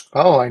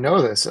 Oh, I know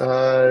this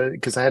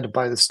because I had to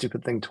buy this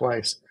stupid thing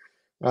twice.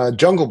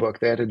 Jungle Book.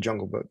 They added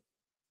Jungle Book,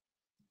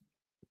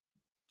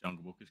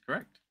 Jungle Book is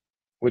correct.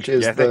 which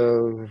is Yeah, I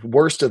think- the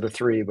worst of the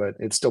 3, but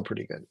it's still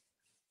pretty good.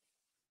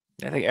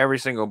 I think every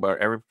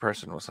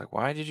person was like,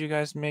 "Why did you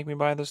guys make me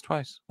buy this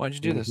twice? Why'd you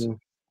do this? Mhm.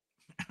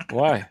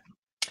 Why?"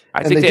 I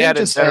And think they they did added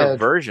just better add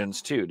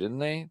versions too, didn't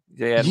they?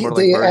 They had more like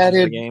they versions of the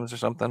added games or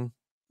something.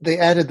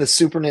 the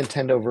Super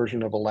Nintendo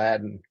version of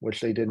Aladdin,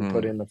 which they didn't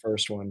put Mm. in the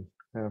first one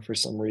for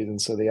some reason.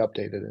 So they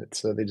updated it.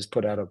 So they just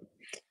put out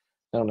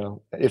I don't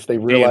know if they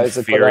The realized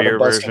they put out a inferior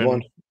busted one.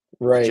 version,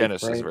 the Right,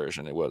 Genesis right.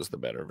 version, it was the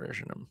better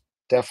version of 'em.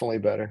 Definitely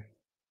better.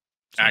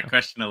 All right, So,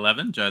 question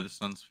 11. Joe,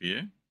 this one's for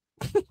you.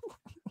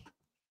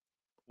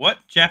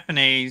 What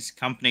Japanese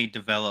company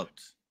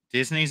developed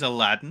Disney's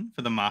Aladdin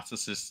for the Master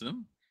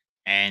System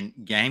and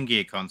Game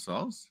Gear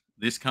consoles?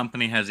 This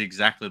company has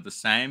exactly the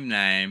same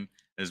name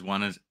as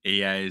one of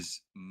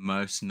EA's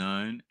most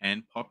known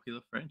and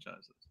popular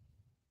franchises.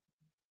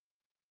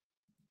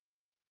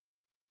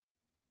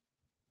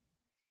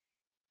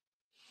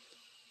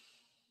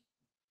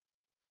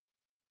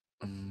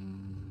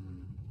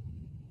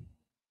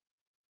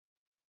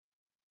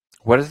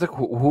 what is the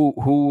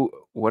who?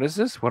 What is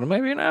this? What am I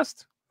being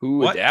asked? Who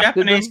What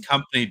adapted Japanese them?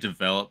 company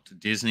developed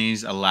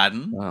Disney's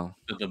Aladdin Oh,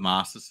 for the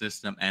Master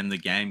System and the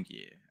Game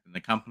Gear? And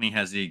the company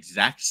has the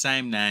exact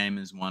same name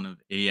as one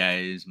of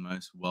EA's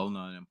most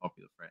well-known and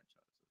popular franchises.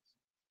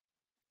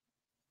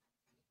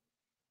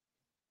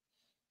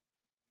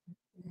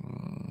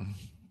 mm.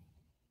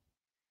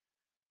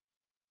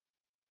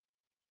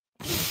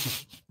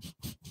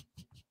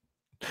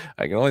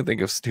 I can only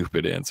think of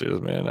stupid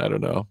answers, man. I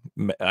don't know.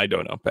 I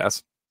don't know.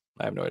 Pass.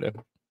 I have no idea.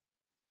 All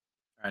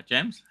right,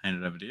 James,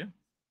 hand it over to you.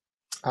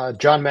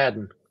 John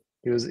Madden.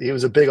 He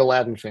was a big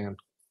Aladdin fan.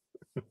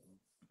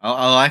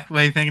 I like the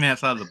way you're thinking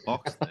outside the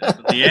box there.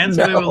 But the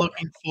answer we were No.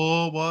 looking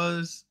for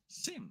was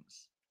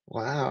Sims.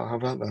 Wow, how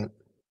about that?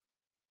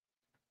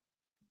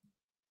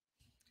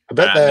 I All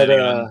bet right,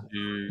 moving on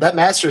to that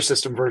Master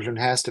System version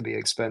has to be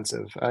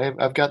expensive.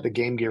 I've got the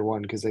Game Gear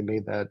one because they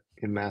made that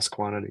in mass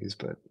quantities,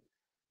 but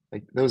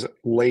like those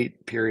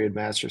late period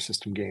Master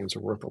System games are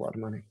worth a lot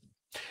of money.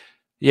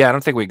 Yeah, I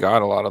don't think we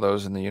got a lot of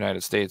those in the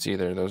United States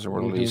either. Those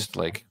were Mhm. released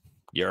like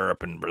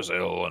Europe and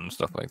Brazil and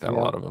stuff like that. A Yeah.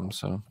 lot of them.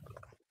 So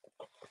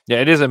yeah,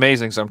 it is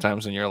amazing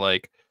sometimes when you're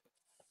like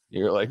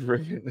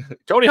freaking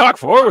Tony Hawk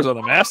 4 was on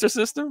the Master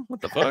System.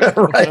 What the fuck?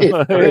 Right.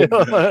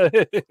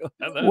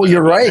 Well,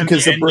 you're right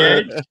because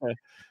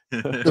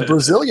And the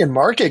Brazilian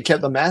market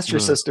kept the Master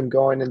Mm. System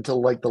going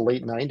until like the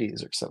late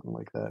 '90s or something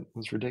like that. It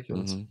was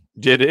ridiculous. Mhm.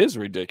 It is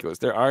ridiculous.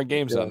 There are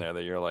games Yeah. on there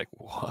that you're like,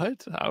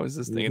 what? How is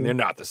this thing? And Mhm. they're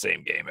not the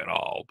same game at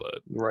all, but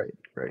Right.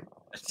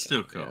 it's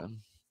still cool.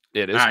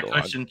 yeah, it All is right, cool.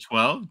 question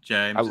 12,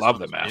 James. I this love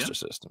the one's for you. Master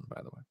System,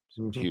 by the way.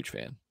 Mhm. Huge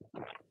fan.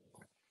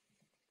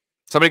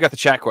 Somebody got the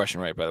chat question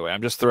right, by the way.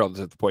 I'm just thrilled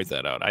to point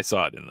that out. I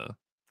saw it in the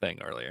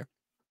thing earlier.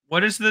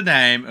 What is the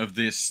name of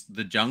The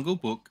Jungle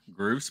Book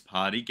Grooves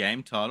Party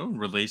game title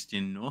released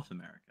in North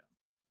America?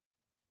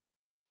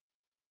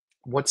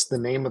 What's the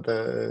name of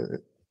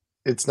the?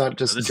 It's not So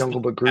just this is Jungle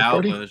the Book Group PAL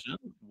Party. version.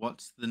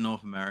 What's the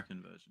North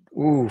American version?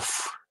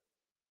 Oof.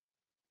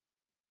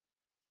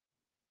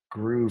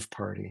 Groove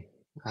Party.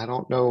 I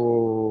don't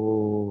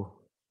know.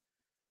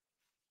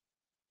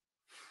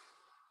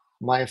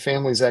 My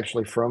family's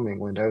actually from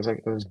England. I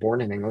was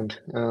born in England.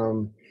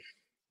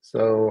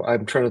 So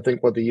I'm trying to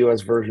think what the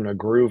US version of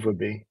Groove would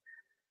be.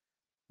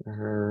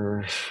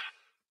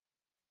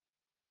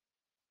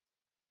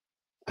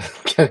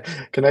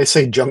 Can I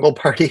say Jungle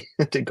Party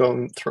to go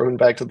and throw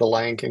back to the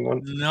Lion King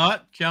one?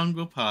 Not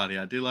Jungle Party.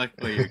 I do like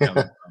where you're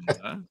coming from,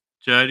 though.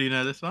 Joe, do you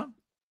know this one?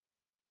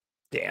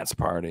 Dance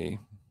Party.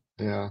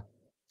 Yeah.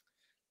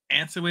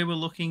 Answer we were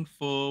looking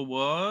for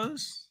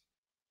was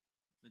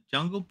The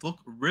Jungle Book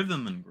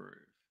Rhythm and Groove.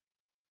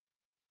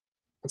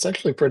 That's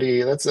actually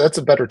pretty that's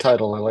a better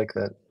title. I like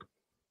that.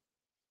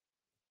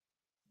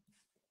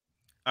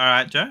 All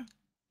right, Joe,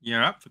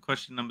 you're up for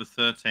question number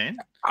 13.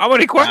 How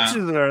many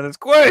questions are there in this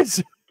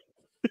quiz?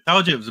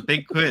 Told you it was a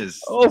big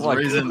quiz. Oh There's a my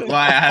reason goodness.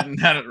 why I hadn't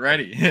had it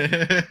ready.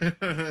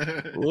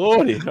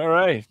 Lordy. All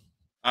right.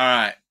 All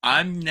right,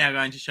 I'm now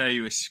going to show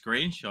you a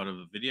screenshot of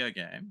a video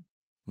game,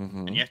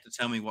 Mhm. and you have to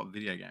tell me what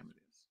video game it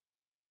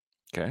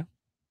is. Okay.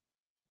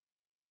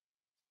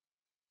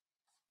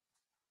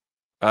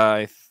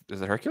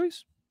 Is it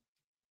Hercules?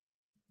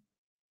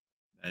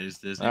 That is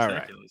Disney's All right.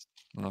 Hercules.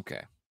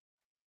 Okay.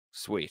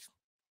 Sweet.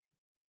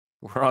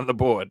 We're on the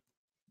board.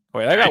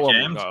 Wait, I All got right, one.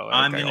 James, Oh,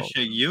 I'm okay, going to hold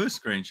show you a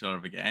screenshot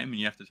of a game, and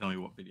you have to tell me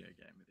what video game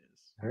it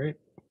is. All right.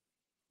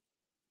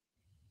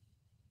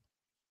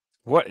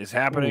 What is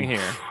happening Oof.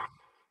 here?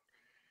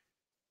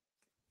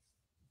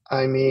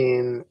 I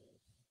mean,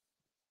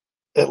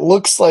 it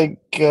looks like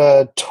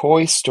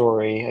Toy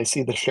Story. I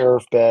see the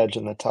sheriff badge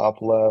in the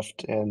top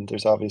left, and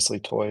there's obviously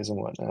toys and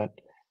whatnot.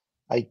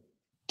 I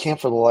can't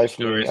for the life of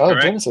Story me. is Oh,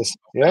 correct. Genesis.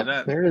 I'll say Yep,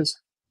 that. there it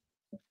is.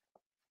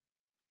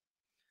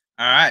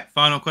 All right,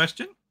 final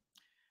question.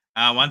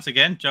 Once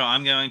again, Joe,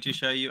 I'm going to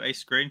show you a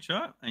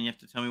screenshot, and you have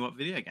to tell me what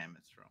video game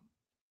it's from.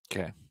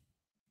 Okay.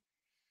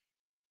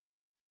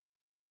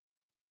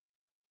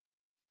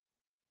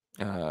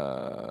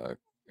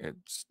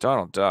 It's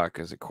Donald Duck.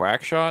 Is it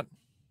Quackshot?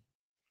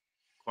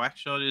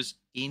 Quackshot is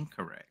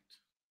incorrect.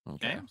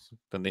 Okay. James?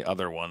 Then the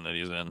other one that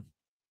he's in.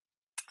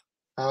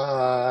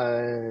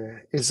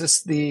 Is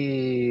this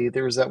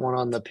there was that one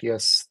on the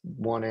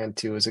PS1 and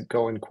 2? Is it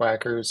Going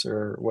Quackers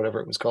or whatever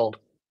it was called?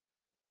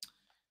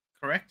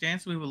 Correct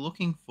answer we were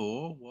looking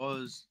for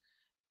was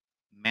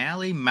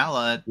Mally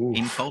Mallard in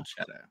Oof. Cold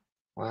Shadow.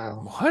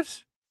 Wow.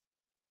 What?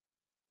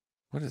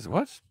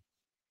 What?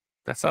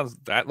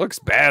 That looks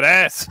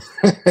badass.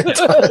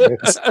 It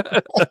does.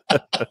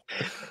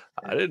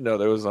 I didn't know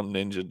there was some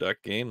Ninja Duck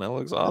game. That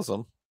looks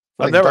awesome.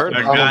 Like I've never Duck heard So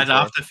of Hunt. guys, it.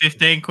 after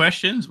 15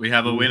 questions, we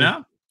have a Mhm.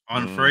 winner.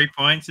 On Mm. 3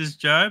 points is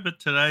Joe, but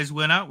today's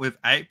winner with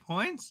 8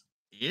 points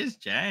is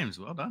James.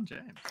 Well done,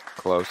 James.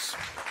 Close.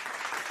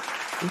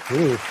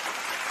 Ooh.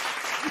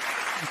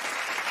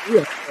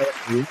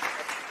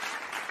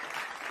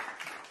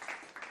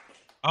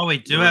 Oh, we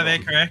do have a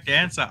correct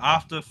answer.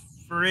 After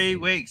 3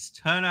 weeks,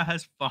 Turner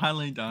has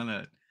finally done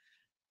it.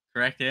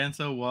 Correct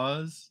answer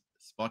was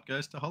Spot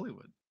Goes to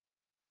Hollywood.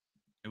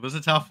 It was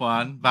a tough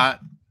one, but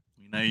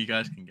we know you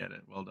guys can get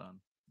it. Well done.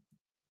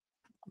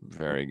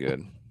 Very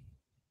good.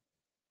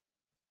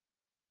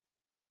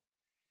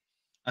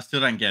 I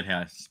still don't get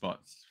how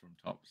Spot's from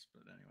Tops,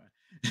 but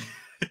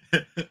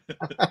anyway.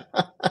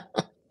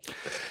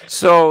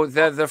 So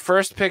the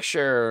first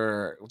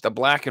picture, the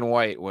black and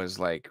white, was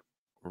like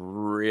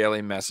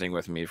really messing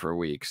with me for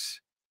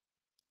weeks.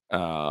 You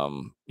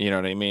know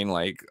what I mean?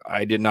 Like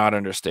I did not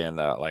understand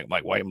that. Like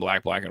white and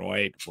black, black and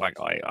white, black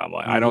and white. I'm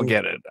like, I don't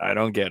get it. I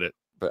don't get it.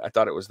 But I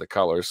thought it was the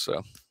colors.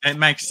 So It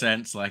makes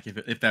sense. Like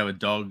if they were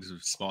dogs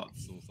with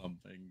spots or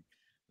something,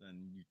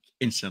 then you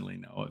instantly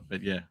know it.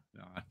 But yeah,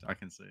 no, I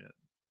can see it.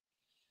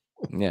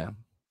 yeah,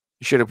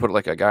 you should have put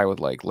like a guy with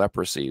like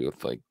leprosy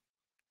with like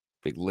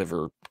big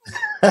liver.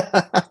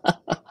 I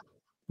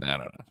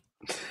don't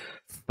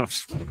know.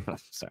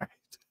 Sorry.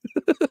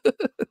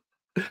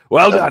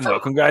 Well done, though.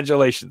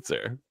 Congratulations,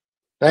 sir.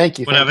 Thank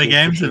you. What thank other you.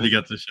 games have you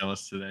got to show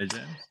us today,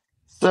 James?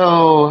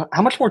 So,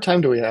 how much more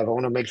time do we have? I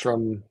want to make sure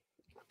I'm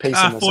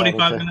pacing this 45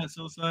 out okay. minutes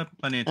or so.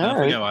 Plenty of All time. If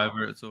we right. go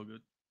over it, it's all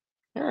good.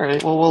 All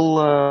right.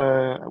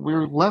 Well, we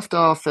were left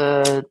off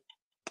on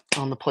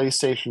the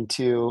PlayStation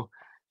 2.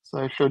 So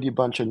I showed you a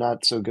bunch of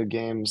not so good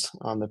games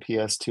on the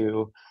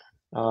PS2.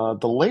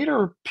 The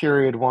later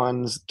period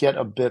ones get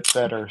a bit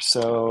better.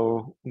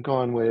 So I'm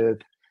going with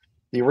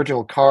the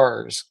original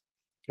Cars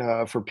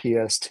for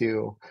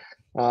PS2.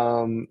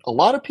 A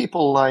lot of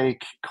people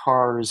like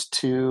Cars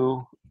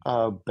 2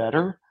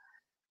 better.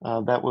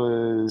 That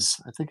was,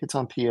 I think it's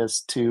on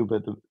PS2,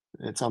 but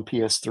it's on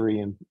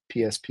PS3 and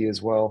PSP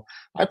as well.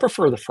 I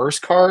prefer the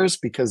first Cars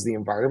because the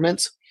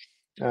environments.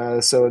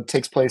 So it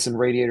takes place in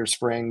Radiator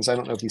Springs. I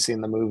don't know if you've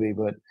seen the movie,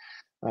 but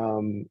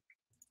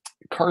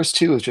Cars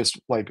 2 is just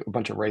like a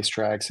bunch of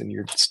racetracks and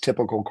your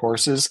typical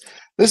courses.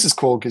 This is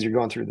cool because you're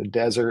going through the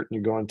desert and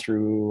you're going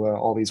through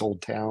all these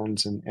old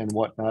towns and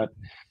whatnot.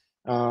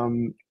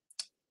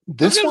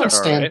 This Those one guys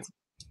are all right. stands.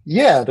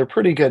 Yeah, they're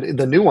pretty good.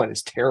 The new one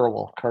is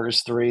terrible.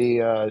 Cars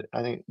 3, I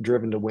think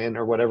Driven to Win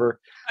or whatever.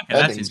 Okay,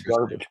 That that's thing's interesting.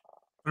 garbage.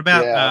 What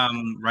about Yeah.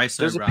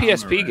 Racer There's a Rama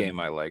PSP and- game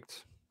I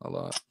liked a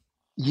lot.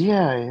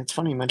 Yeah, it's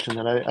funny you mention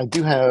that. I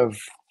do have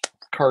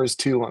Cars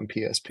 2 on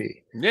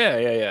PSP. Yeah.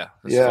 It's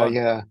Yeah, fun.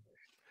 yeah.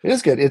 It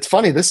is good. It's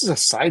funny. This is a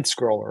side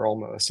scroller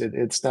almost.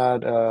 It's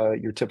not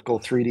your typical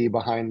 3D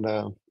behind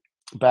the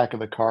back of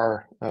the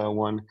car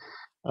one.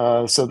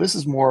 So this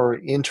is more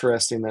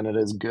interesting than it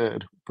is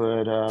good.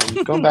 But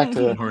going back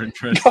to More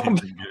interesting than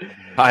good.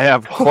 I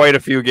have quite a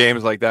few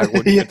games like that.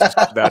 Wouldn't fit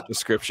Yeah. that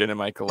description in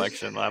my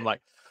collection. I'm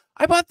like,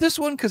 I bought this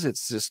one because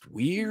it's just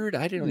weird.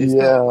 It's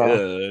not Yeah.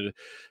 good.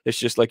 It's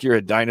just like you're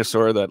a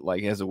dinosaur that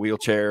like has a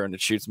wheelchair and it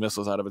shoots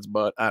missiles out of its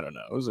butt. I don't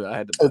know. I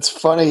had to. It's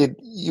funny.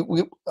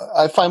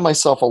 I find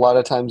myself a lot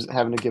of times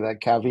having to give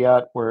that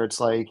caveat where it's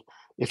like,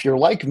 if you're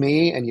like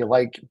me and you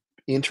like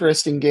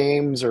interesting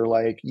games or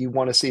like you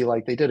want to see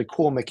like they did a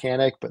cool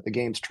mechanic, but the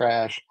game's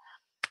trash,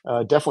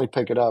 definitely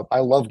pick it up. I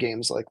love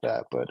games like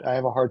that, but I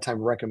have a hard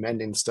time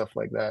recommending stuff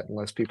like that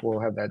unless people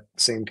have that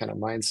same kind of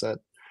mindset.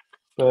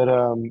 But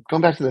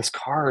going back to this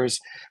Cars,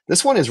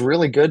 this one is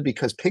really good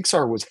because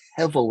Pixar was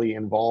heavily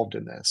involved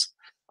in this.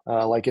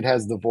 Like it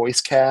has the voice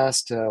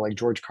cast, like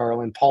George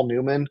Carlin, Paul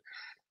Newman.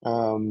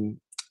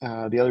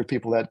 The other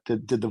people that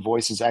did the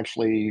voices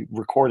actually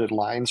recorded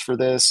lines for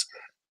this.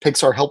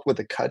 Pixar helped with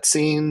the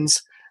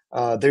cutscenes.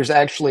 There's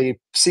actually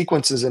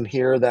sequences in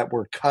here that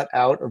were cut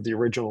out of the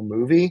original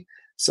movie.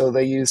 So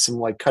they used some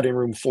like cutting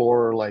room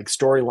floor, like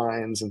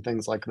storylines and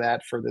things like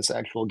that for this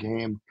actual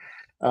game.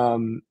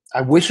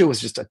 I wish it was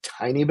just a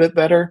tiny bit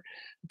better,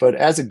 but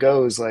as it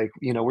goes, like,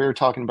 we were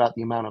talking about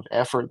the amount of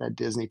effort that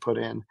Disney put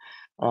in.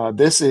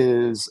 This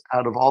is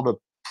out of all the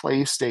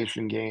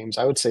PlayStation games,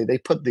 I would say they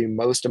put the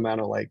most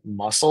amount of like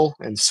muscle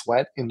and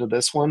sweat into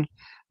this one.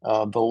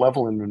 The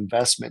level of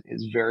investment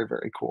is very,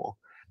 very cool.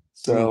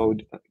 So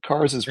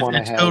Cars is one I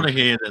It's cool have. to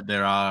hear that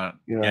there are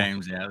Yeah.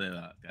 games out there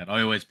like that.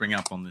 I always bring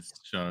up on this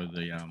show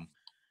the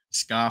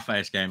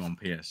Scarface game on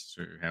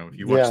PS2. How if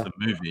you watch Yeah. the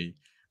movie,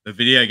 the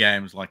video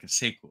game is like a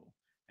sequel,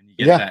 and you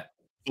get Yeah. that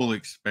full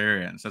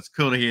experience. That's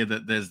cool to hear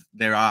that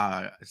there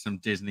are some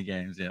Disney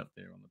games out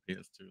there on the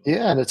PS2.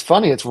 Yeah, and it's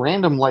funny. It's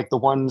random, like the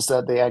ones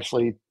that they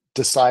actually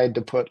decide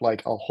to put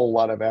like a whole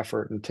lot of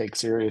effort and take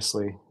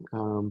seriously.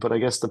 But I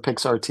guess the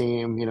Pixar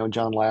team,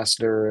 John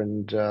Lasseter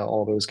and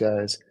all those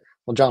guys.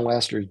 Well, John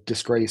Lasseter's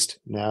disgraced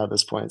now at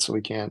this point, so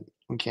we can't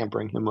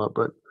bring him up.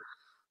 But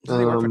Does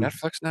he work for um,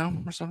 Netflix now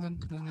or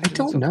something? Isn't he I doing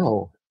don't something?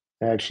 know.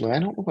 Actually, I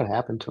don't know what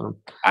happened to him.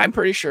 I'm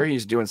pretty sure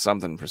he's doing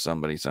something for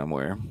somebody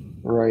somewhere.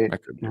 Right. I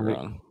could be right.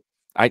 wrong.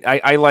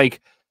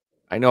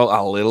 I know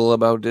a little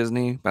about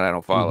Disney, but I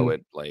don't follow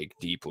it like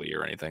deeply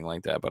or anything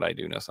like that. But I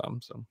do know some.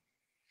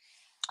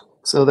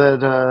 So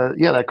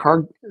that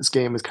cards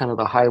game is kind of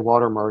the high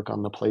watermark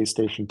on the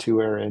PlayStation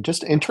 2 era, and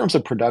just in terms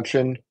of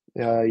production,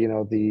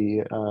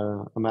 the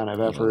amount of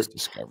He owns effort.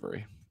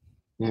 Discovery.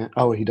 Yeah.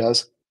 Oh, he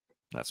does.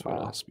 That's what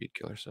Wow. Speed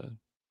Killer said.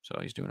 So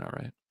he's doing all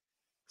right.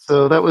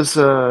 So that was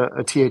a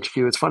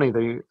THQ. It's funny,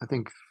 I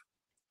think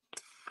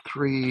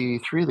three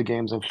of the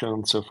games I've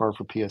shown so far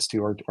for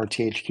PS2 are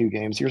THQ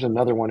games. Here's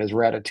another one is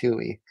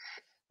Ratatouille.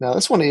 Now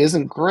this one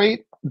isn't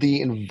great. The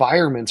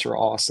environments are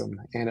awesome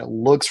and it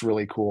looks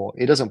really cool.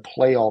 It doesn't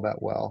play all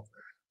that well.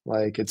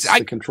 Like the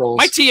My controls.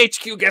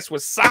 THQ guess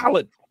was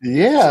solid.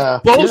 Yeah.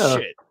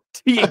 Bullshit.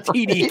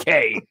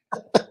 TDK.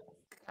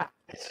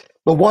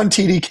 The one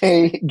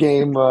TDK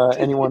game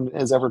anyone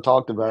has ever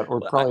talked about,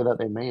 or probably that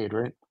they made,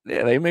 right?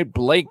 Yeah, they made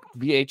Blake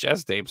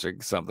VHS tapes or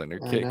something,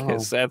 or I know.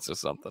 cassettes or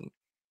something.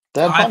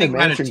 That I Haunted think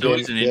Mansion Ratatouille game,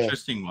 is an yeah.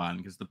 interesting one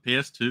because the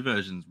PS2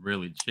 version is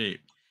really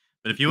cheap.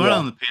 But if you want it Yeah.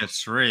 on the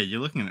PS3,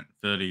 you're looking at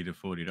 $30 to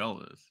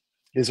 $40.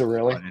 Is it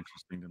really? Quite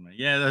interesting to me.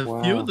 Yeah, there's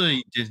a few Wow. of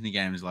the Disney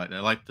games like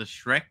that, like the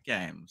Shrek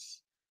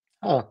games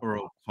Huh. are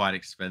all quite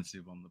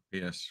expensive on the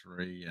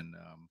PS3, and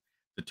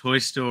the Toy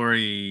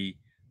Story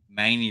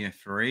Mania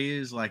 3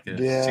 is like a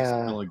Yeah.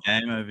 $6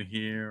 game over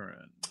here,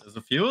 and there's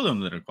a few of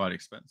them that are quite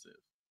expensive.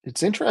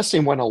 It's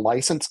interesting when a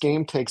licensed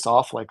game takes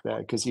off like that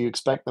because you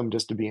expect them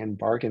just to be in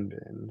bargain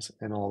bins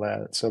and all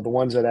that. So the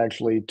ones that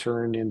actually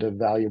turn into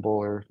valuable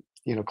or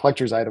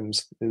collector's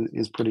items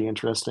is pretty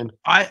interesting.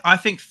 I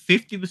think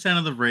 50%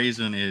 of the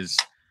reason is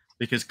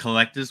because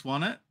collectors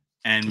want it,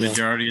 and Yeah.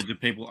 majority of the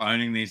people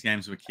owning these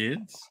games were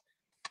kids.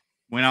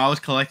 When I was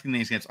collecting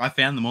these games, I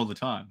found them all the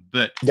time,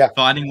 but Yeah.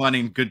 finding one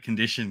in good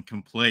condition,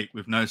 complete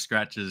with no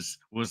scratches,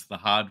 was the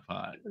hard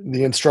part.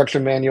 The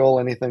instruction manual,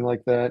 anything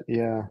like that,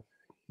 yeah.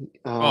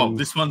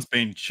 This one's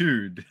been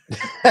chewed.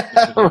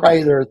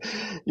 Right,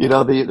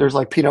 there's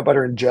like peanut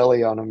butter and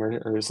jelly on them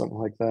or something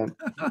like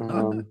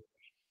that.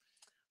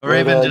 Or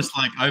even just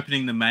like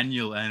opening the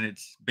manual and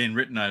it's been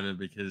written over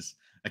because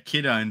a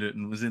kid owned it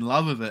and was in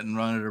love with it and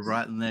wanted to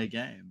write in their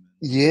game.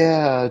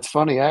 Yeah, it's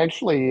funny. I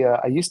actually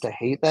I used to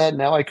hate that.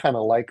 Now I kind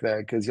of like that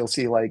because you'll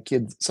see like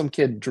some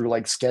kid drew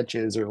like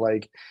sketches or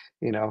like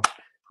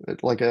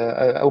like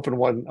I opened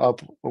one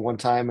up one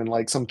time and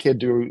like some kid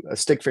drew a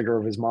stick figure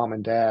of his mom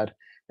and dad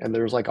and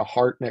there's like a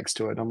heart next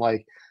to it. I'm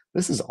like,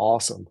 this is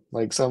awesome.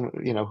 Like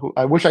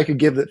I wish I could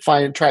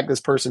track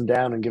this person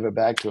down and give it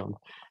back to him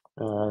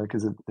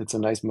because it's a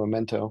nice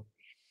memento.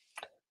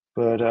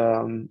 But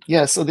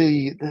yeah, so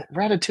the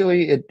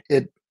Ratatouille,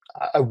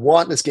 I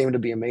want this game to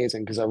be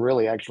amazing because I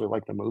really actually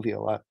like the movie a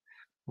lot.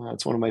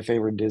 It's one of my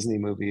favorite Disney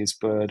movies,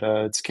 but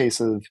it's a case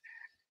of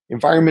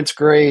environment's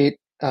great,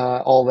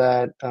 all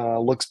that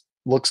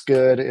looks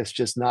good. It's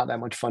just not that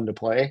much fun to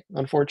play,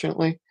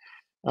 unfortunately.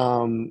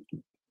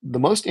 The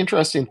most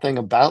interesting thing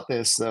about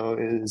this, though,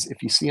 is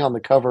if you see on the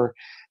cover,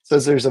 it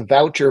says there's a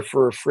voucher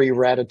for a free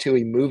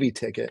Ratatouille movie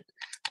ticket.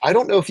 I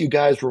don't know if you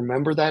guys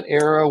remember that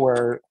era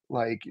where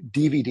like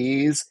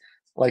DVDs,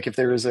 like if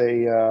there was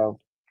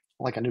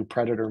like a new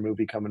Predator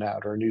movie coming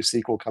out or a new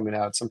sequel coming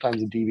out,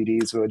 sometimes the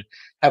DVDs would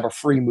have a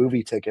free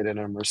movie ticket in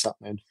them or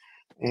something.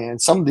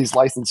 And some of these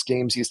licensed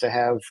games used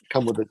to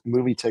come with a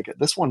movie ticket.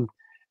 This one,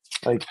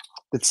 like,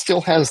 it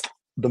still has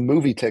the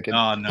movie ticket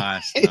Oh,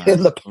 nice. in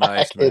the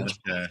Nice, man. package.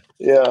 Yeah.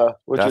 Yeah,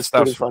 which That is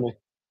pretty stuff's funny.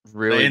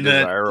 Really in the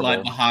desirable.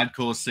 like the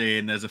hardcore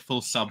scene, there's a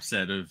full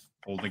subset of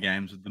all the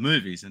games with the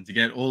movies, and to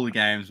get all the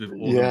games with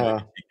all the Yeah.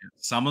 movie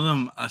tickets, some of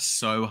them are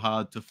so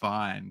hard to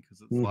find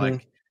because it's Mhm.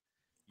 like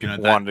that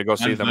wanted to go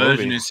see one the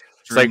version movie. is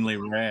It's like- extremely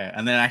rare,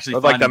 and then actually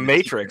But like the finding the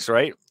Matrix, ticket-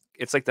 right?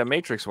 It's like the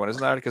Matrix one,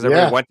 isn't that? Because Yeah.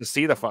 everyone went to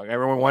see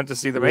everyone wanted to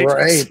see the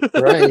Matrix.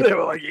 Right. They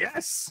were like,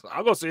 "Yes,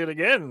 I'll go see it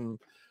again."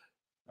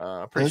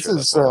 Pretty This sure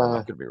that's is, the one.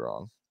 I could be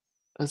wrong.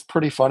 It's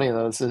pretty funny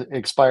though. It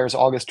expires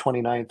August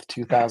 29th,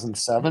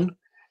 2007.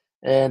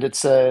 And it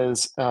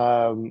says,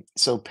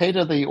 so pay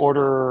to the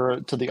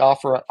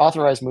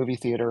authorized movie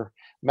theater,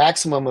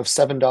 maximum of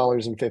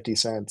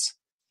 $7.50.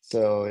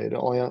 So it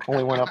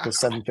only went up to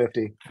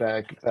 $7.50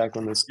 back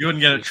when this. You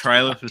wouldn't get a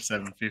trailer for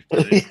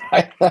 $7.50.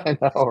 I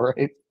know,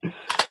 right?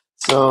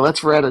 So that's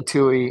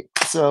Ratatouille.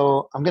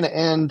 So I'm going to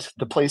end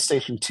the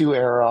PlayStation 2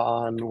 era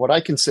on what I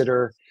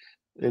consider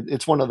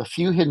it's one of the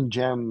few hidden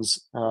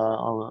gems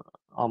on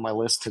my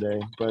list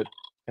today.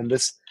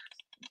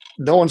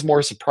 No one's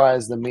more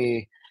surprised than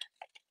me.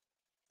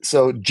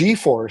 So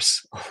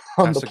GeForce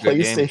on That's the a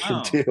good game.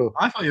 PlayStation 2.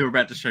 I thought you were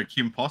about to show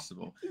Kim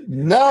Possible.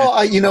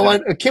 No, you know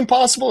what? Kim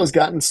Possible has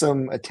gotten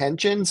some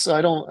attention, so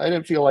I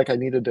didn't feel like I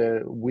needed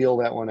to wheel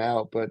that one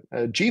out. But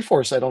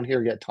GeForce, I don't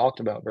hear get talked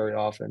about very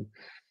often.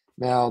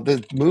 Now,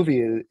 the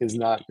movie is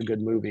not a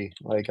good movie.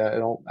 Like I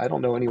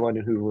don't know anyone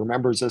who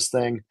remembers this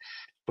thing,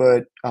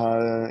 but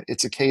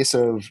it's a case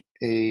of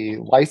a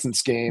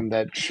licensed game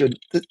that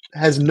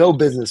has no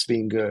business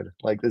being good.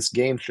 Like this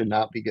game should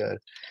not be good.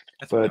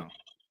 That's But no.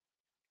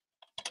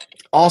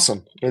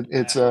 awesome.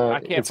 It's I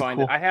can't it's a find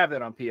cool. it. I have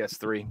it on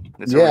PS3.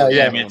 It's a Yeah, really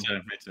Yeah, good me one. too.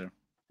 Me too.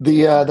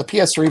 The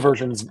PS3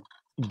 version's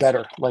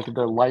better. Like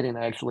the lighting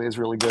actually is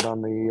really good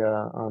on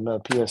the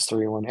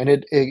PS3 one, and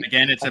it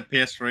Again, it's a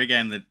PS3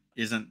 game that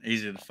isn't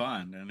easy to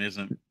find and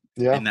isn't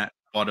yeah in that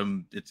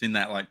bottom. It's in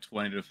that like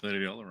 $20 to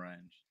 $30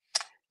 range.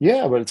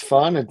 yeah, but it's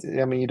fun.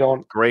 I mean, you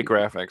don't Great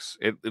graphics.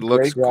 It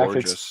looks Great graphics.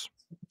 gorgeous.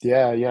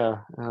 yeah.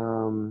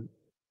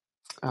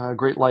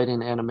 Great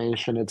lighting,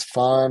 animation. It's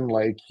fun,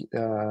 like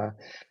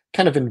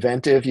kind of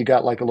inventive. You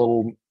got like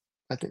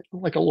I think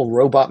like a little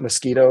robot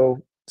mosquito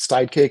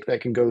sidekick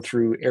that can go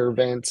through air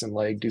vents and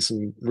like do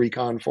some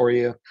recon for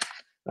you.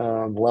 The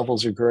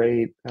levels are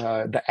great.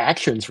 The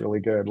action's really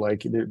good.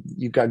 Like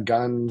you've got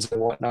guns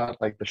and whatnot.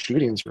 Like the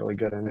shooting's really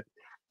good in it.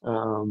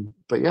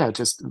 But yeah,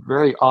 just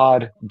very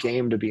odd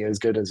game to be as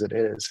good as it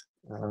is.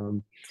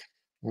 And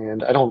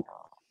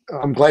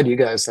I'm glad you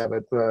guys have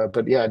it.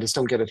 But yeah, I just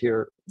don't get it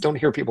here. Don't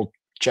hear people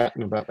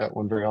chatting about that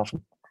one very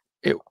often.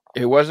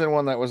 It wasn't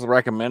one that was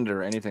recommended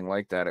or anything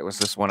like that. It was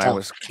just when I Oh.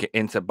 was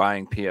into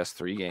buying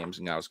PS3 games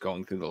and I was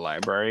going through the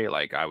library.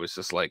 Like I was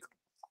just like,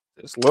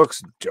 this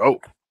looks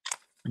dope.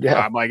 Yeah,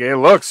 I'm like,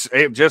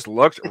 it just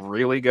looked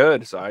really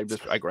good. So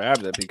I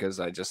grabbed it because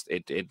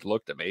it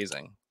looked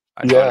amazing.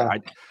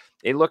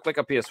 It looked like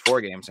a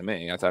PS4 game to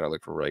me. I thought it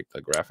looked great.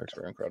 The graphics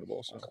were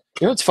incredible. So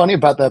you know what's funny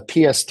about the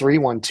PS3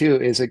 one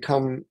too is it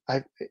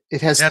has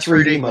It has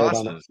 3D 3D mode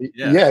on it. glasses,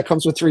 Yeah. yeah. It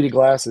comes with 3D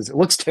glasses. It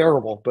looks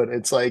terrible, but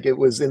it's like it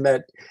was in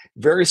that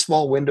very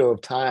small window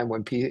of time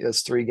when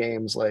PS3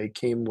 games like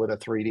came with a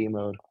 3D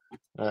mode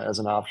as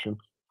an option.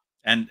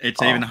 And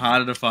it's even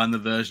harder to find the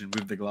version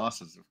with the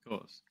glasses, of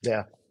course.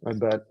 Yeah, I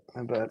bet.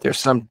 there's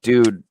some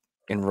dude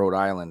in Rhode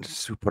Island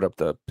who put up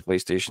the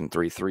PlayStation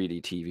 3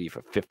 3D TV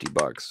for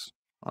 $50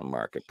 on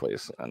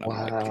Marketplace, and I'm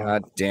like, Wow.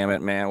 God damn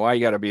it, man! Why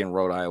you got to be in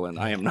Rhode Island?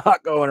 I am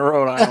not going to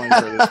Rhode Island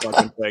for this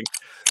fucking thing.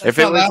 If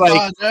it was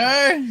like,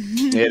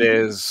 it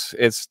is,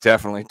 it's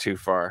definitely too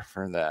far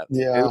for that.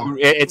 Yeah.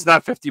 It's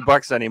not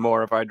 $50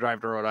 anymore if I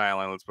drive to Rhode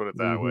Island. Let's put it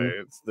that Mhm. way.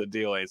 It's the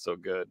deal ain't so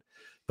good.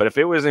 But if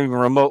it was even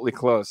remotely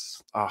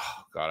close, oh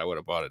god, I would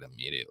have bought it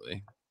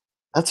immediately.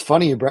 That's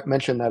funny you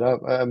mentioned that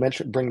up.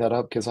 Bring that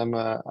up because I'm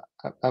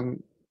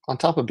on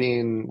top of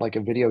being like a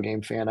video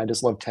game fan. I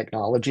just love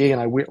technology,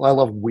 and I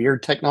love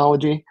weird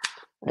technology.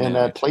 And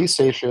Yeah, that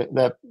PlayStation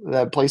that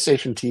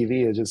PlayStation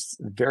TV is just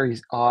a very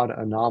odd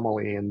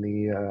anomaly in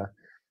the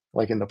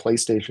like in the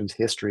PlayStation's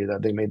history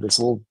that they made this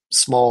little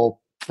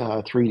small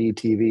 3D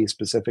TV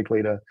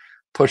specifically to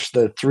push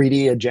the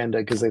 3D agenda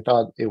because they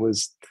thought it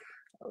was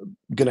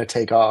gonna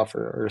take off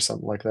or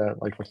something like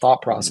that. Like the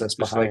thought process just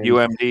behind like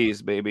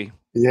UMDs, baby.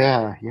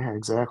 yeah,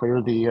 exactly.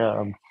 Or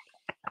the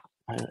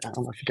I don't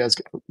know if you guys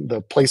get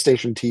the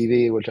PlayStation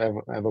TV, which I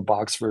have a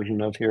box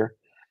version of here,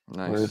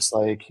 where Nice. it's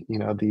like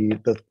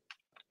the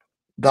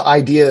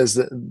ideas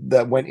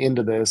that went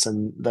into this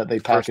and that they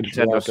First packaged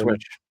it Nintendo up and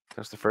Switch.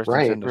 That's the first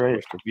Right, Nintendo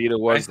right. Switch. The Vita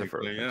was the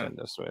first Basically, yeah.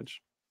 Nintendo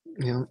Switch.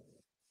 yeah.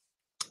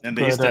 And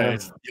these But,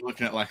 days, you're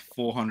looking at like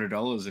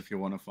 $400 if you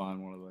want to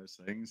find one of those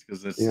things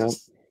because it's Yeah.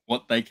 just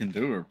what they can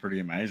do are pretty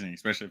amazing,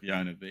 especially if you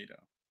own a Vita.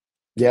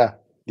 Yeah,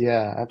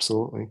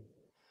 absolutely.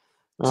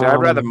 See, I'd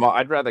Um,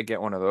 rather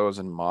get one of those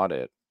and mod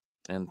it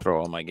and throw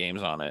all my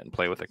games on it and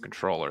play with a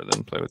controller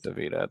than play with the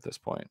Vita at this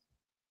point.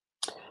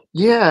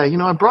 Yeah,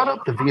 I brought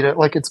up the Vita.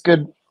 Like it's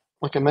good.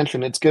 Like I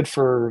mentioned, it's good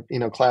for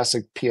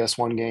classic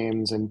PS1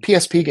 games and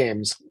PSP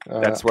games.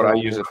 That's what I around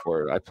use here. it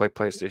for. I play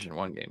PlayStation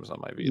 1 games on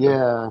my Vita.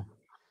 Yeah,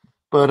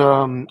 but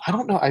I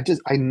don't know.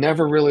 I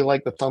never really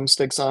liked the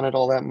thumbsticks on it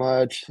all that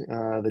much.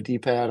 The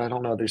D-pad, I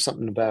don't know. There's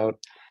something about.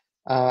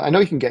 I know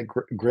you can get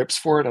grips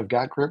for it. I've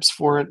got grips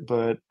for it,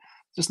 but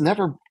just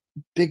never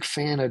big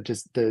fan of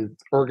just the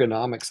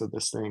ergonomics of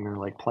this thing or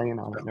like playing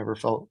on it. Never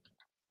felt.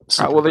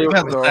 Super well, they- great. I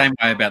felt the Well, same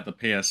way about the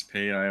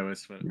PSP. I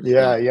always felt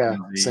Yeah, felt yeah,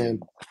 clumsy same.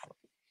 and-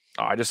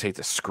 Oh, I just hate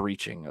the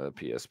screeching of the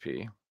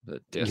PSP. The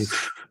disc.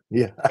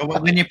 Yeah.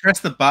 But when you press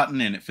the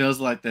button in, it feels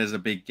like there's a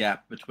big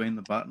gap between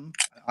the button.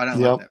 I don't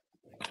Yep. like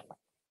that.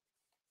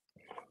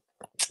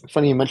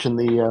 Funny you mentioned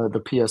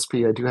the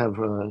PSP. I do have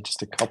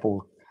just a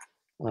couple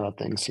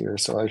things here.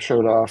 So I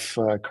showed off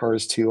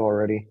Cars 2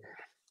 already,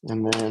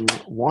 and then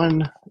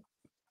one.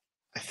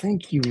 I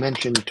think you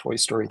mentioned Toy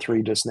Story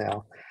 3 just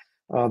now.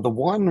 The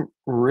one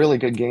really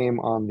good game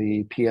on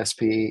the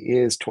PSP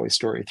is Toy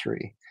Story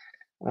 3.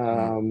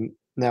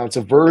 Now it's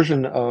a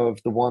version of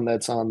the one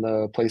that's on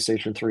the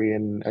PlayStation 3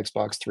 and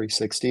Xbox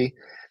 360.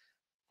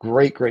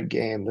 Great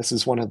game. This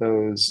is one of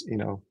those,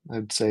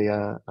 I'd say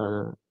a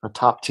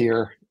top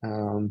tier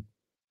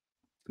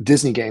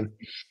Disney game,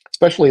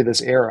 especially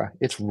this era.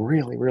 It's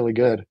really, really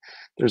good.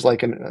 There's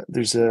like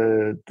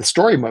the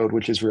story mode,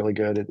 which is really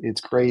good.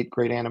 It's great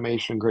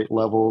animation, great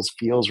levels,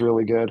 feels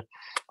really good.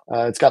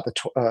 It's got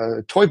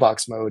the toy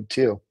box mode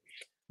too,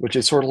 which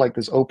is sort of like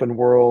this open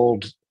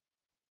world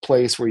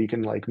place where you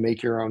can like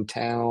make your own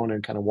town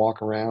and kind of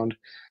walk around.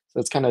 So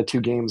it's kind of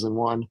two games in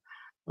one.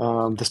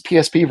 This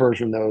PSP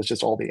version though is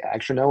just all the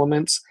action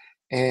elements,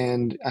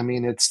 and I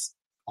mean it's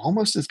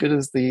almost as good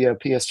as the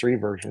PS3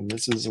 version.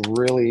 This is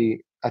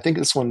really, I think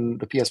this one,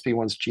 the PSP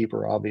one's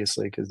cheaper,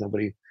 obviously, because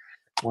nobody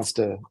wants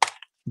to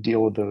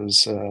deal with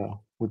those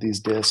with these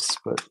discs.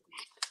 But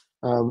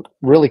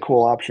really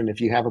cool option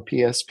if you have a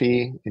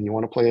PSP and you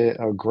want to play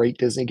a great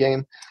Disney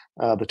game.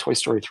 The Toy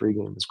Story 3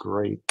 game is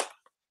great.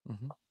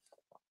 Mhm.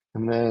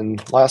 And then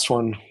last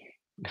one,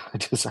 I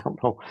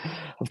don't know.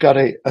 I've got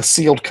a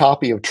sealed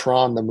copy of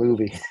Tron the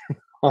movie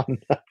on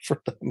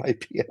my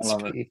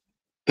PSP,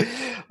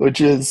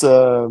 which is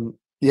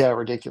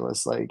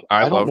ridiculous. Like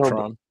I don't love know.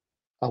 Tron.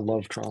 I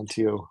love Tron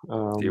too.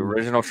 The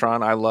original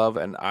Tron I love,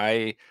 and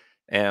I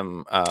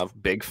am a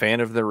big fan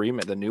of the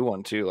remake, the new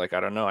one too. Like I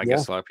don't know, I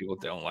guess a lot of people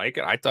don't like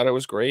it. I thought it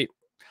was great.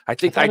 I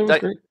thought it was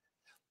great.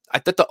 I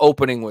thought the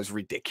opening was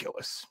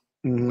ridiculous.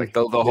 Mhm. Like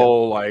the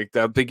whole like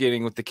the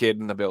beginning with the kid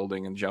in the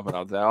building and jumping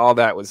out there, all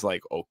that was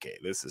like, okay,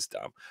 this is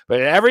dumb.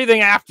 But everything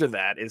after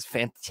that is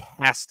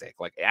fantastic.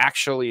 Like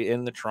actually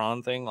in the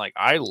Tron thing, like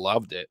I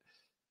loved it.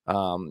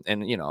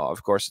 And you know,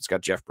 of course, it's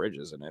got Jeff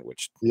Bridges in it,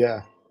 which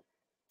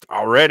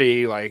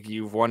already like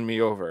you've won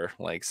me over.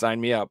 Like sign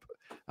me up.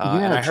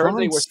 And I heard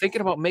they were thinking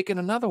about making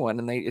another one,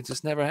 and it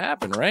just never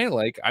happened, right?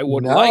 Like I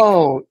would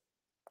like.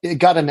 It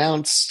got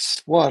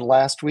announced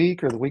last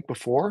week or the week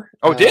before.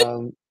 Oh, did?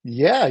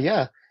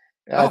 Yeah.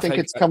 I think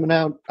it's coming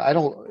out. I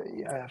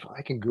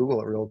can Google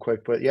it real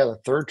quick, but yeah, the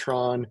third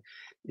Tron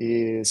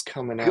is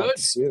coming out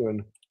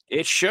soon.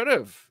 It should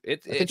have. I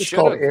think it's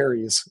called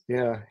Ares.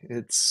 Yeah,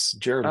 it's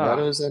Jared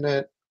Leto's in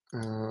it.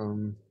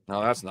 No,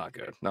 that's not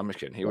good. No, I'm just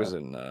kidding. He was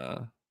in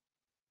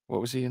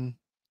what was he in?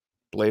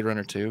 Blade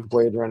Runner 2.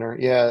 Blade Runner.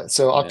 Yeah.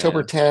 So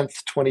October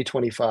 10th,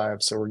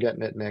 2025. So we're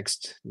getting it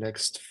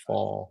next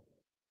fall.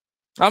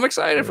 I'm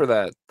excited for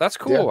that. That's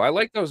cool. Yeah. I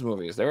like those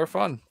movies. They were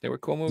fun. They were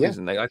cool movies,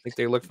 and I think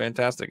they look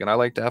fantastic. And I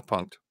like Daft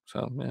Punk,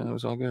 so yeah, it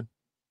was all good.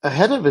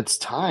 Ahead of its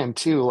time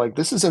too. Like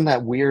this is in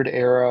that weird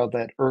era,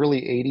 that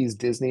early '80s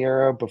Disney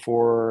era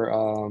before.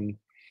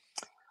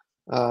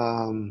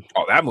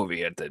 That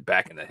movie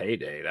back in the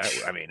heyday.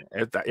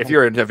 If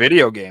you're a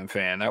video game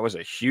fan, that was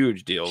a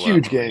huge deal.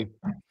 Huge game.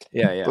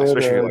 Yeah, but,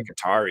 especially like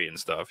Atari and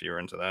stuff. You're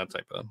into that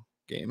type of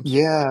games.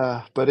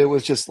 Yeah, but it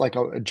was just like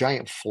a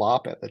giant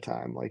flop at the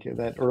time. Like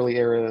that early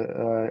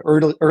era,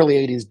 early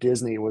 '80s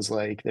Disney was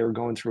like they were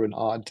going through an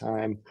odd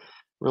time,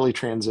 really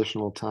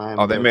transitional time.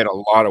 Oh, they made a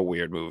lot of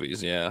weird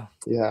movies. Yeah.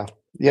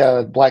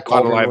 Black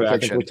Cauldron, which I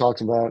think we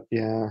talked about.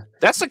 Yeah,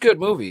 that's a good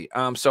movie.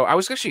 So I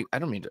was actually, I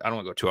don't want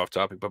to go too off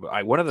topic, but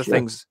one of the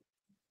things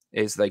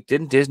is like,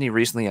 didn't Disney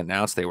recently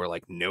announce they were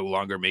like no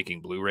longer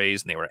making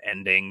Blu-rays and they were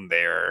ending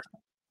their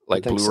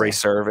like Blu-ray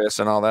service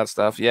and all that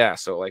stuff? Yeah.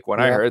 So like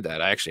when I heard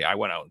that, I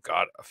went out and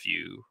got a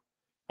few.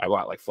 I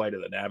bought like Flight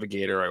of the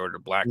Navigator. I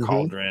ordered Black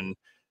Cauldron.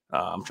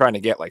 I'm trying to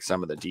get like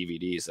some of the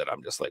DVDs that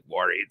I'm just like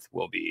worried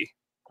will be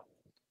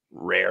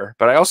rare.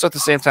 But I also at the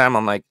same time,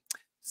 I'm like,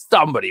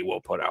 somebody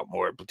will put out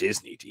more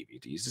Disney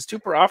DVDs. It's too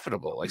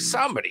profitable. Like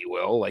somebody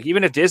will. Like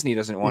even if Disney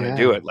doesn't want to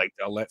do it, like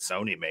they'll let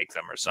Sony make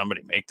them or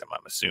somebody make them.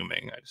 I'm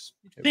assuming. I just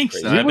think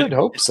so. You would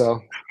hope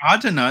so. Hard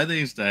to know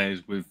these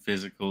days with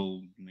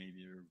physical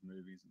media of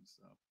movies and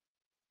stuff.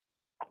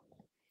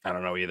 I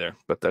don't know either.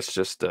 But that's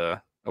just.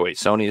 Oh wait,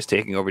 Sony is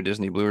taking over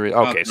Disney Blu-ray.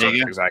 Okay, so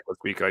that's exactly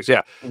because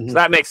so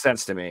that makes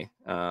sense to me.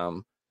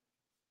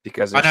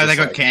 Because I know they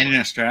got canned in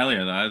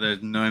Australia though.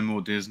 There's no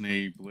more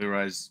Disney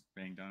Blu-rays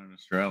being done in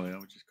Australia,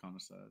 which is kind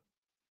of sad.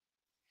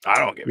 I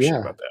don't give a shit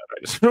about that. I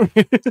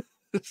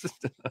just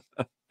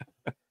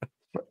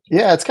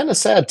it's kind of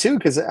sad too.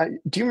 Because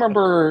do you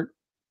remember,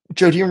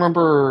 Joe? Do you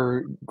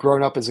remember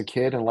growing up as a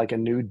kid and like a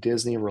new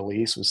Disney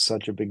release was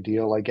such a big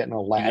deal? Like getting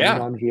Aladdin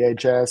on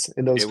VHS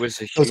and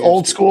those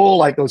old school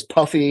like those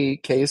puffy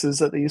cases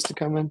that they used to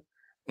come in.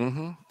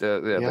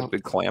 The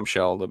big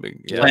clamshell,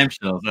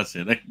 clamshells. That's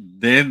it.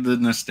 They're the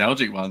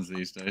nostalgic ones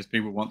these days.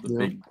 People want the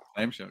big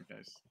clamshell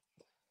case.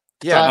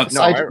 Yeah,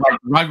 like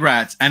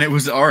Rugrats, and it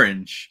was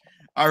orange.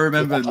 I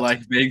remember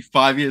like being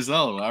 5 years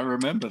old. I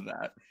remember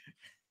that.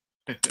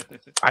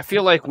 I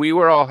feel like we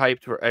were all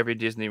hyped for every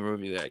Disney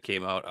movie that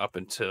came out up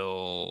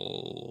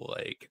until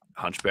like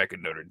Hunchback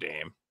of Notre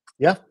Dame.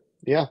 Yeah,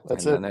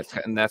 that's it.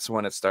 And that's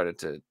when it started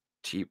to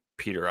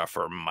peter off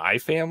for my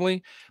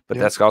family, but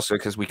that's also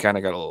because we kind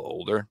of got a little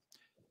older.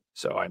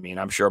 So I mean,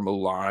 I'm sure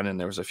Mulan and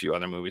there was a few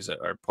other movies that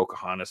are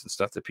Pocahontas and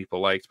stuff that people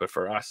liked, but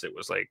for us it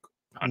was like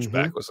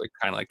Hunchback was like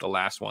kind of like the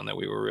last one that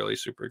we were really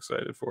super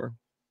excited for.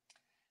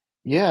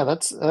 Yeah,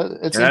 that's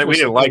it's we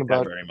didn't like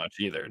that very much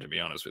either, to be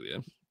honest with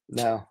you.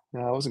 No,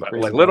 I wasn't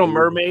crazy. Like Little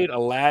Mermaid,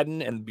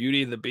 Aladdin, and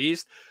Beauty and the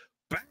Beast,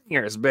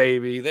 bangers,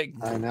 baby.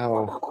 I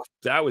know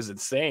that was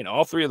insane.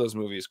 All three of those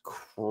movies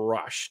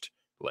crushed.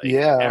 Like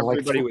Yeah, like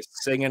everybody was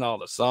singing all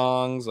the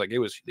songs. Like they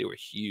were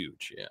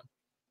huge. Yeah.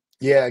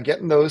 yeah,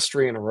 getting those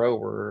 3 in a row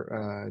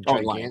were Oh,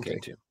 and Lion King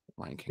gigantic. too.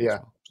 Lion King as Yeah,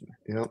 well.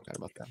 yep. Forgot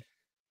about that.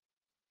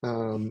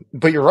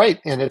 But you're right,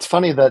 and it's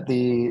funny that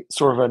the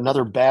sort of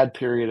another bad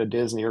period of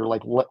Disney, or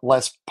like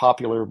less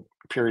popular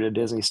period of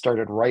Disney,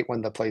 started right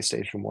when the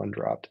PlayStation 1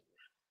 dropped,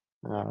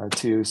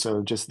 too.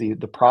 So just the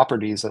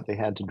properties that they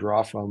had to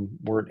draw from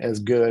weren't as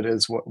good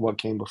as what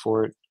came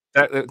before it.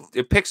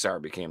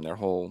 Pixar became their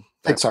whole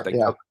Pixar, they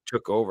yeah,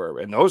 took over,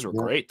 and those were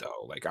yeah, great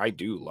though. Like I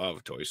do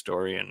love Toy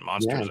Story and yeah,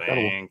 Monsters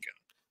incredible. Inc. and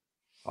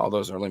all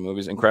those early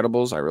movies.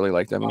 Incredibles, I really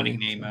like that Finding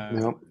movie.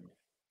 Nemo. Yep.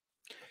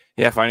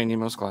 Yeah, Finding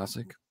Nemo's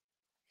classic.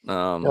 Yep.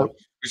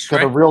 Was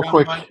Got a Shrek real done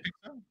quick by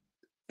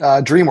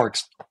Pixar?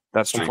 DreamWorks,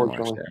 That's DreamWorks.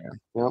 unfortunately.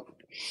 Yeah.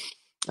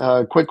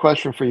 Yep. Quick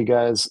question for you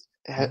guys: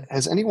 Mhm.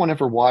 Has anyone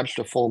ever watched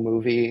a full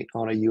movie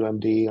on a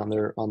UMD on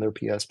their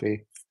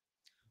PSP?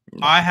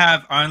 No. I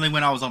have only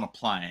when I was on a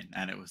plane,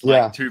 and it was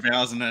Yeah. like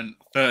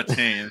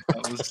 2013. So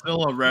it was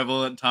still a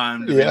relevant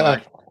time to be Yeah.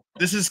 like,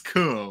 "This is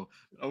cool."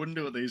 I wouldn't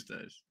do it these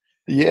days.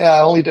 Yeah,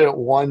 I only did it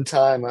one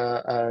time.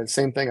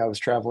 Same thing. I was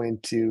traveling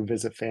to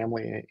visit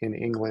family in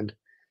England,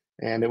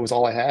 and it was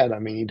all I had. I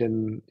mean, you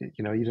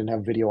didn't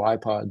have video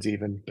iPods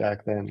even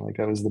back then. Like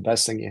that was the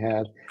best thing you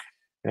had.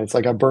 And it's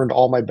like I burned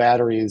all my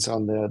batteries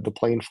on the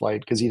plane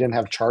flight because you didn't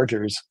have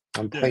chargers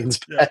on Yeah, planes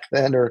yeah. back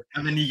then. Or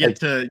And then you like,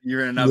 get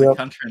you're in another yep,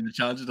 country, and the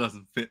charger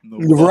doesn't fit in the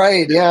wall.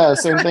 right, yeah,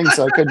 same thing.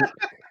 So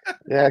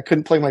I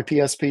couldn't play my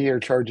PSP or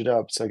charge it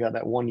up. So I got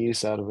that one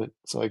use out of it,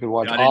 so I could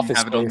watch I didn't Office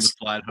have it on the Space.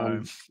 flight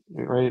home.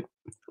 Right.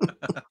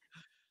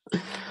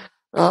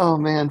 Oh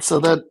man, so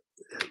we're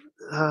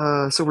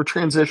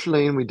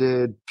transitioning. We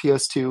did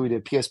PS2, we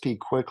did PSP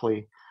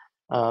quickly.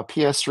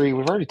 PS3,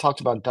 we've already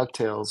talked about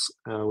DuckTales,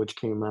 which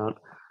came out.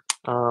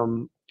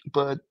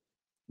 But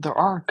there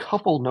are a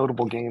couple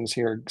notable games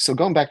here. So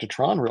going back to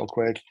Tron real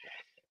quick, I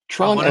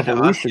Tron wanted to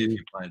ask you if Evolution.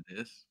 you played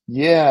this.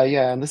 Yeah,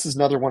 and this is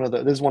one of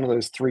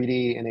those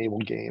 3D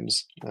enabled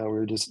games we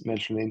were just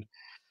mentioning.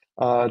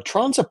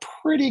 Tron's a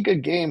pretty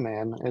good game,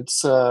 man.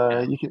 It's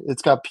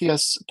it's got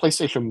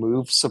PlayStation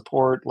Move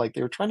support. Like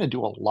they were trying to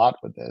do a lot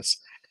with this.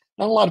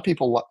 Not a lot of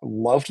people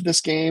loved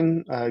this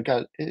game.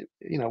 It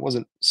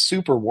wasn't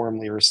super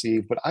warmly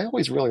received, but I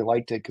always really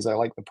liked it because I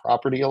like the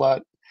property a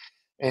lot.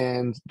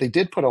 And they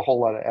did put a whole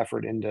lot of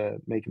effort into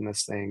making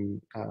this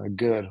thing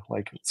good.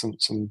 Like some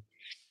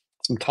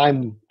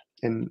time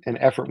and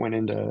effort went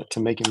into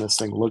making this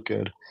thing look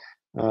good.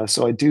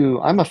 So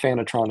I'm a fan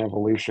of Tron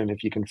Evolution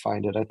if you can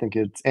find it. I think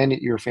and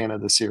you're a fan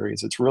of the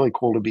series. It's really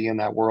cool to be in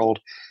that world.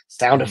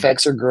 Sound Mhm.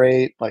 effects are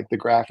great. Like the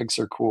graphics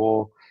are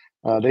cool.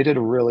 They did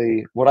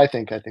I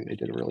think they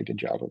did a really good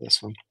job with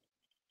this one.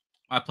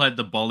 I played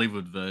the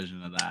Bollywood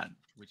version of that,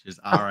 which is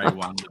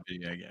RA1, the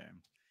video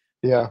game.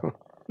 Yeah.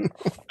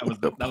 That was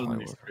an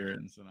Bollywood.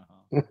 experience and a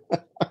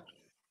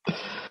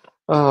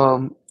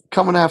half.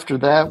 Coming after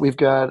that, we've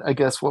got, I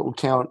guess, what would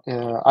count.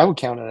 I would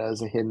count it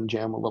as a hidden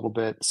gem a little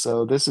bit.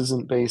 So this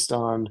isn't based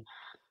on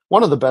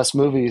one of the best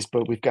movies,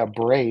 but we've got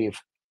Brave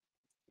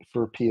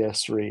for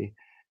PS3,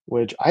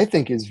 which I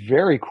think is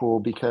very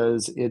cool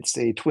because it's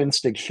a twin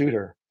stick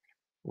shooter,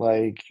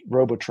 like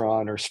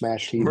Robotron or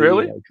Smash TV,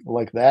 Really?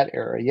 like that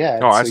era. Yeah.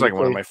 Oh, so that's you like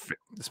one of play-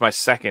 it's my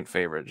second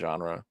favorite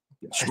genre.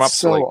 It's Shmups,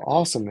 so like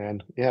awesome,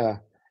 man. Yeah.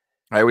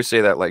 I always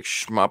say that like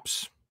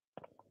shmups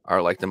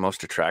are like the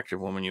most attractive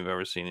woman you've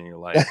ever seen in your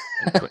life,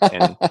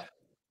 and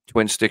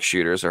twin stick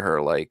shooters are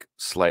her like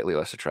slightly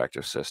less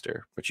attractive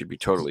sister, but you'd be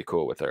totally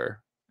cool with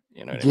her.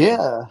 You know what I mean?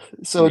 Yeah.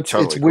 So You'd be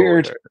totally it's cool with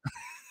weird. her.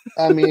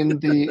 I mean,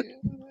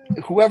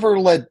 whoever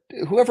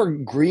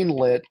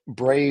greenlit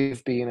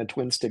Brave being a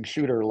twin stick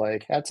shooter,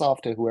 like hats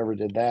off to whoever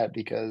did that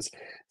because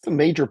it's a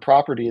major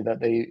property that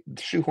they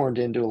shoehorned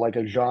into like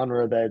a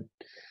genre that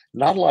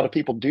not a lot of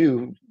people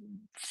do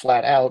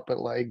flat out, but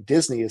like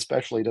Disney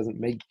especially doesn't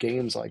make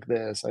games like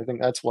this. I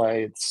think that's why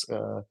it's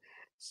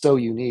so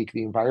unique.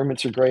 The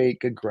environments are great,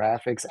 good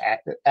graphics,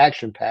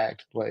 action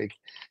packed, like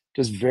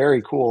just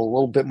very cool. A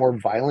little bit more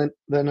violent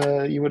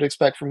than you would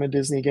expect from a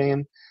Disney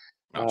game.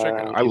 I'll check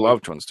it out. I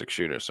love twin stick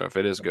shooters, so if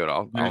it is good,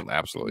 I'll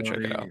absolutely check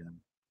it out.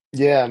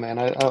 Yeah, man,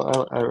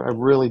 I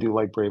really do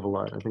like Brave a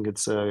lot. I think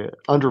it's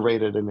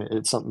underrated and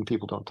it's something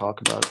people don't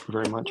talk about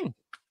very much.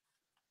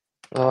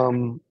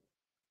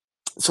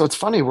 So it's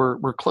funny,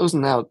 we're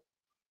closing out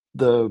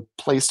the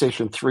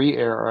PlayStation 3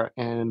 era,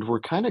 and we're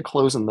kind of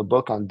closing the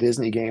book on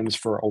Disney games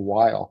for a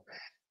while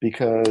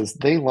because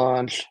they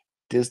launched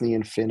Disney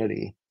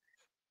Infinity,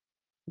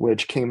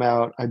 which came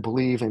out, I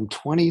believe, in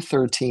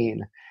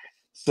 2013.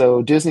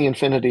 So Disney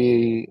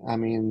Infinity, I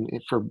mean,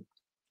 for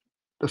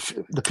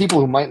the people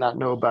who might not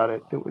know about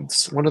it,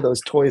 it's one of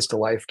those Toys to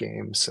Life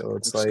games. So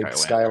it's like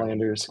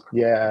Skylanders,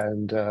 yeah,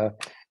 and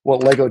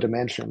Lego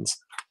Dimensions.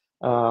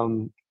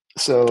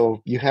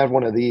 So you have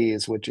one of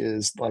these, which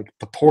is like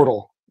the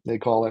portal, they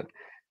call it,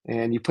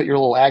 and you put your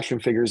little action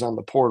figures on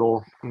the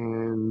portal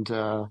and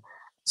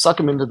suck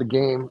them into the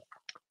game,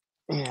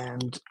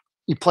 and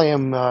you play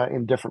them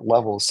in different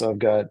levels. So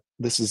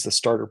this is the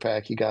starter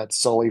pack. You got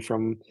Sully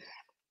from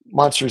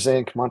Monsters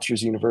Inc.,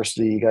 Monsters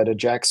University. You got a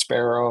Jack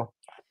Sparrow,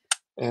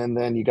 and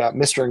then you got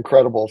Mr.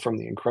 Incredible from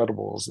The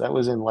Incredibles. That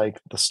was in like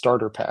the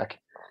starter pack.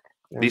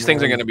 And These things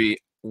are then- going to be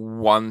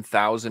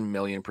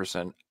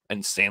 1,000,000,000%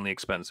 insanely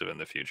expensive in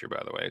the future,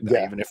 by the way.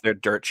 Yeah. Even if they're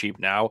dirt cheap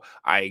now,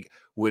 I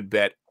would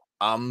bet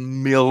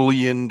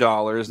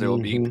 $1,000,000 there will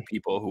be Mhm.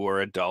 people who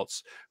are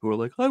adults who are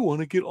like, I want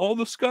to get all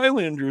the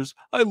Skylanders.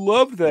 I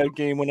loved that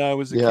game when I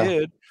was a Yeah.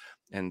 kid.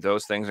 And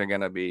those things are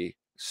going to be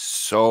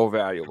so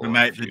valuable. The in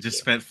mate the that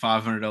just future. spent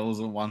 $500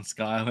 on one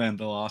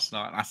Skylander last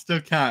night. I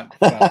still can't.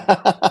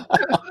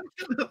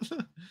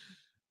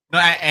 No,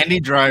 and he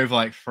drove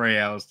like 3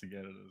 hours to get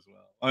it as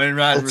well. I mean,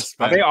 mad It's-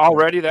 respect. Are they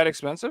already that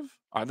expensive?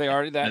 Are they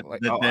already that? Like,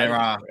 oh, I there didn't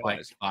are like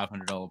realize.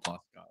 $500 plus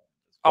Skylanders.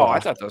 Oh, I Wow.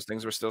 thought those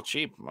things were still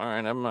cheap. All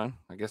right, never mind.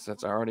 I guess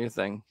that's already a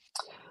thing.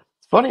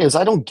 Funny is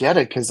I don't get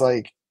it because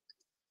like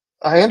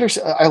I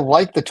understand. I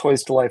like the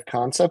Toys to Life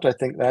concept. I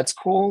think that's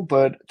cool.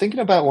 But thinking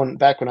about when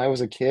I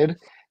was a kid,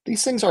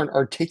 these things aren't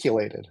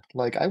articulated.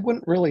 Like I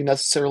wouldn't really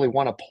necessarily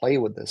want to play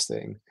with this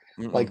thing.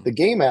 Like Mm-mm. the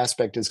game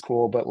aspect is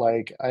cool, but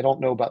like I don't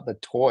know about the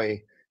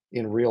toy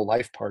in real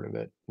life part of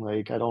it.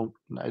 Like I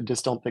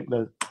just don't think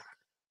that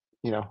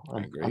I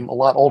agree. I'm a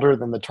lot older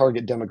than the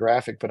target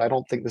demographic, but I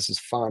don't think this is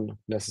fun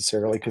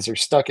necessarily because they're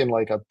stuck in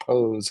like a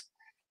pose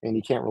and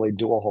you can't really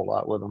do a whole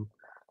lot with them.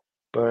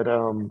 But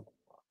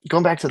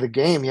going back to the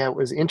game, yeah, it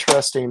was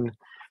interesting.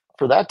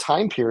 For that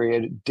time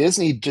period,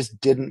 Disney just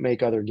didn't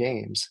make other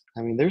games.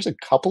 I mean, there's a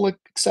couple of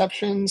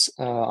exceptions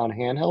on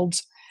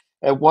handhelds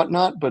and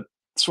whatnot, but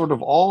sort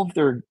of all of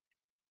their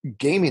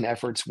gaming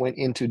efforts went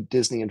into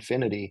Disney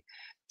Infinity.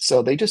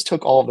 So they just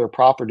took all of their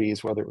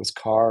properties, whether it was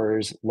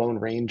Cars, Lone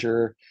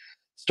Ranger,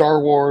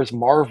 Star Wars,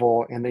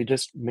 Marvel, and they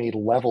just made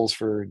levels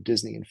for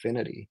Disney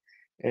Infinity.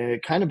 And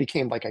it kind of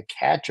became like a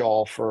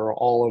catch-all for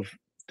all of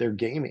their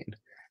gaming.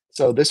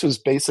 So this was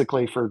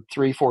basically for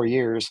 3, 4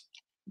 years.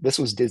 This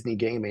was Disney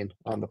gaming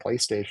on the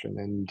PlayStation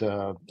and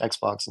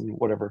Xbox and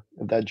whatever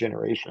that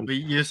generation. But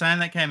you're saying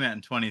that came out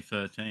in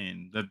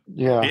 2013. The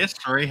Yeah,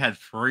 PS3 had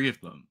 3 of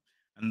them,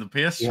 and the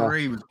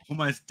PS3 was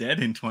almost dead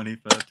in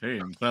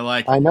 2013. So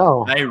like I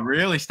know. they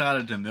really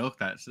started to milk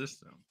that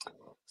system.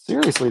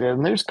 Seriously, dude.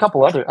 And there's a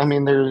couple other. I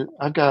mean, that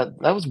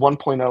was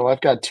 1.0.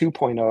 I've got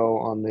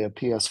 2.0 on the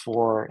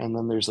PS4, and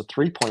then there's a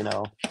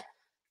 3.0.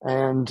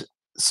 And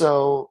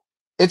so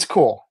it's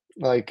cool.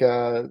 Like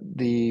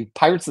the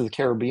Pirates of the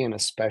Caribbean,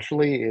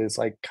 especially, is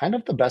like kind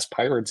of the best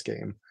Pirates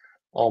game,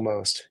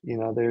 almost.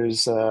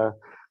 There's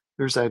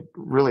that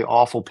really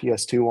awful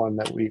PS2 one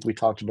that we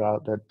talked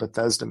about that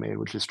Bethesda made,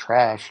 which is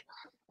trash.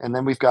 And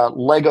then we've got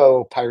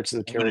Lego Pirates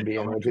of the I'm gonna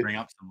Caribbean, which to is bring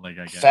up some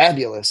Lego games.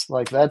 fabulous.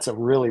 Like that's a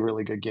really,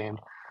 really good game.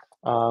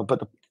 But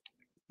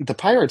the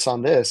Pirates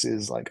on this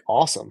is like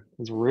awesome.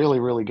 It's really,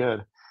 really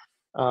good.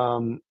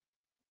 Um,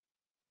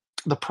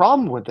 the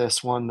problem with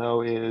this one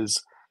though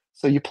is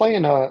so you play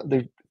in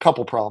the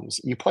couple problems.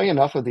 You play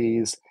enough of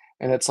these,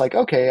 and it's like,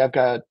 okay, I've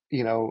got,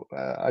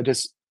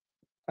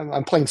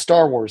 I'm playing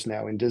Star Wars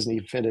now in Disney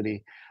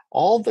Infinity.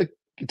 It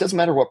doesn't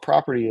matter what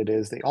property it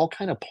is, they all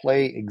kind of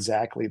play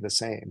exactly the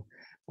same.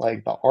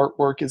 Like the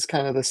artwork is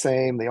kind of the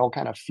same, they all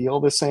kind of feel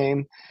the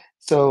same.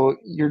 So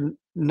you're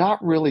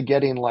not really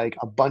getting like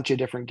a bunch of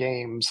different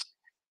games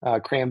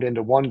crammed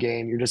into one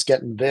game. You're just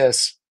getting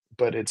this,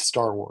 but it's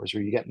Star Wars,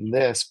 or you're getting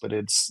this, but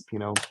it's,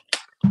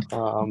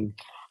 um,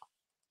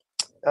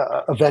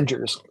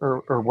 Avengers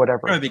or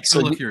whatever. It'd be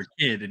So cool you- if you're a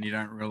kid and you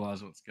don't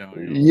realize what's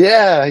going on.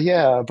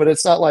 yeah, but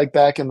it's not like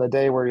back in the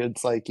day where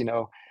it's like,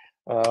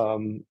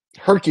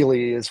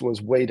 Hercules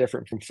was way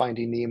different from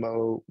Finding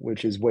Nemo,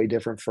 which is way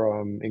different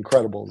from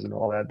Incredibles and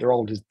all that. They're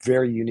all just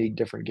very unique,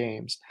 different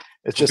games.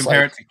 It's Well, just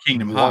compare like it to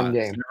Kingdom one Hearts.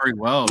 game. Every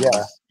world Yeah.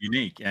 was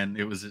unique and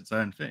it was its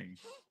own thing.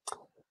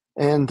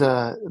 And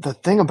the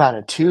thing about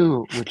it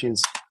too, which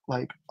is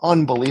like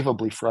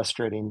unbelievably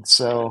frustrating.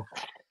 So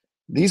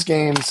these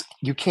games,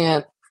 you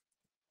can't,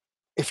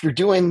 if you're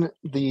doing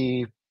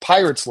the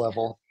Pirates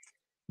level,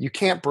 you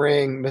can't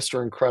bring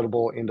Mr.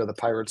 Incredible into the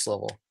Pirates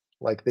level.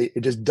 Like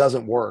it just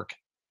doesn't work.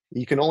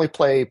 You can only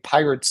play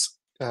Pirates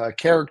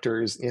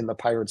characters in the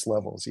Pirates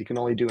levels. You can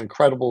only do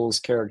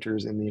Incredibles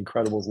characters in the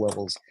Incredibles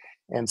levels,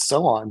 and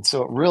so on.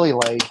 So it really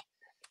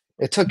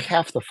it took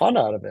half the fun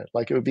out of it.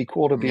 Like it would be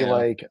cool to be Yeah.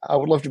 like, I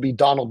would love to be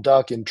Donald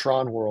Duck in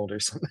Tron World or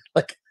something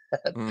like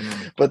that.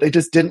 Mm. But they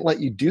just didn't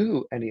let you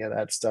do any of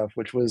that stuff,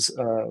 which was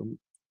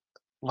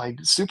like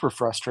super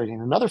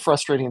frustrating. Another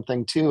frustrating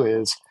thing too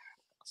is,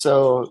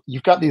 so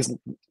you've got these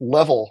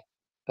level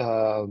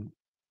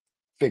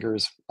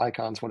figures,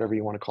 icons, whatever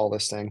you want to call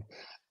this thing.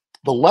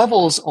 The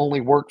levels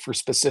only work for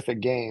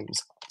specific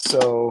games.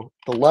 So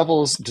the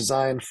levels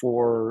designed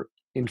for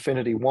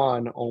Infinity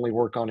 1 only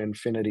work on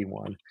Infinity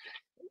 1.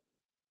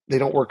 They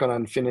don't work on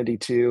Infinity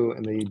 2,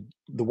 and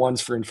the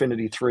ones for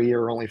Infinity 3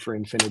 are only for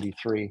Infinity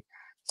 3.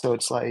 So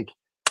it's like,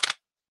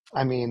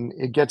 I mean,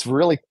 it gets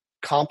really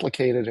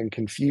complicated and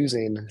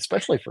confusing,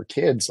 especially for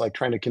kids, like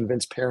trying to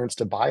convince parents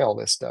to buy all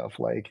this stuff.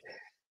 Like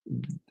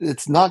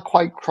it's not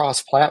quite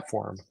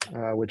cross-platform,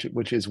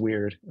 which is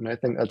weird. And I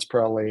think that's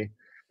probably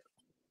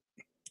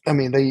I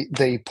mean,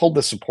 they pulled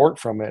the support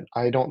from it.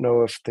 I don't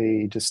know if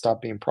they just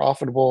stopped being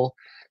profitable,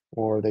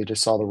 or they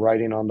just saw the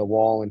writing on the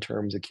wall in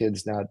terms of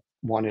kids not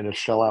wanting to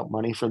shell out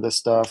money for this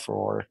stuff,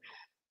 or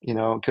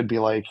it could be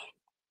like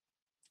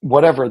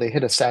whatever. They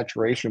hit a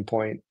saturation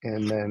point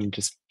and then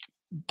just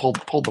pulled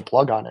the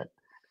plug on it.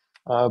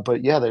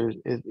 But yeah,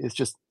 it's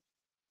just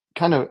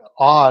kind of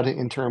odd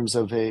in terms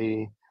of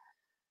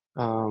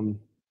um,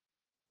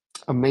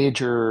 a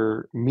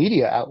major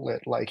media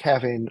outlet, like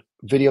having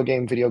video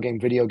game, video game,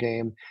 video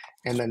game,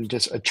 and then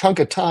just a chunk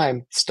of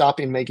time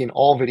stopping making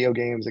all video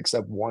games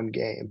except one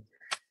game.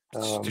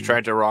 You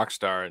tried to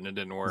Rockstar and it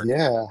didn't work.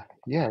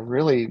 Yeah,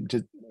 really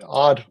just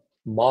odd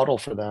model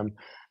for them.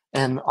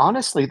 And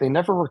honestly, they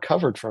never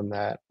recovered from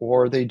that,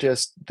 or they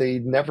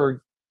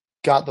never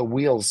got the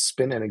wheels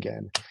spinning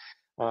again.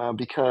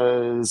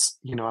 Because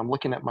I'm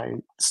looking at my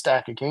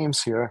stack of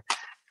games here,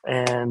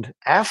 and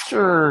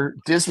after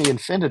Disney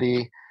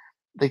Infinity,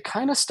 they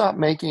kind of stopped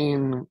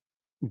making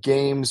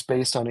games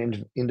based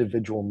on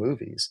individual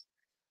movies.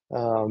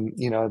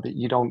 That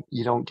you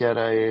don't get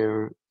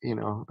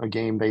a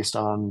game based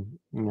on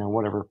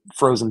whatever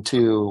Frozen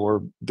 2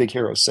 or Big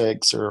Hero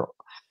 6 or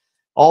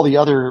all the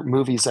other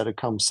movies that have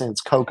come since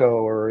Coco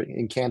or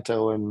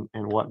Encanto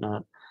and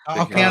whatnot.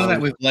 I'll Big counter Hero.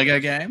 that with Lego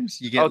games.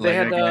 You get Oh, they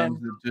Lego had,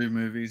 games that do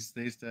movies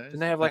these days. Didn't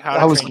they have like I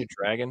How to was- Train Your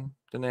Dragon?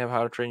 Didn't they have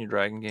How to Train Your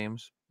Dragon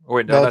games? Oh,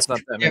 wait, no, That's- that's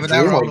not them. Yeah, It's but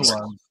they were older DreamWorks.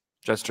 ones.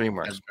 just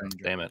DreamWorks. That's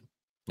DreamWorks. Damn it.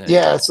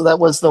 Yeah, so that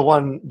was the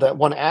one. That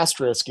one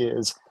asterisk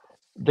is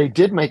they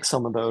did make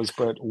some of those,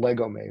 but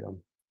Lego made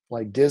them.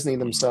 Like Disney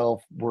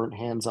themselves weren't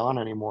hands-on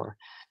anymore.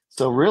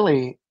 So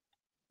really,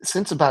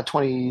 since about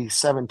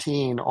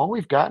 2017, all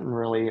we've gotten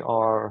really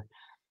are,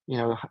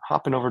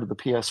 hopping over to the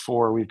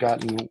PS4, we've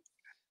gotten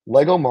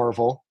Lego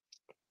Marvel,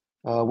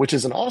 which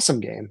is an awesome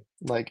game.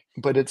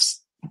 But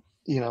it's,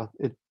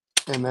 it,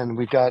 and then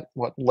we've got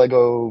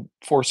Lego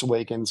Force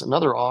Awakens,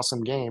 another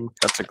awesome game.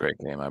 That's a great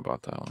game. I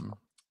bought that one.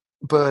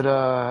 But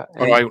Oh,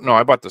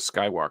 I bought the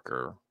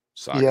Skywalker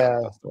saga. Yeah,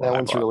 That's the that one I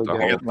one's bought. really The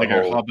good. You whole- got the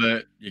Lego whole-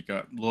 Hobbit. You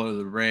got Lord of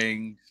the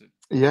Rings.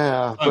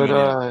 Yeah, Oh, but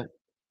yeah.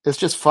 it's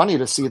just funny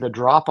to see the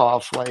drop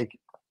off. Like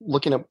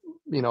looking at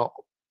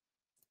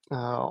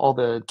all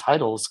the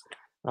titles,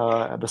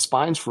 the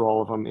spines for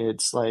all of them.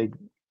 It's like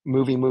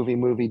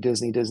movie,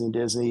 Disney, Disney,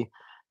 Disney,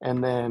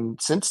 and then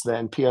since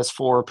then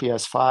PS4,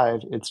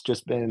 PS5. It's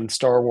just been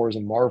Star Wars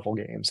and Marvel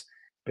games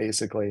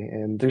basically.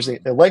 And there's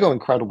the Lego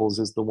Incredibles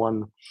is the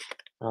one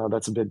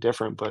that's a bit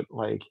different, but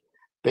like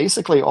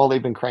basically all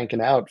they've been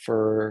cranking out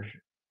for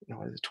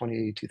is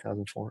it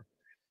 2004.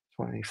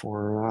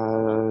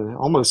 24,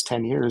 almost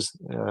 10 years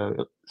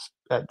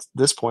at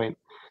this point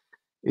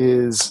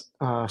is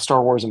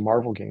Star Wars and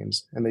Marvel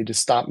games, and they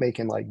just stopped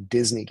making like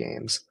Disney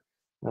games,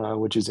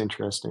 which is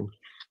interesting.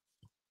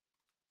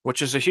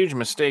 which is a huge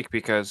mistake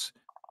because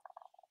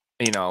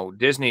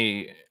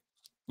Disney,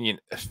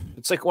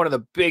 it's like one of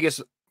the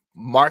biggest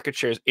market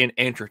shares in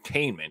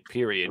entertainment,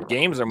 period.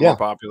 Games are more Yeah.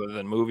 popular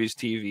than movies,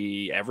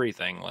 TV,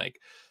 everything. Like,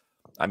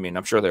 I mean,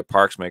 I'm sure their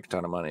parks make a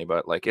ton of money,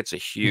 but like it's a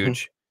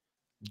huge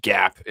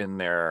gap in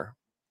their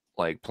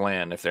like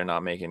plan if they're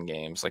not making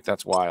games. Like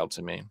that's wild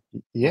to me.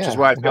 Yeah, Which is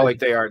why I and feel like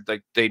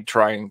they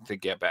trying to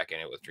get back in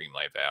it with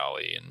Dreamlight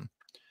Valley and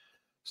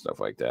stuff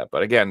like that.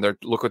 But again,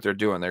 look what they're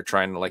doing. They're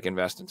trying to like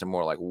invest into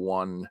more like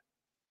one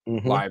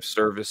Mhm. live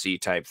servicey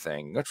type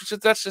thing.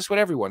 That's just what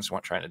everyone's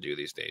trying to do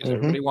these days. Mhm.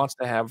 Everybody wants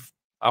to have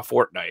a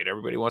Fortnite.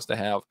 Everybody wants to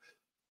have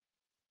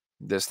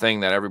this thing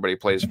that everybody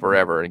plays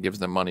forever and gives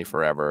them money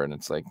forever. And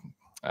it's like,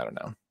 I don't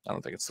know. I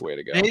don't think it's the way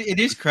to go. It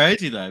is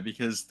crazy though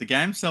because the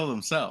games sell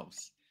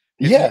themselves.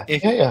 Yeah,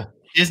 If yeah.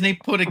 Disney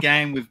put a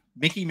game with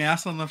Mickey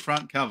Mouse on the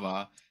front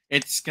cover,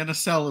 it's gonna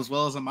sell as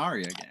well as a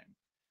Mario game.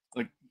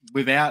 Like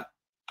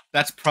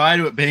that's prior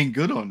to it being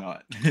good or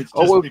not. It's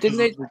Oh just well, because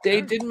didn't of the they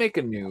character. did make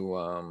a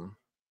new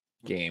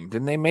game?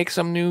 Didn't they make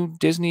some new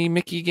Disney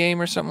Mickey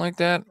game or something like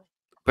that?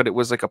 But it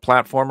was like a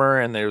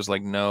platformer, and there was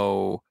like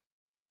no.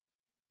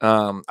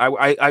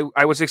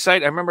 I was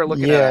excited. I remember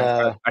looking at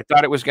Yeah. it. I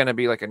thought it was going to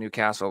be like a new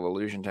Castle of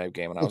Illusion type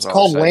game, and I was It's all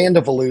called excited. Land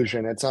of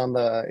Illusion. It's on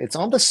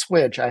the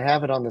Switch. I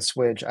have it on the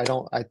Switch. I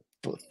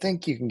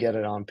think you can get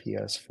it on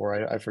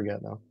PS4. I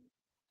forget though.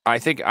 I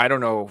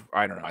don't know.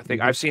 I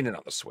think Mhm. I've seen it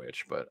on the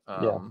Switch, but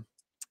Yeah.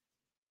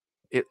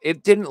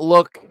 it didn't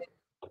look.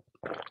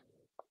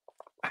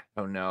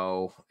 Oh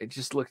no!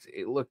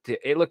 It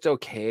looked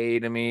okay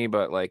to me,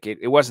 but like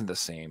it wasn't the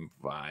same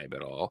vibe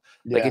at all.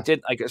 Like Yeah. it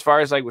did like as far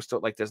as like was still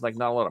like there's like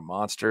not a lot of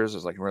monsters.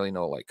 There's like really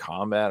no like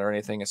combat or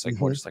anything. It's like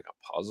more Mhm. just like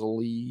a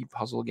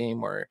puzzle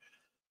game where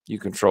you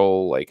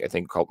control like I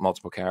think called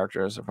multiple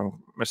characters. If I'm not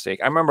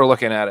mistaken, I remember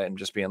looking at it and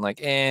just being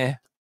like, I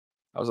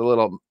was a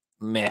little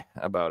meh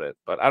about it.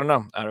 But I don't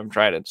know. I haven't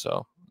tried it,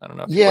 so I don't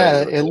know. If you played Yeah,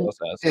 or everybody else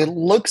has, it so.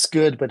 looks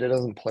good, but it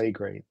doesn't play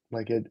great.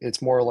 Like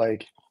it's more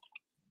like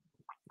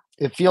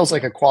it feels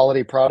like a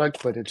quality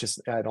product, but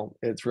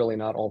it's really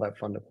not all that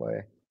fun to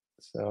play.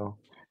 So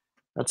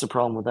that's the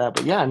problem with that.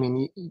 But yeah, I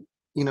mean,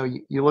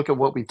 you look at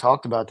what we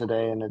talked about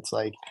today, and it's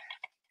like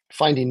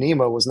Finding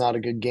Nemo was not a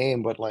good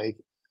game, but like,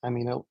 I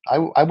mean,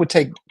 I would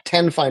take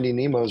 10 Finding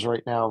Nemos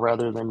right now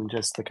rather than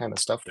just the kind of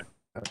stuff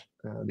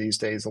these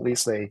days. At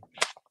least they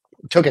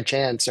took a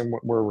chance and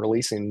were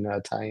releasing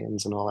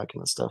tie-ins and all that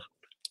kind of stuff.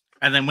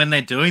 And then when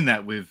they're doing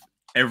that with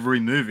every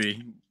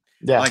movie,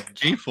 Yeah, like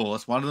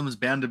G-Force, one of them is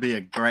bound to be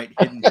a great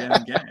hidden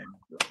gem game.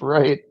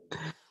 right.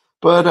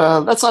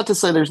 But that's not to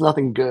say there's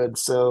nothing good.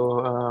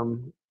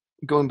 So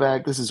going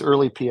back, this is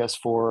early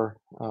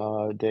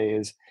PS4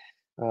 days.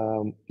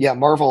 Yeah,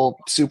 Marvel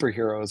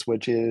Superheroes,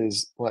 which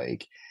is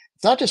like,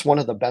 it's not just one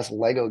of the best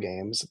Lego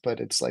games, but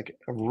it's like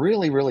a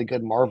really, really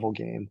good Marvel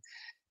game.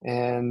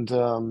 And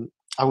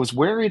I was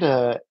wary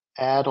to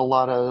add a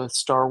lot of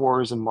Star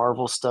Wars and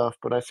Marvel stuff,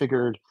 but I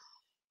figured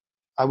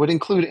I would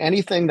include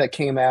anything that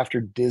came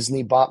after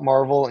Disney bought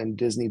Marvel and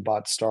Disney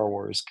bought Star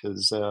Wars,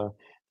 because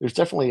there's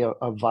definitely a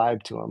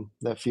vibe to them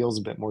that feels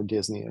a bit more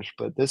Disney-ish.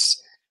 But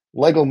this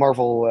Lego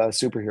Marvel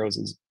Superheroes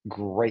is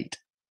great.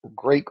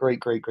 Great, great,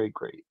 great, great,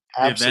 great.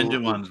 The Avenger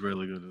Absolutely. one's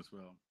really good as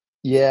well.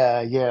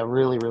 Yeah, yeah,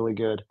 really, really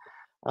good.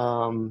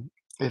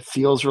 It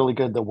feels really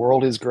good. The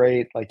world is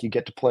great. Like you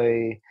get to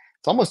play,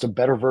 it's almost a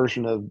better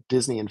version of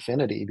Disney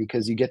Infinity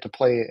because you get to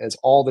play as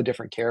all the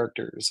different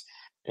characters.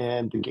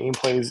 And the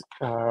gameplay is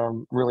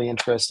really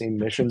interesting.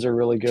 Missions are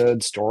really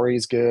good.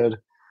 Story's good.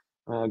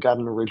 Got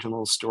an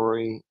original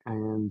story.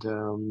 And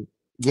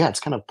yeah, it's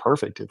kind of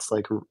perfect. It's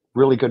like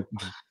really good.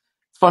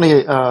 It's funny,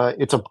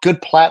 it's a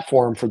good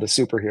platform for the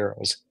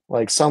superheroes.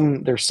 Like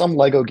there's some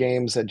Lego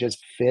games that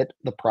just fit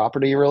the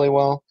property really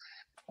well.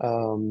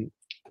 The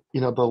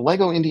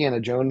Lego Indiana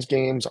Jones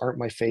games aren't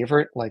my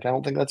favorite. Like, I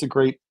don't think that's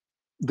the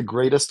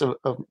greatest of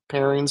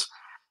pairings,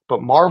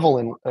 but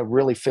Marvel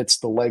really fits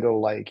the Lego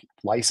like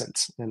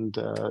license and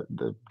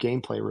the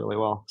gameplay really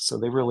well. So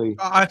they really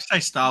I'd say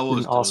Star did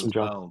Wars an do awesome as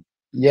job. well.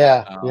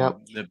 Yeah, yep.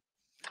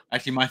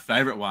 Actually, my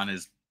favorite one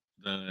is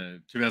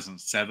the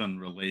 2007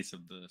 release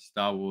of the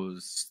Star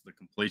Wars, the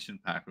completion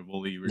pack with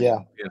all the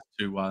original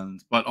PS2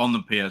 ones, but on the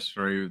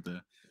PS3 with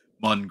the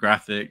modern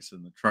graphics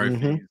and the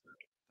trophies.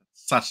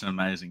 Such an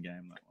amazing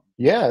game, that one.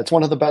 Yeah, it's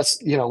one of the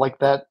best, like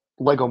that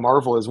Lego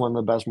Marvel is one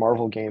of the best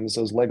Marvel games.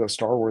 Those Lego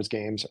Star Wars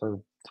games are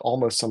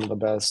almost some of the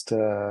best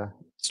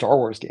Star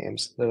Wars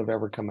games that have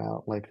ever come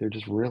out. Like they're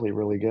just really,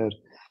 really good.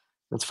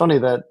 It's funny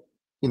that,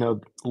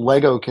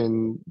 Lego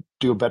can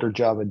do a better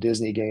job of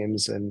Disney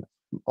games and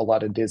a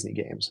lot of Disney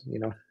games,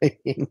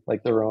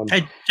 like their own.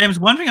 Hey, James,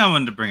 one thing I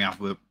wanted to bring up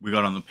we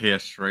got on the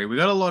PS3, we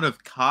got a lot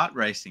of kart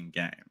racing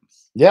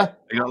games. Yeah.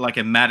 We got like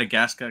a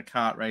Madagascar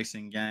kart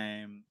racing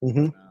game.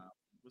 hmm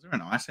Was there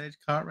an Ice Age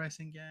kart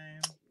racing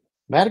game?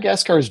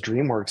 Madagascar is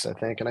DreamWorks, I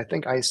think. And I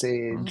think Ice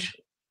Age,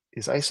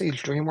 is Ice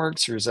Age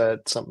DreamWorks or is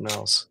that something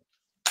else?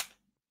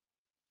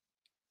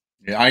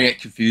 Yeah, I get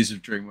confused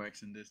with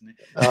DreamWorks and Disney.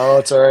 Oh,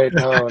 it's all right.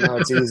 No,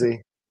 it's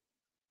easy.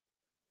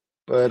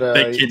 But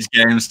They're kids'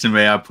 games to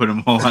me. I put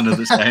them all under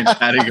the same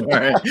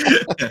category.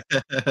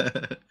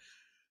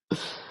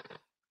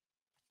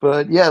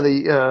 But yeah,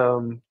 there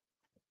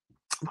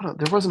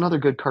was another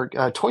good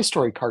Toy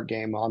Story kart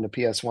game on the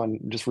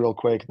PS1. Just real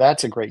quick,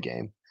 that's a great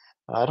game.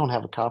 I don't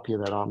have a copy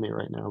of that on me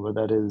right now, but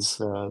that is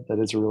a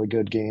really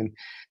good game.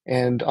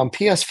 And on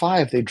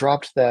PS5, they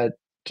dropped that.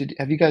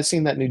 Have you guys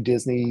seen that new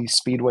Disney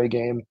Speedway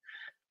game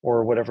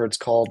or whatever it's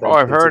called? Oh,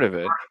 I've heard of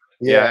it.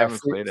 Yeah, I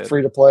haven't played it.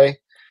 Free to play.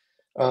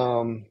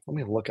 Let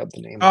me look up the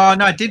name. Oh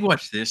no, I did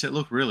watch this. It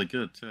looked really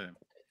good too.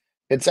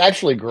 It's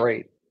actually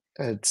great.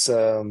 It's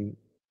it's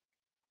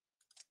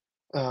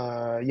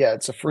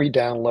a free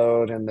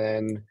download, and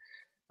then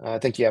I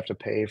think you have to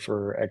pay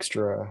for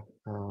extra.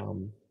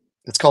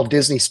 It's called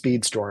Disney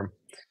Speedstorm,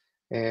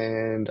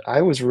 and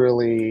I was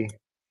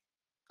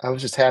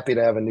just happy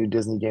to have a new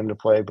Disney game to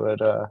play, but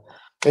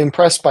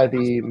impressed by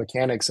the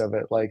mechanics of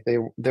it. Like they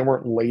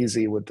weren't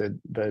lazy with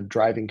the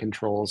driving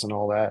controls and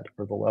all that,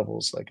 or the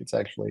levels. Like it's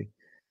actually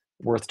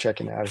worth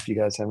checking out if you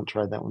guys haven't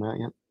tried that one out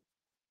yet.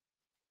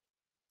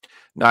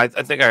 No, I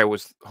think I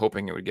was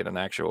hoping it would get an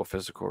actual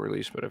physical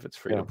release, but if it's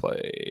free to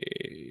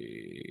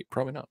play,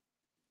 probably not.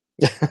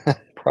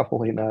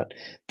 Probably not.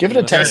 Give it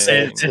a test.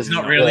 It's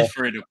not really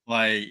free to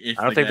play.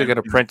 I don't think they're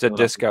going to print a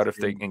disc out if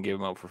they can give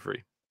them out for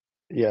free.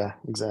 Yeah,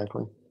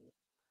 exactly.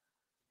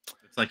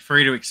 It's like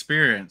free to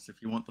experience.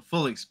 If you want the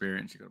full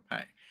experience, you got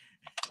to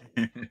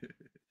pay.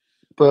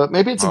 But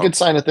maybe it's a good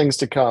sign of things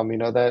to come.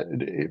 That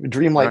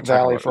Dreamlight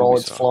Valley for all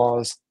its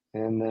flaws,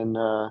 and then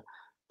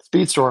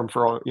Speedstorm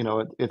for all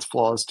its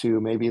flaws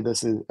too. Maybe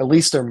this is at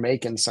least they're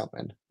making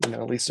something.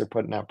 At least they're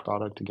putting out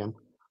product again,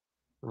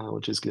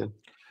 which is good.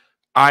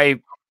 I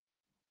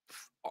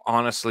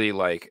honestly,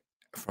 like,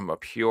 from a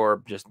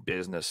pure just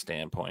business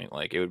standpoint,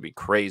 like, it would be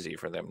crazy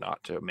for them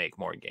not to make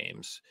more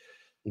games.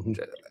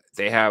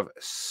 They have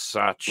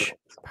such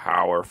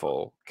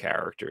powerful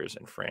characters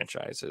and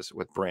franchises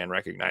with brand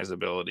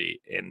recognizability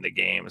in the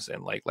games,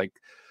 and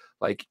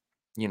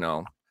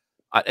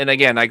and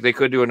again, like, they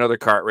could do another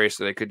kart race,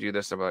 so they could do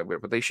this,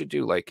 but they should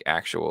do like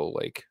actual,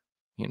 like,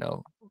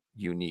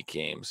 unique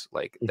games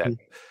like that,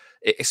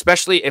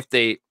 especially if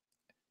they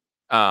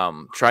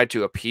tried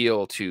to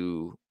appeal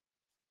to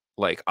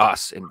like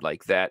us and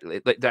like that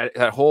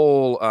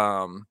whole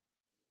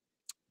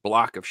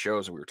block of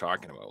shows that we were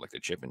talking about, like the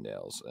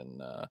Chippendales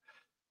and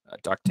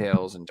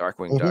DuckTales and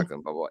Darkwing Duck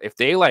and blah, blah. If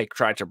they like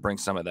try to bring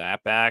some of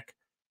that back,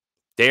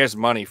 there's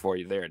money for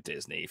you there at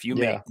Disney. If you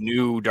make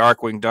new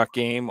Darkwing Duck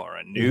game or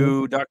a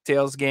new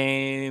DuckTales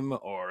game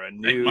or a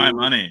new Take my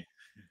money.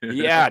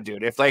 yeah,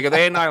 dude. If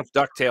they announced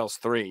DuckTales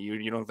 3,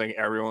 you don't think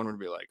everyone would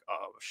be like,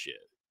 oh shit,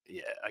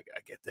 yeah, I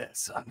get that,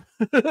 son.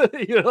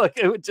 Like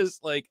it would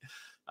just like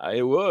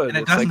I would. And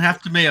it doesn't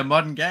have to be a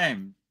modern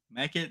game.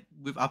 Make it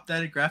with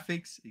updated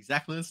graphics,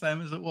 exactly the same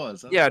as it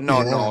was. Yeah, no.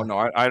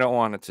 I don't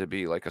want it to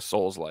be like a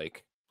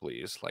Souls-like,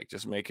 please. Like,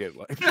 just make it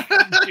like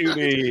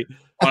 2D.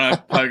 On a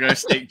pogo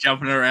stick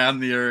jumping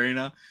around the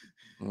arena.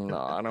 No,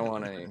 I don't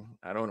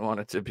want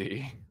it to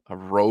be a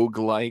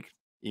roguelike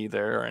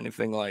either or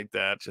anything like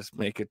that. Just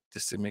make it a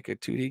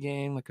 2D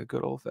game, like a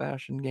good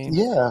old-fashioned game.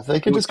 Yeah, they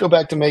could just go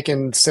back to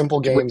making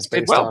simple games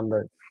based on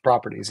the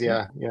properties.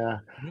 Yeah.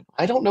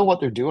 I don't know what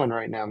they're doing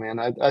right now, man.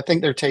 I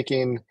think they're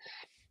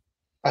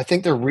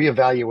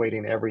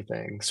reevaluating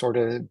everything, sort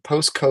of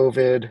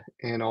post-COVID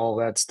and all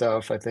that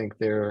stuff. I think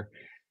a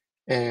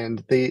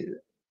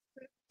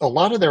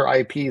lot of their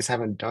IPs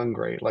haven't done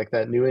great. Like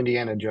that new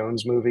Indiana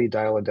Jones movie,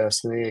 Dial of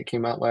Destiny, it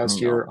came out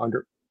last year,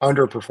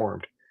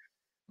 underperformed.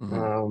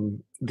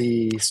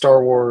 The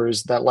Star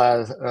Wars, the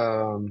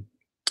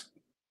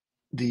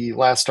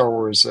last Star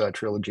Wars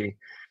trilogy.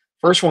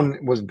 First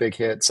one was a big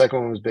hit.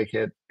 Second one was a big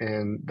hit,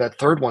 and that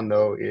third one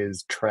though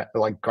is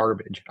like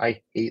garbage.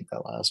 I hate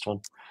that last one.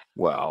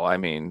 Well, I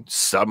mean,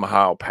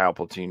 somehow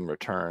Palpatine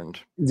returned.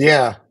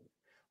 Yeah,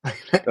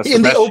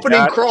 in the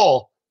opening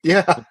crawl.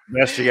 Yeah,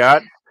 best you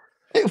got.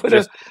 It would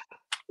have.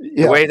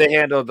 The way they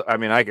handled. I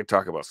mean, I could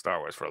talk about Star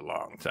Wars for a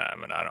long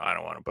time, and I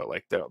don't want to. But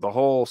like the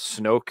whole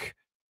Snoke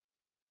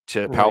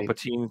to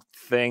Palpatine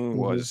thing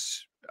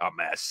was a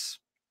mess.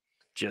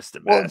 Just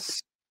a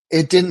mess.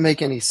 It didn't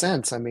make any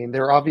sense. I mean,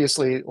 they're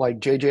obviously like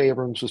J.J.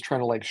 Abrams was trying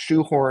to like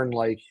shoehorn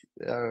like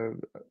a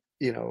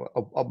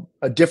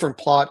different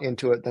plot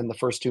into it than the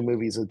first two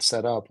movies had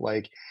set up.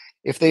 Like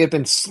if they had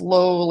been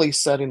slowly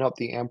setting up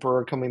the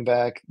Emperor coming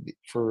back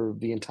for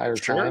the entire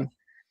time,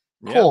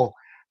 cool.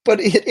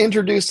 But it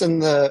introduced in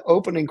the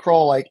opening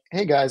crawl like,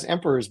 hey guys,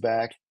 Emperor's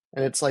back.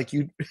 And it's like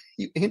you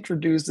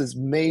introduce this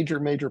major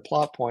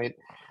plot point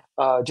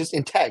just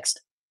in text.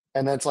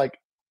 And then it's like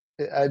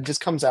it just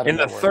comes out in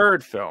of the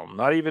third film,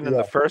 not even in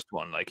the first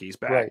one. Like he's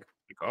back. Right.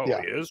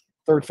 Like, he is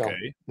third film.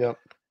 Yep.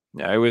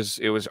 Yeah, it was.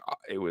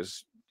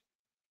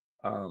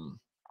 God,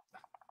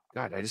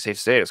 I just hate to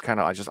say it. It's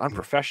kind of just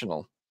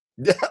unprofessional.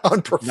 Yeah,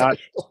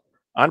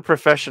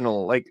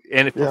 unprofessional. Like,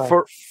 and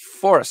for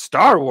a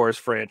Star Wars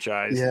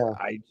franchise,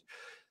 I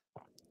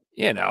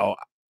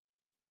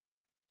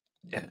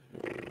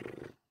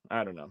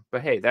don't know.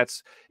 But hey,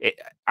 that's it.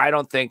 I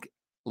don't think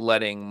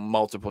letting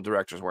multiple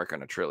directors work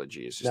on a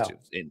trilogy is just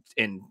in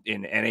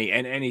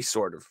any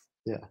sort of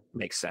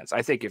makes sense.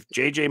 I think if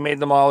JJ made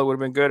them all, it would have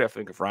been good. I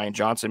think if Rian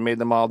Johnson made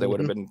them all, they would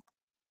have been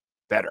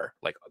better.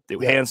 Like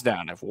hands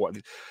down.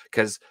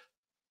 Because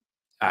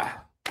I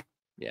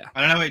don't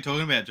know what you're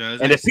talking about, Joe.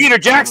 And if Peter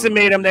Jackson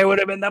made them, they would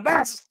have been the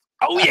best.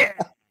 Oh yeah.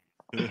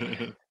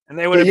 And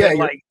they would have been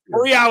like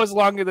 3 hours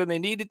longer than they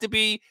needed to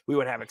be. We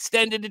would have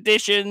extended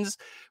editions.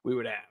 We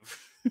would have.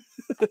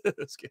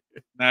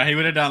 No, he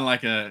would have done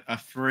like a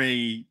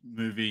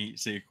 3-movie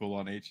sequel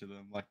on each of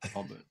them, like The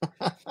Hobbit.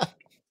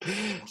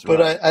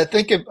 But I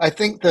think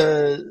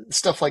the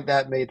stuff like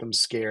that made them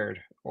scared.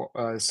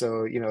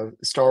 So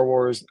Star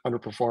Wars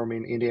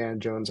underperforming, Indiana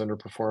Jones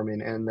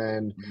underperforming, and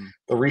then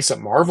the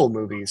recent Marvel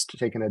movies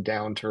taking a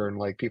downturn.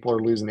 Like people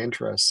are losing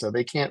interest, so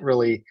they can't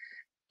really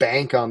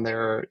bank on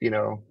their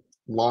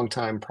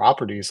longtime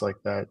properties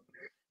like that.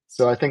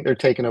 So I think they're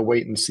taking a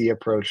wait and see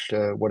approach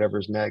to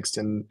whatever's next,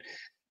 and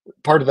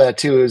part of that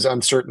too is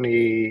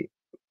uncertainty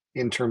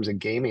in terms of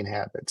gaming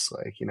habits.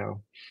 Like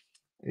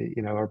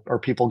are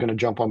people going to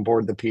jump on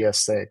board the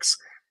PS6?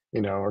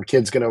 Are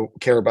kids going to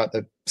care about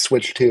the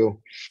Switch 2?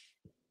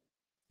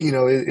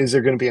 Is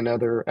there going to be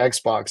another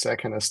Xbox?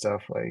 That kind of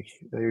stuff. Like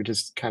they're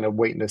just kind of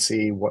waiting to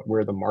see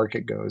where the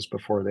market goes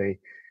before they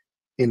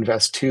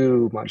invest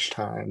too much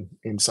time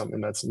in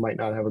something that might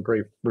not have a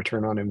great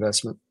return on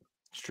investment.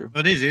 It's true.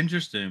 But it is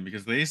interesting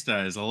because these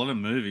days a lot of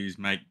movies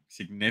make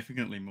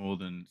significantly more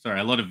than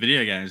a lot of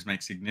video games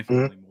make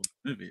significantly more than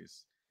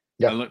movies.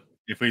 Yeah.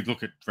 If we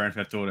look at Grand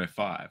Theft Auto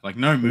 5, like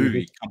no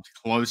movie comes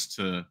close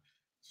to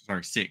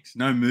 6.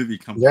 No movie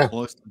comes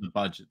close to the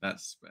budget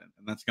that's spent,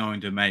 and that's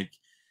going to make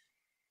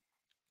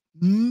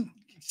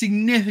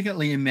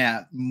significantly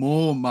amount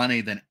more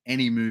money than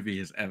any movie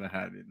has ever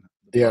had in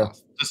the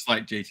past, just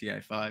like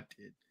GTA 5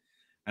 did.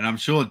 And I'm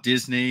sure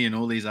Disney and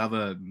all these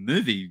other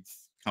movie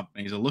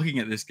companies are looking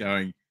at this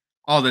going,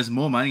 oh, there's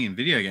more money in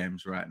video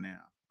games right now.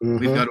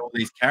 We've got all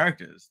these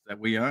characters that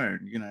we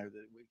own, that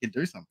we can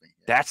do something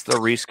here. That's the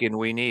reskin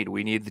we need.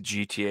 We need the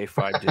GTA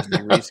 5 Disney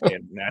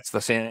reskin. That's the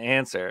same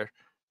answer.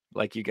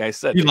 Like you guys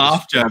said. You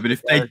laugh, Joe, but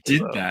if they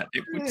did that,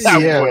 it would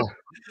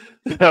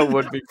that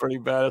would be pretty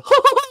bad.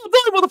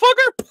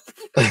 Motherfucker.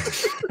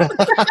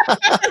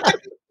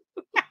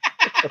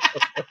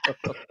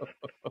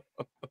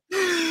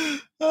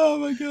 Oh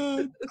my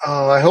god.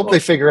 Oh, I hope they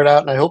figure it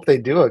out, and I hope they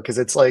do it because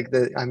it's like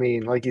I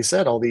mean, like you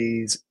said, all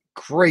these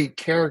great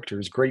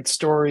characters, great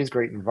stories,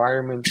 great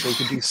environments. They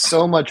could do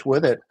so much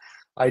with it.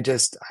 I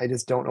just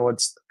don't know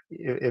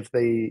if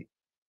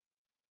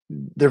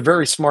they're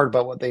very smart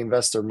about what they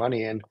invest their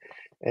money in,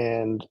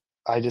 and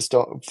I just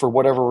don't, for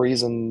whatever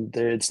reason,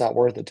 it's not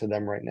worth it to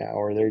them right now,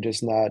 or they're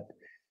just not.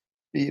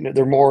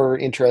 They're more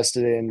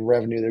interested in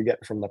revenue they're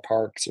getting from the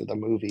parks or the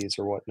movies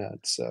or whatnot.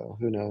 So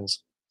who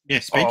knows? Yeah,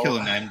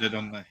 Speedkiller named it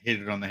hit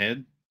it on the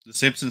head. The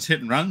Simpsons Hit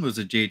and Run was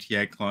a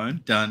GTA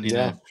clone done in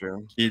Yeah. a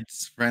True.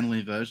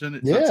 kids-friendly version.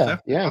 It's Yeah,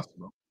 definitely yeah.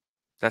 possible.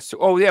 That's true.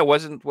 Oh yeah,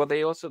 wasn't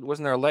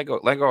there a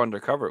Lego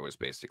Undercover? It was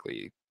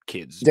basically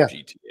kids Yeah.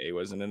 GTA,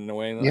 wasn't it, in a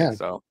way? Like, Yeah.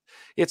 So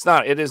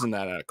it isn't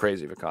that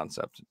crazy of a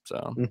concept.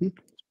 So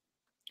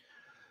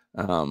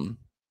Mhm.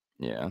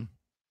 yeah.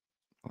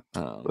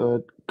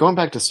 But going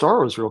back to Star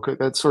Wars real quick,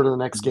 that's sort of the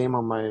next game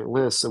on my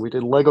list. So we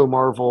did Lego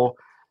Marvel,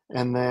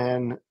 and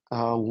then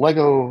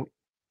Lego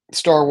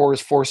Star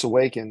Wars Force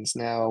Awakens.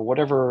 Now,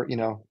 whatever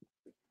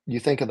you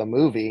think of the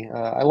movie,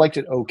 I liked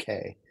it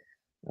okay,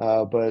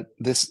 but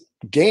this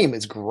game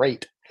is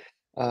great.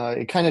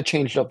 It kind of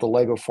changed up the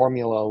Lego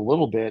formula a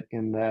little bit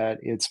in that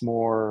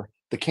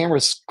the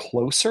camera's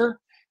closer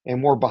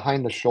and more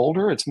behind the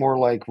shoulder. It's more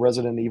like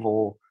Resident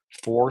Evil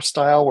 4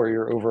 style, where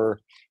you're over,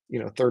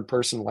 third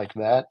person like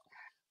that.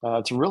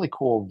 It's a really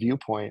cool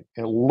viewpoint.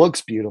 It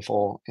looks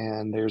beautiful,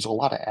 and there's a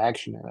lot of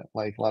action in it,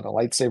 like a lot of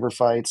lightsaber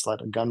fights, a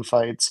lot of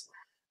gunfights.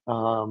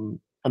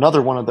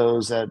 Another one of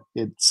those that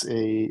it's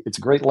a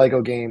great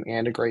Lego game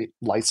and a great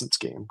license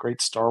game,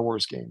 great Star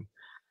Wars game.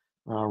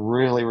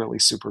 Really, really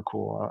super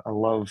cool.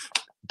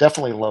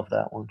 Definitely love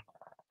that one.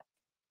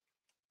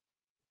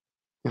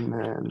 And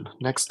then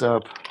next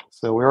up,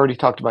 so we already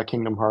talked about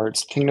Kingdom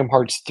Hearts. Kingdom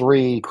Hearts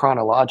 3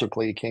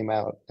 chronologically came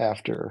out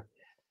after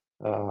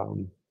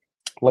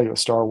Lego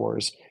Star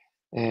Wars.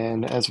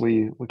 And as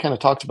we kind of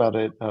talked about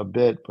it a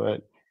bit,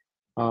 but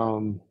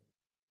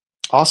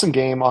awesome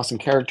game, awesome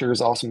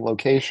characters, awesome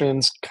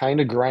locations, kind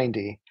of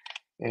grindy,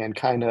 and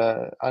kind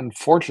of,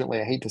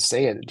 unfortunately, I hate to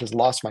say it, it just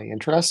lost my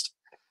interest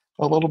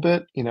a little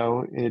bit.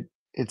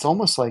 It's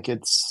almost like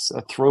it's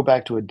a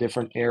throwback to a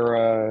different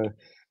era,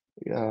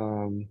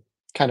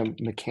 kind of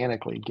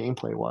mechanically,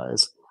 gameplay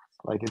wise.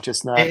 Like it's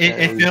just not.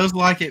 It feels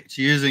like it's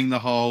using the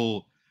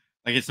whole,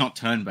 like it's not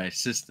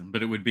turn-based system,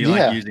 but it would be like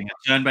Yeah. using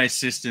a turn-based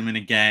system in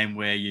a game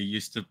where you're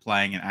used to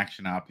playing an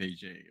action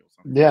RPG or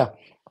something. Yeah,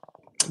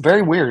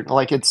 very weird.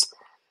 Like it's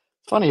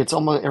funny. It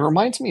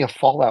reminds me of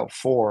Fallout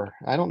 4.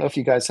 I don't know if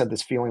you guys had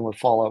this feeling with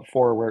Fallout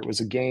 4, where it was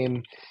a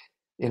game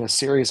in a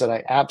series that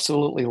I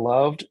absolutely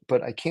loved,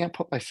 but I can't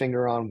put my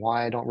finger on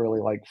why I don't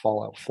really like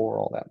Fallout 4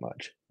 all that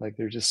much. Like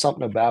there's just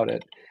something about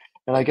it.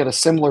 And I get a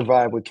similar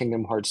vibe with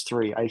Kingdom Hearts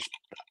 3.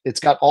 It's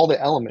got all the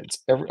elements.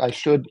 I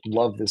should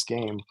love this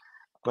game,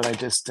 but I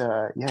just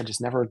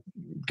just never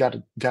got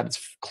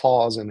its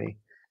claws in me.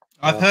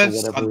 I've for heard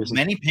whatever reason.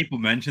 many people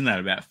mention that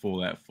about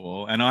Fallout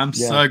 4, and I'm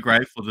Yeah. so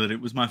grateful that it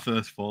was my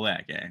first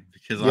Fallout game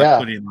because Yeah. I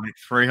put in like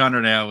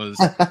 300 hours,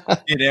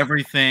 did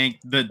everything.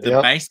 The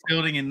Yep. base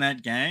building in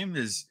that game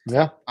is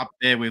Yeah. up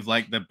there with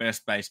like the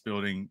best base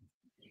building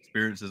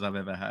experiences I've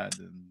ever had.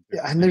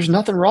 Yeah, and there's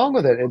nothing wrong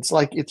with it. It's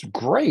like it's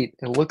great.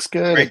 It looks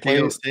good. Great It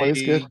plays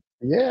good. DLC.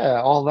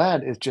 Yeah, all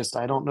that. It's just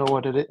I don't know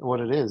what it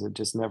is. It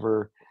just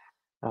never.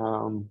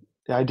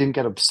 I didn't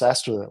get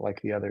obsessed with it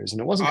like the others,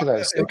 and it wasn't because I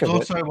was It sick was of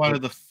also it. one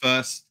of the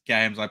first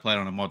games I played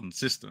on a modern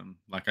system.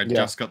 Like I Yeah.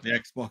 just got the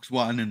Xbox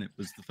One, and it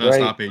was the first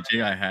Right.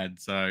 RPG I had.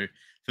 So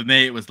for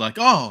me, it was like,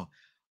 oh,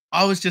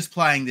 I was just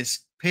playing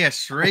this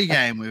PS3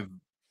 game with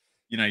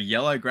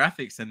yellow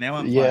graphics, and now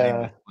I'm playing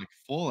Yeah. this like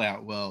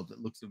Fallout world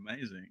that looks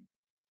amazing.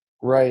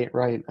 Right.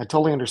 I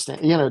totally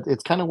understand.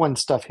 It's kind of when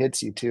stuff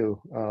hits you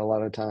too. A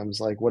lot of times,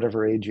 like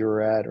whatever age you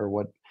were at, or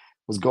what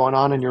was going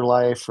on in your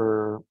life,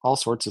 or all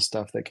sorts of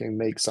stuff that can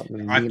make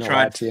something I've mean a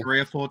tried lot to you. 3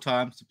 or 4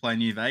 times to play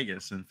New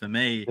Vegas, and for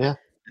me, Yeah.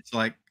 it's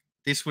like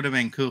this would have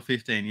been cool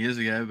 15 years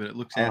ago, but it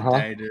looks Uh-huh.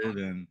 outdated,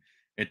 and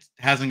it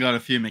hasn't got a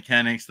few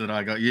mechanics that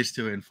I got used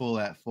to in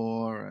Fallout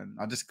 4, and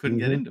I just couldn't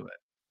get Mhm. into it.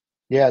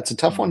 Yeah, it's a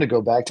tough one to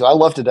go back to. I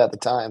loved it at the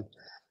time.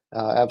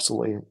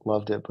 Absolutely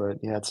loved it,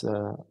 but yeah,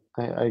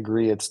 I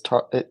agree. It's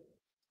tough.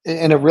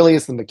 And it really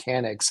is the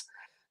mechanics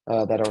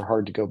that are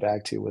hard to go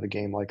back to with a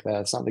game like that.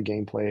 It's not the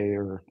gameplay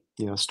or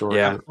story.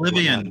 Yeah. or whatnot.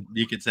 Oblivion,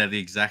 you could say the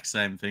exact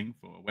same thing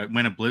for.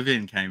 When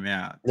Oblivion came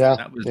out, Yeah.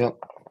 that was Yep.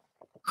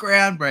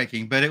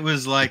 groundbreaking, but it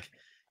was like,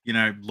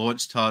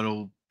 launch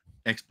title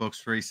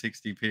Xbox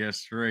 360,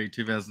 PS3,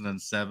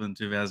 2007,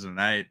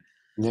 2008.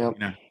 Yep.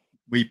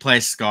 We play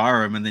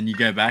Skyrim, and then you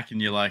go back and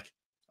you're like,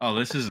 oh,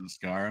 this isn't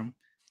Skyrim.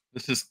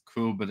 This is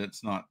cool, but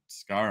it's not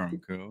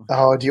Skyrim cool.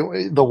 Oh,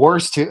 the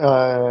worst? You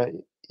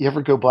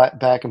ever go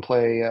back and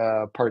play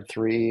part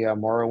 3,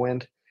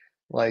 Morrowind?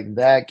 Like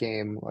that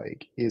game,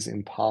 is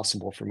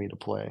impossible for me to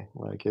play.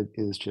 Like it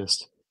is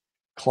just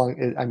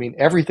I mean,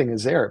 everything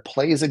is there. It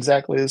plays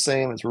exactly the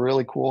same. It's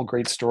really cool,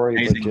 great story,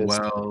 but Amazing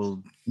just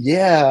world.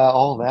 yeah,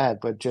 all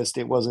that, but just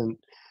it wasn't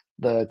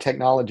the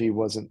technology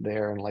wasn't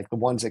there, and like the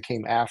ones that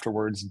came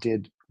afterwards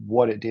did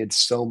what it did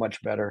so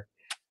much better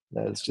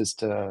that it's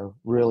just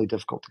really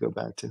difficult to go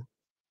back to.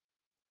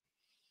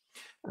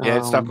 Yeah,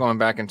 it's tough Um, going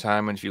back in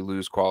time if you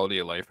lose quality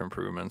of life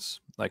improvements,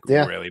 like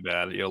Yeah. really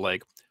bad. You're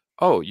like,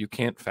 oh, you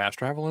can't fast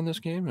travel in this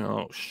game?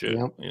 Oh shit.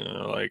 Yep. You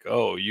know, like,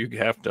 oh, you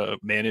have to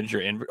manage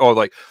your oh,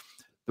 like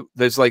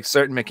there's like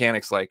certain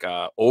mechanics like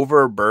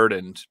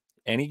overburdened.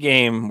 Any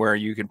game where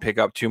you can pick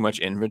up too much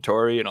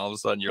inventory and all of a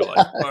sudden you're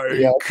like, I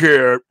Yep.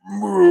 can't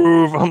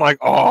move. I'm like,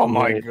 oh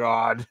my Right.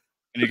 god.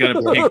 And you got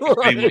to Yeah. pick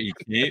between what you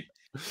keep.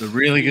 The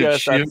really You good gotta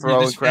start shield you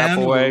throwing just crap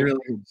found, or away. the really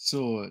good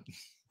sword.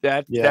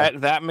 Yeah.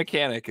 That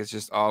mechanic has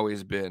just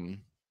always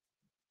been,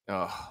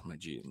 oh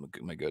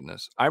my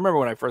goodness. I remember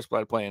when I first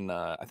started playing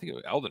I think it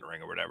was Elden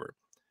Ring or whatever.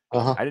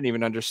 Uh-huh. I didn't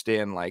even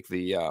understand like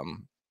the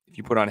if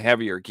you put on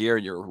heavier gear,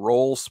 your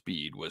roll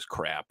speed was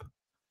crap.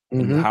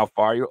 And Mhm. how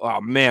far you,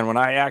 oh man, when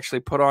I actually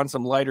put on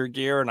some lighter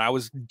gear and I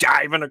was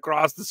diving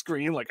across the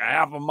screen like a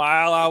half a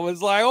mile, I was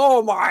like,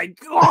 oh my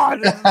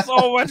god, this is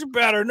so much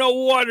better. No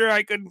wonder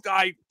I couldn't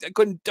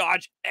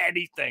dodge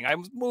anything. I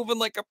was moving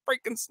like a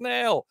freaking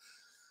snail.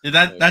 Yeah,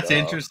 that's Like,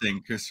 interesting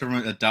because from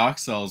a Dark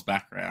Souls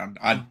background,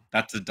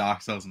 that's a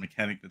Dark Souls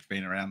mechanic that's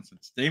been around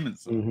since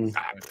Demon's Souls. Mhm.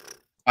 So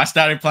I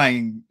started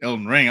playing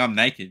Elden Ring. I'm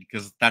naked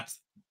because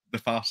that's the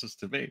fastest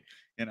to be.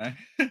 You know,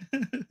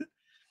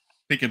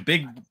 pick a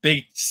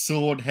big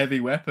sword, heavy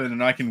weapon,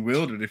 and I can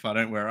wield it if I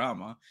don't wear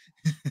armor.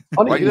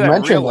 Funny well, I do you that in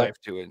mentioned real that. life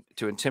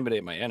to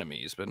intimidate my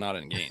enemies, but not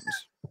in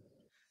games.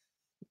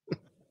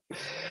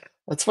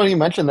 That's funny you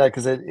mentioned that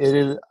because it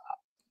is.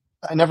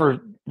 I never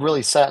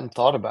really sat and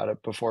thought about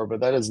it before, but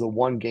that is the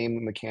one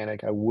game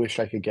mechanic I wish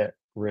I could get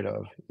rid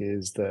of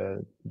is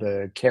the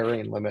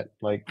carrying limit,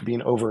 like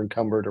being over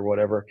encumbered or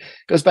whatever.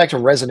 Goes back to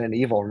Resident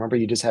Evil. Remember,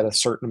 you just had a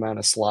certain amount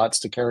of slots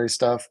to carry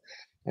stuff,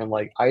 and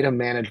like item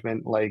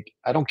management. Like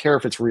I don't care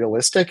if it's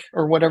realistic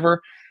or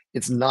whatever.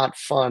 It's not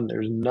fun.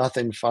 There's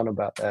nothing fun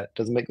about that. It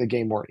doesn't make the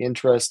game more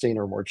interesting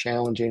or more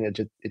challenging. It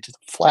just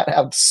flat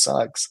out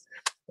sucks.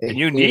 I And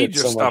you hate need it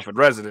your so stuff much. in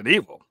Resident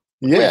Evil.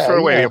 What do you Yeah, throw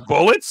away yeah. your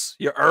bullets,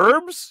 your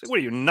herbs? What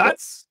are you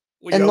nuts?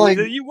 What, And, you, like-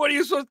 what are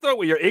you supposed to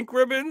throw? Your ink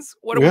ribbons?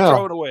 What are we Yeah.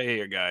 throwing away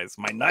here, guys?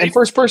 My knife? And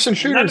first-person None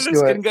shooters of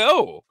this do can it.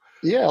 go.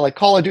 Yeah, like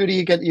Call of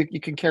Duty, you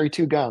can carry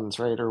 2 guns,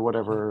 right, or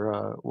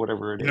whatever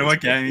whatever it is. You know what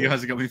but game you yeah.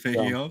 guys have got me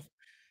thinking of?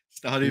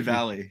 Stardew Mhm.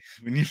 Valley.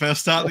 When you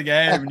first start the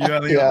game and you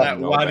only Yeah. got that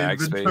No one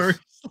backspace. inventory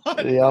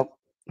slot. Yep.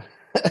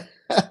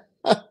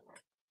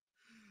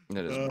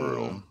 It is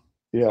brutal.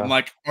 Yeah. I'm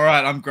like, all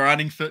right, I'm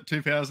grinding for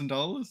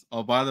 $2,000.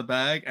 I'll buy the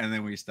bag and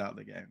then we start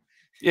the game.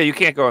 Yeah, you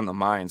can't go in the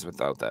mines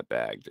without that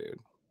bag, dude.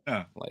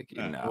 Yeah. Like,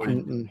 Yeah, no. or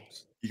Mm-mm.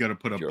 You got to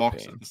put a Pure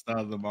box pain. at the start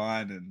of the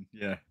mine, and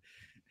yeah.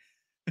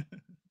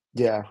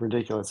 Yeah,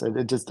 ridiculous.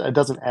 It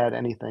doesn't add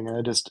anything.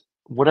 And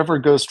whatever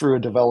goes through a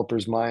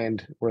developer's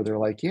mind where they're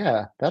like,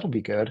 yeah, that'll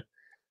be good.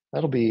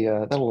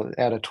 That'll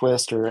add a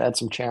twist or add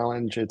some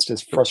challenge. It's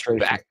just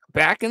frustration.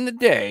 Back in the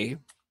day,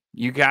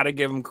 you gotta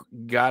give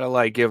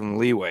them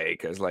leeway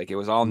because like it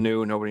was all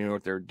new, nobody knew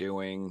what they were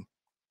doing,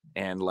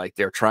 and like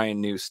they're trying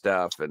new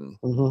stuff. And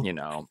Mhm. you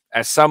know,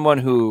 as someone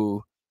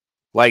who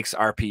likes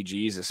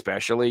RPGs,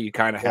 especially, you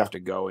kind of Yeah. have to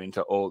go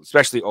into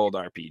especially old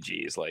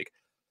RPGs. Like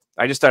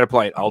I just started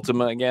playing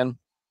Ultima again,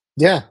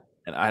 Yeah.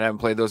 and I haven't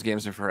played those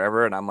games in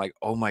forever. And I'm like,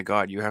 oh my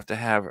god, you have to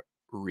have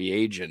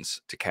reagents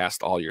to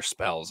cast all your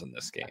spells in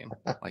this game.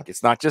 Like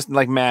it's not just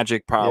like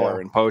magic power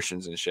Yeah. and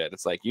potions and shit.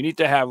 It's like you need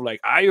to have like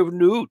Eye of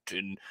Newt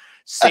and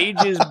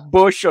Sage's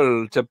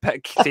Bushel to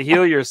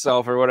heal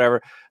yourself or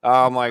whatever.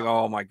 I'm like,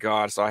 oh my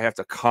god! So I have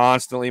to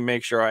constantly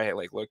make sure I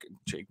like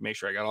make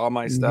sure I got all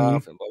my Mhm.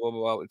 stuff and blah blah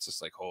blah. It's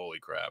just like holy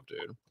crap,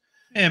 dude.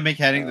 Yeah,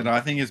 mechanic that I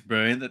think is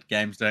brilliant that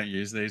games don't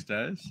use these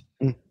days,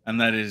 Mm.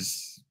 and that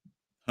is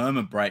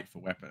perma break for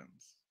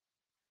weapons.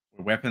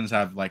 Where weapons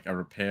have like a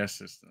repair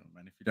system,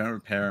 and if you don't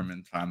repair them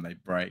in time, they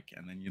break,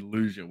 and then you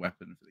lose your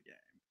weapon for the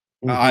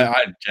game. Mhm.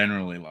 I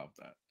generally love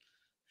that.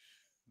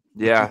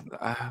 Yeah,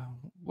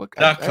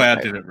 Dark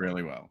Cloud did it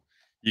really well.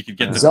 You could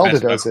get the Zelda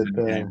best does weapon it,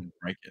 in the game and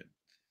break it.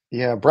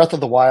 Yeah, Breath of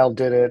the Wild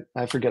did it.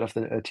 I forget if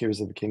the Tears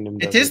of the Kingdom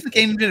does Tears it. of the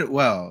Kingdom did it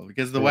well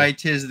because the Yeah. way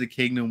Tears of the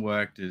Kingdom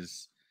worked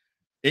is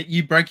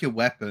you break your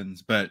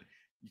weapons, but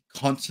you're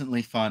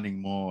constantly finding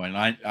more. And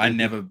I Mhm.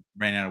 never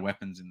ran out of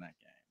weapons in that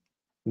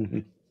game.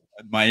 Mhm.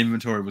 My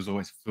inventory was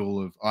always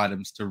full of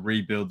items to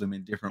rebuild them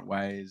in different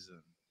ways.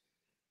 And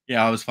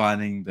yeah, I was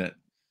finding that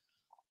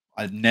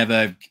I'd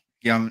never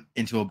gone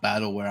into a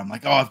battle where I'm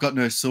like, oh, I've got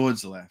no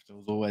swords left. I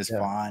was always Yeah.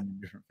 finding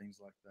different things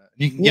like that.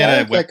 And you can Yeah, I get a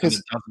like that weapon 'cause-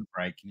 that doesn't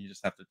break, and you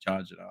just have to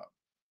charge it up.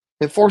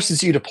 It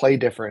forces you to play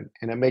different,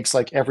 and it makes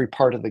like every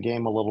part of the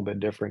game a little bit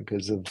different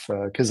because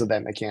of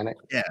that mechanic.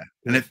 Yeah,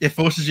 and it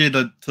forces you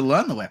to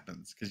learn the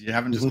weapons because you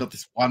haven't just Mhm. got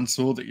this one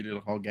sword that you do the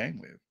whole game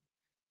with.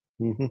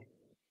 Hmm.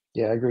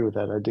 Yeah, I agree with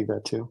that. I dig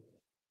that too.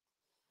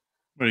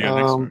 What do you got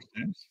next for Um, us,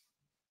 James?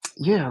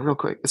 Yeah, real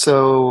quick.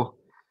 So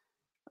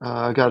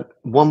I got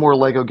one more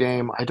Lego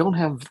game. I don't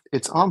have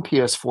it's on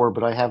PS4,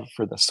 but I have it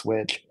for the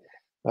Switch.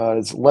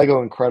 It's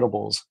Lego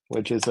Incredibles,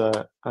 which is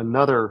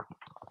another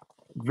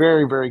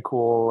very, very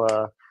cool.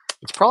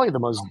 It's probably the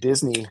most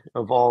Disney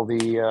of all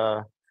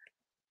the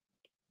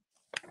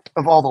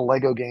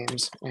Lego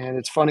games, and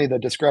it's funny the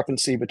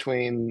discrepancy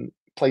between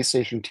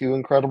PlayStation 2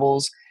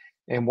 Incredibles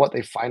and what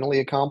they finally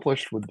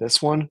accomplished with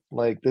this one.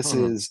 Like this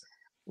Hmm. is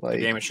The like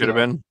game it should have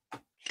been.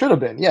 should have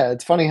been. Yeah,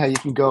 it's funny how you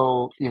can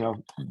go,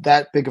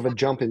 that big of a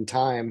jump in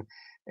time,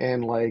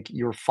 and like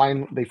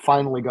they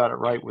finally got it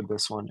right with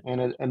this one.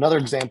 And another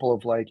example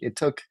of like it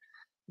took,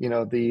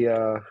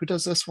 the who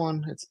does this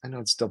one? I know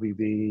it's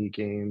WB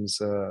Games.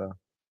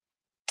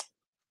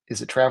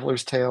 Is it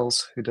Traveler's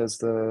Tales who does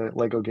the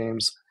Lego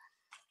games?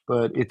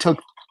 But it took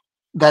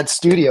that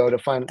studio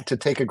to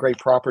take a great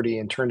property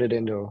and turn it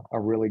into a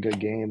really good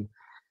game.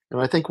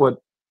 And I think what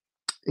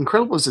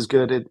Incredibles is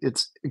good.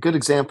 It's a good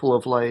example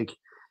of like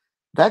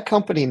that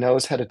company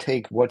knows how to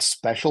take what's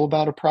special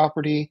about a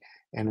property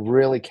and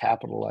really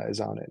capitalize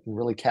on it and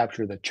really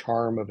capture the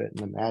charm of it and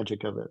the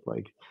magic of it.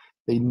 Like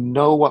they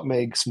know what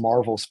makes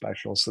Marvel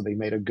special, so they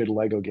made a good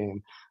Lego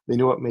game. They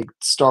knew what makes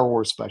Star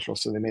Wars special,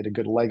 so they made a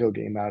good Lego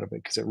game out of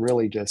it because it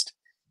really just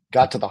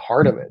got to the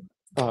heart of it.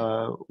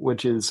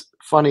 Which is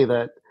funny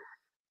that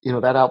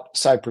that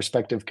outside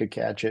perspective could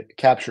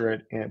capture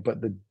it,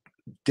 but the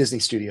Disney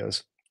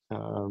Studios.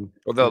 Well,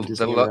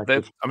 Disney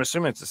Interactive. I'm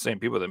assuming it's the same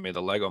people that made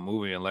the Lego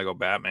movie and Lego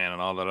Batman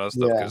and all that other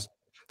stuff. Yeah.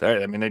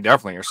 Because they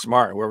definitely are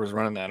smart. Whoever's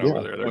running that over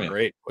Yeah. there, they're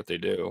great what they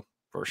do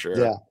for sure.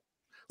 Yeah.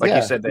 Like Yeah,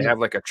 you said, they yeah. have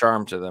like a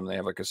charm to them. They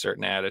have like a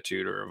certain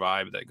attitude or a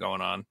vibe that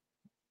going on.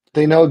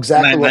 They know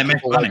exactly They what make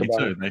people money like about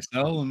too. it. They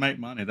sell and make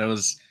money. There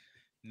was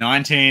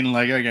 19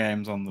 Lego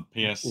games on the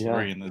PS3, Yeah.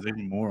 and there's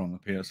even more on the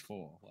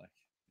PS4. Like,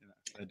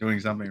 they're doing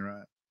something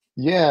right.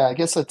 Yeah, I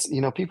guess that's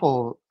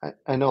people.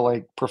 I know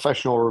like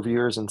professional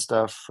reviewers and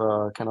stuff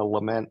kind of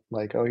lament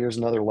like, oh, here's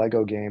another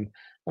Lego game.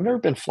 I've never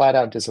been flat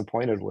out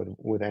disappointed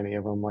with any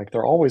of them. Like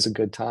they're always a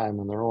good time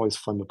and they're always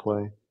fun to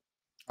play.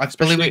 I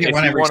Especially believe we get if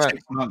one you every wanna-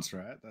 6 months,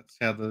 right? That's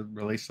how the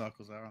release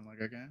cycles are on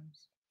Lego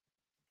games.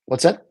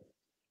 What's that?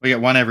 We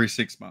get one every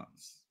 6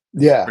 months.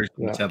 Yeah, Pretty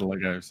sure yeah. that's how the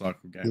Lego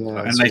cycle games Yeah,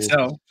 are. that's And they weird.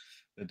 sell.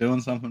 They're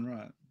doing something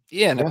right.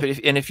 Yeah, and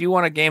Yeah. if you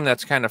want a game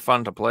that's kind of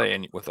fun to play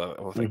and with a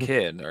Mhm.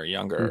 kid or a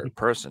younger Mhm.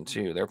 person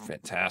too, they're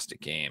fantastic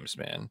games,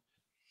 man.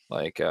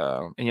 Like,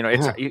 and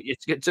Yeah.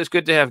 it's just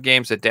good to have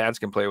games that dads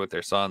can play with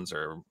their sons,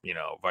 or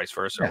vice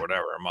versa, Yeah. or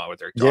whatever, or mom with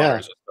their Yeah.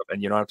 daughters, and stuff,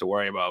 and you don't have to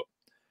worry about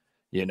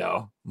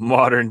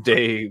modern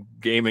day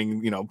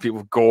gaming,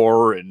 people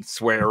gore and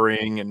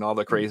swearing and all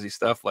the crazy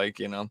stuff. Like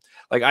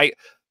I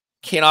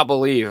cannot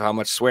believe how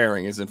much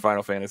swearing is in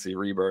Final Fantasy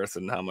Rebirth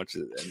and how much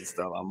and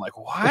stuff. I'm like,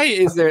 why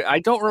is there? I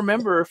don't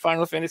remember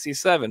Final Fantasy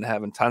VII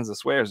having tons of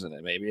swears in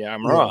it. Maybe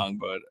I'm Yeah. wrong,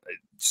 but it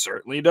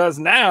certainly does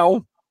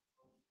now.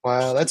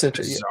 Wow, that's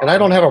interesting. Bizarre. And I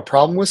don't have a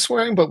problem with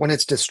swearing, but when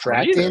it's either.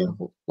 distracting,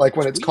 like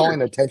when It's it's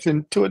calling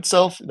attention to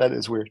itself, that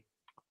is weird.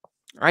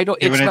 I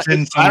don't. Yeah, It's when not. it's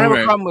in I don't have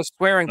somewhere a problem with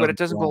swearing, but it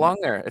doesn't doesn't belong.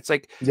 belong there. It's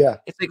like Yeah.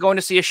 it's like going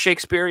to see a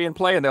Shakespearean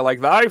play, and they're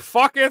like, "I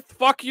fucketh,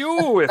 fuck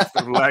you," with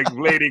like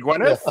Lady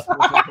Gwyneth.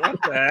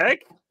 What the heck?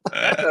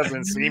 That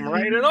doesn't seem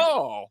right at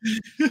all.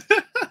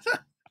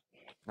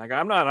 Like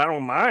I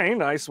don't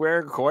mind. I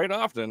swear quite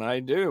often. I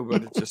do,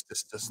 but it just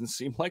doesn't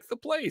seem like the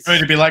place.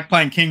 It'd be like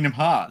playing Kingdom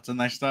Hearts and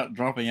they start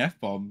dropping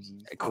F-bombs.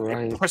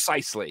 Right.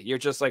 Precisely. You're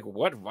just like,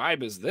 what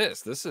vibe is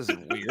this? This is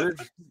weird.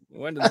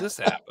 When did this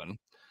happen?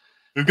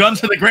 We've gone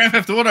to the Grand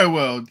Theft Auto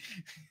world.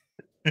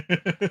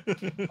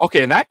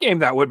 Okay, in that game,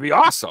 that would be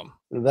awesome.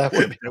 That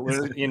would be It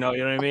was, you know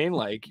what I mean?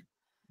 Like,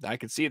 I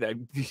could see that.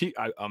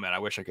 Oh man, I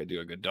wish I could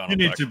do a good Donald You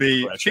need Duck to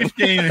be impression.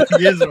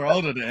 15 years or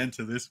older to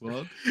enter this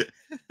world.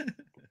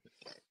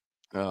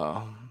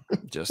 Oh,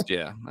 just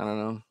yeah, I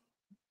don't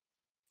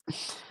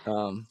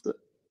know.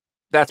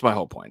 That's my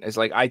whole point. It's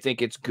like I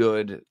think it's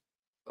good,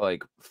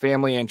 like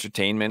family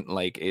entertainment,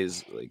 like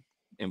is like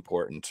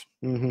important.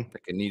 Mhm.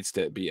 Like it needs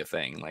to be a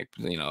thing. Like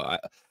you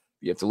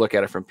have to look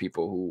at it from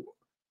people who,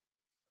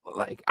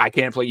 like, I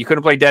can't play. You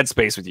couldn't play Dead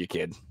Space with your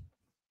kid.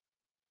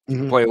 You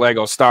can Mhm. play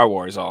Lego Star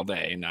Wars all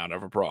day, not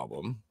have a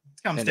problem.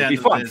 It comes And down it'd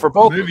be to fun the for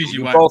both of movies. you. You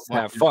You won't both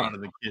watch have in fun. front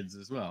of the kids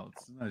as well.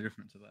 It's no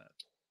different to that.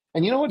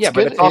 And you know what's Yeah,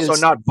 good but it's also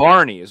is not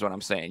Barney, is what I'm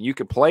saying. You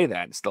could play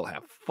that and still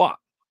have fun.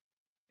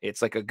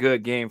 It's like a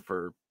good game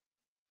for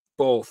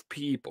both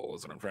people,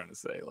 is what I'm trying to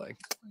say. Like,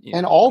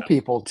 and all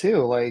people too.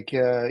 Like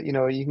you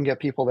can get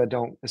people that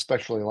don't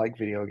especially like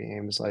video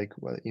games. Like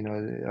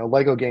a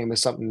Lego game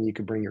is something you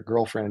could bring your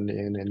girlfriend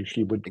in and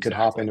she could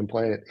hop Exactly. in and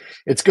play it.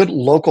 It's good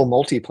local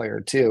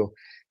multiplayer too,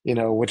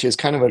 which is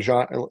kind of a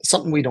genre,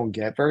 something we don't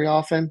get very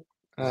often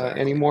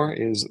Exactly. anymore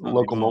is Not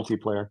local anymore.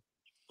 multiplayer.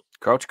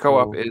 Couch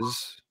co-op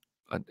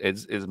Oh.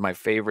 is my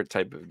favorite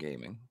type of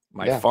gaming.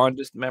 My Yeah.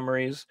 fondest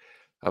memories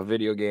of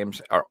video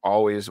games are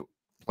always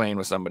playing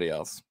with somebody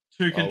else.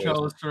 Two Always.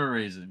 controllers for a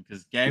reason,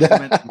 because games are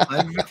meant to be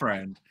played with a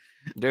friend.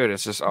 Dude,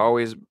 it's just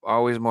always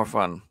more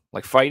fun.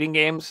 Like fighting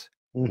games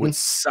would Mhm.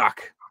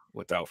 suck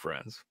without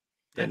friends.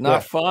 They're Yeah.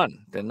 not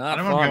fun. They're I not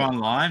don't want to go fun.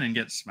 online and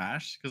get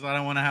smashed because I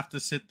don't want to have to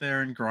sit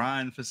there and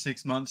grind for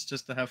 6 months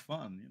just to have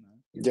fun.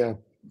 Yeah.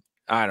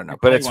 I don't know, I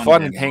but play it's one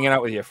fun game. hanging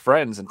out with your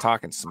friends and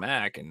talking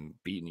smack and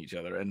beating each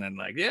other, and then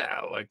like,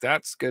 yeah, like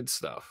that's good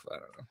stuff. I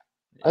don't know.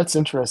 That's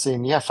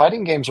interesting. Yeah,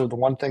 fighting games are the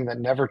one thing that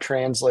never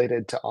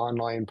translated to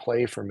online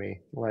play for me.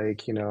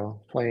 Like,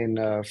 playing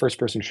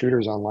first-person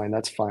shooters online,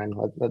 that's fine.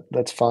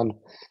 That's fun.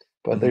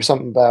 But Mhm. there's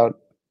something about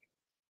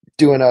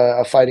doing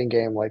a fighting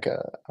game like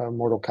a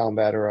Mortal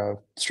Kombat or a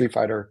Street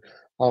Fighter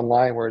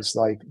online where it's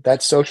like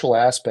that social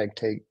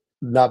aspect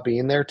not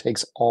being there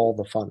takes all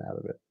the fun out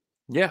of it.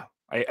 Yeah,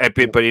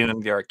 Yep. but in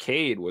the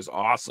arcade was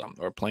awesome,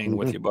 or playing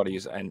with Mhm. your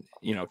buddies and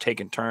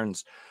taking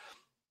turns.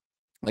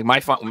 Like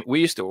my fun,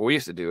 we used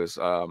to do is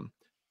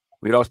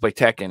we'd always play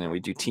Tekken and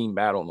we'd do team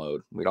battle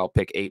mode. We'd all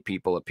pick 8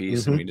 people a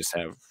piece and Mhm. we just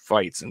have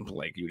fights and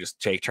like you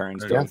just take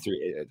turns Yeah. going through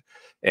it.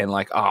 And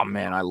like, oh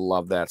man, I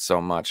love that so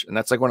much. And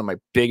that's like one of my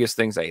biggest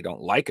things I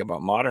don't like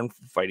about modern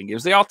fighting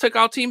games. They all took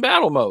out team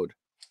battle mode.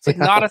 It's like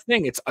not a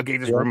thing. It's okay,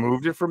 just Yeah.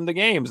 removed it from the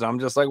games. I'm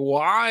just like,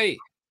 why?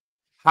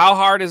 How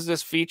hard is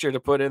this feature to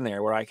put in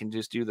there where I can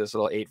just do this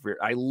little 8 for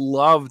I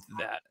loved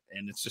that.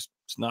 And it's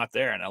not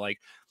there. And I like,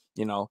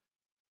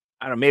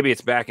 I don't know, maybe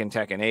it's back in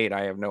Tekken 8.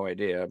 I have no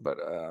idea, but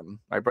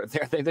I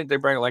think they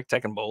bring like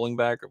Tekken bowling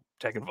back or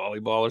Tekken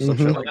volleyball or some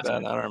shit Mhm. like that. I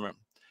don't remember.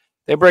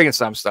 They're bringing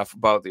some stuff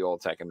about the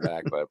old Tekken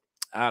back, but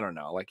I don't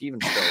know. Like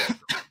even still,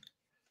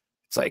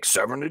 it's like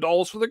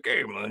 $70 for the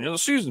game, and then the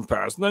season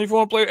pass, and then if you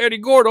want to play Eddie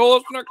Gordo,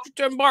 that's an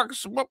extra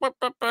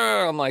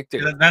 $10. I'm like,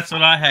 dude, That's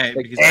what I hate.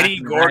 Like because back Eddie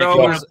in the day, Gordo if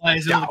you wanna is play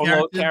as all the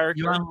download characters,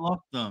 you character.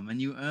 unlock them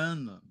and you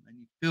earn them, and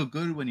you feel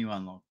good when you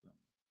unlock them.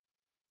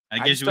 It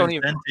I gives just you don't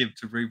even. incentive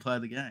to replay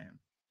the game.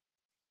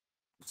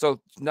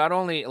 So not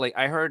only like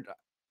I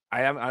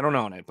don't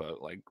own it,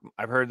 but like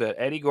I've heard that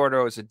Eddie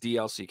Gordo is a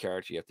DLC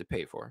character you have to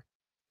pay for.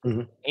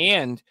 Mhm.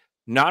 And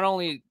not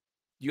only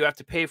you have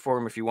to pay for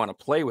him if you want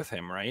to play with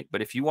him, right?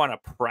 But if you want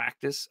to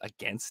practice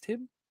against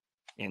him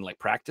in like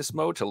practice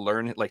mode to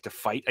learn like to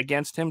fight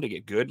against him to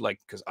get good, like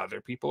because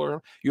other people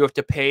are, you have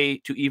to pay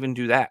to even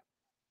do that.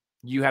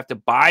 You have to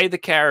buy the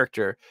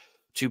character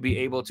to be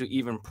able to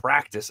even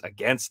practice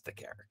against the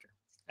character.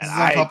 This And is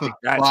on I top of think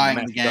that's buying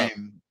the messed up.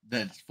 game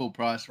that's full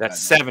price.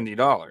 That's right now.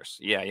 $70.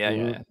 Yeah.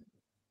 Mhm.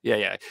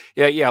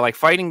 Yeah. Like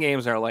fighting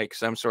games are like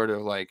some sort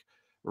of like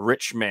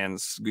rich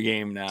man's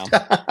game now.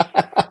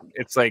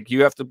 It's like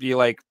you have to be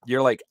like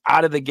you're like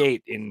out of the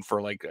gate in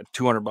for like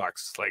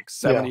 $200, like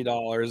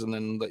 $70, and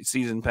then the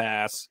season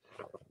pass,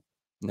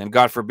 and then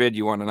God forbid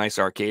you want a nice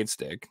arcade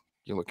stick.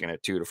 You're looking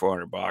at $200 to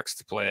 $400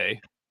 to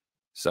play.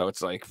 So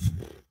it's like,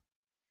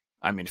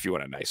 I mean, if you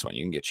want a nice one,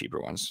 you can get cheaper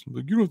ones.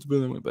 Like you don't have to pay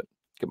that much, but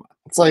come on.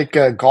 It's like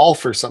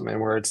golf or something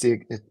where it's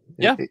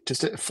Yeah.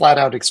 just a flat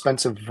out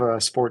expensive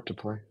sport to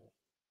play.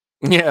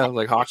 Yeah,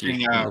 like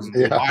hockey. Watching,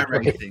 Yeah,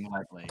 iRacing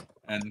lately,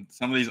 and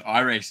some of these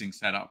iRacing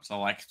setups are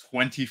like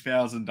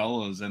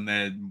 $20,000, and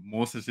they're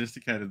more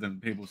sophisticated than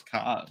people's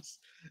cars.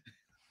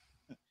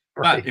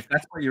 Right. But if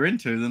that's what you're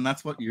into, then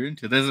that's what you're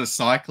into. There's a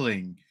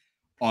cycling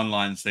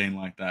online scene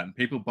like that, and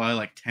people buy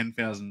like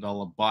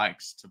 $10,000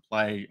 bikes to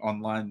play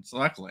online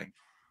cycling.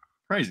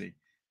 Crazy,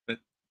 but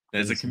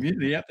there's a Crazy.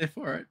 community out there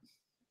for it.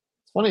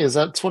 Funny is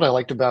that's what I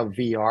liked about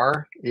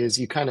VR is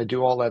you kind of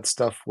do all that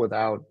stuff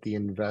without the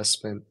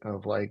investment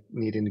of like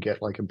needing to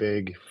get like a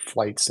big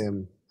flight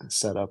sim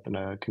set up and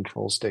a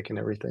control stick and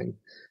everything.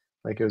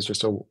 Like it was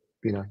just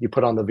you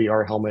put on the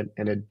VR helmet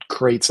and it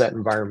creates that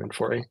environment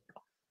for you.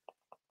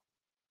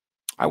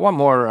 I want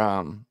more.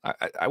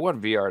 I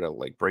want VR to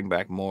like bring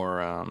back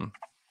more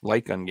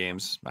light gun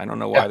games. I don't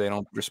know why Yeah. they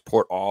don't just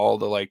port all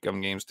the light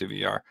gun games to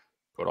VR.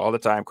 Put all the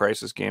Time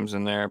Crisis games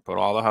in there. Put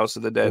all the House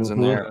of the Dead's in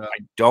Mhm. there. I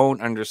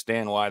don't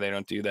understand why they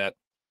don't do that.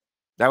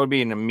 That would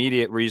be an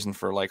immediate reason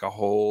for like a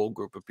whole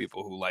group of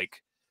people who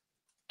like.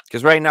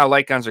 Because right now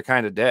light guns are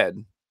kind of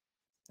dead,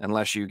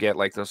 unless you get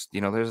like those.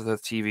 There's the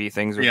TV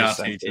things or the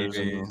VRC sensors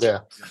TVs. Yeah.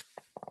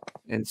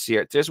 and see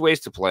it. There's ways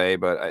to play,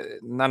 but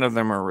none of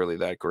them are really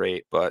that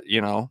great. But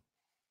throw on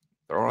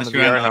Unless the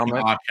you're in VR like an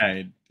helmet.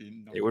 arcade,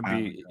 It would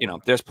be,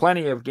 there's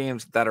plenty of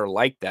games that are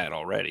like that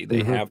already.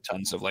 They Mhm. have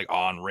tons of like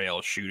on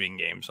rail shooting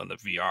games on the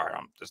VR.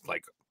 I'm just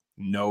like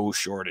no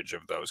shortage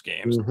of those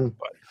games. Mhm.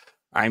 But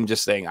I'm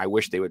just saying, I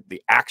wish they would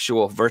the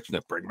actual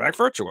bring back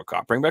Virtual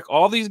Cop, bring back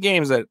all these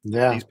games that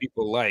Yeah. these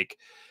people like,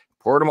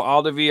 port them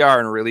all to VR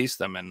and release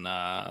them. And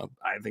I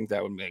think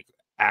that would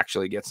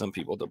actually get some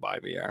people to buy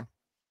VR.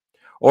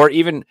 Or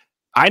even what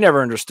I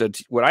never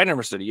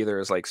understood either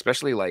is like,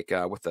 especially like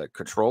with the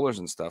controllers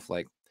and stuff,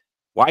 like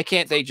why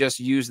can't they just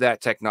use that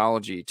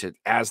technology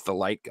as the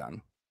light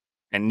gun?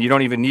 And you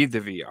don't even need the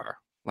VR.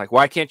 Like,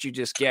 why can't you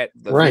just get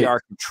the Right. VR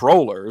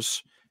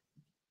controllers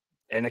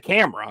and a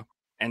camera?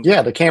 And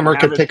Yeah, the camera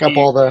have could it pick up be-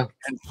 all the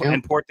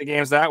and port the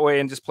games that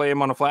way and just play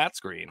them on a flat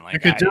screen. Like You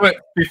could do it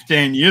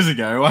 15 years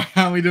ago. Why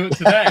can't we do it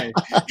today?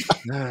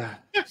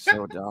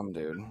 So dumb,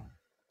 dude.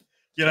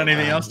 You got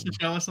anything else to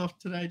show us off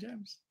today,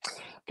 James?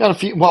 got a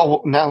few.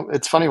 Well, now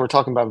it's funny we're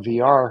talking about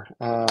VR.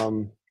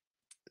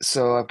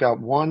 So I've got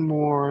one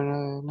more.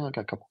 No, I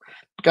got a couple.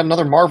 Got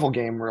another Marvel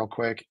game real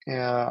quick.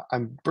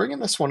 I'm bringing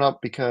this one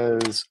up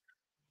because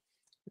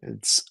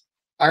it's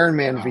Iron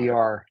Man Ah.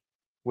 VR.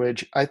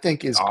 which I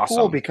think is cool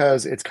Awesome.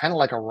 because it's kind of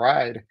like a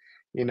ride.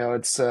 You know,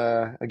 it's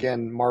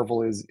again,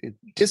 Marvel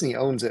Disney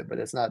owns it, but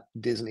it's not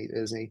Disney.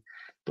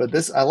 But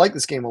this I like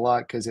this game a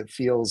lot because it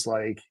feels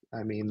like,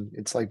 I mean,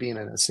 it's like being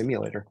in a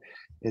simulator.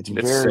 It's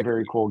It's very, sick.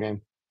 very cool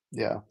game.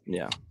 Yeah.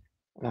 Yeah.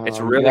 It's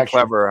You really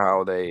actually clever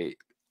how they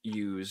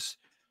use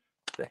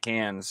the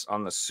hands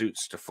on the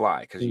suits to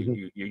fly because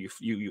Mhm.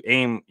 you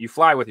aim, you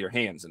fly with your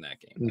hands in that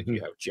game. Like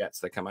you Mhm. have jets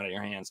that come out of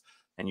your hands,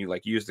 and you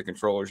like use the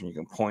controllers and you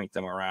can point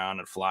them around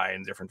and fly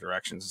in different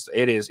directions.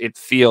 It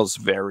feels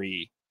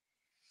very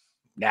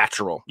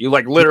natural. You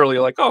like literally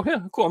like, oh yeah,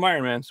 cool, I'm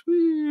Iron Man.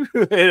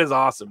 It is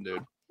awesome,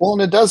 dude. Well,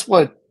 and it does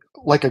what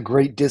like a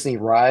great Disney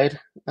ride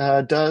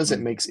does.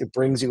 Mm. It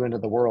brings you into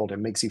the world. It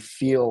makes you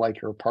feel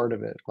like you're a part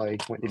of it. Like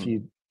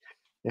Mm.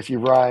 if you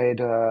ride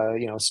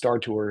Star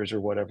Tours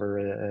or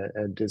whatever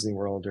at Disney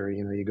World, or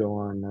you go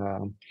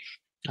on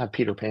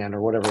Peter Pan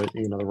or whatever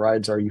the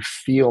rides are, you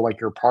feel like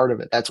you're part of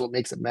it. That's what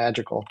makes it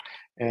magical.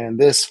 And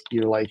this,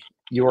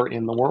 you're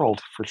in the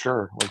world for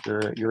sure. Like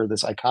you're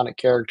this iconic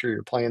character.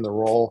 You're playing the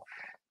role.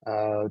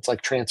 It's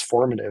like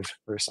transformative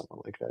or something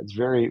like that. It's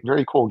very,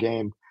 very cool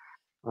game.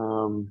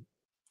 Um,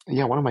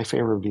 yeah, one of my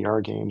favorite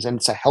VR games, and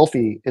it's a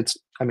healthy.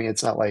 I mean,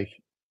 it's not like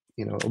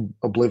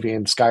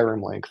Oblivion,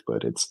 Skyrim length,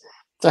 but it's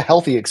a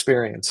healthy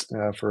experience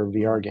for a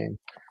VR game,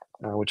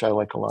 which I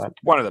like a lot.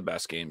 One of the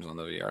best games on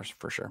the VRs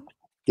for sure.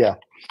 Yeah.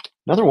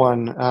 Another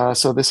one.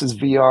 So this is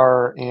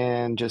VR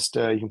and just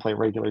you can play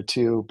regular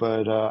too,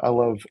 but I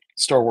love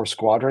Star Wars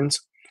Squadrons.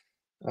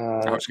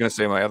 I was gonna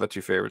say my other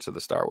two favorites are the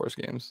Star Wars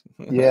games.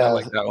 I Yeah,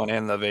 like that one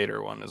and the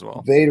Vader one as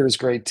well. Vader's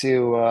great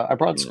too. I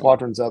brought Yeah.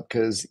 Squadrons up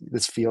because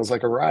this feels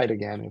like a ride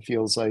again. It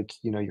feels like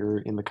you're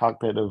in the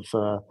cockpit of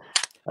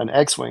an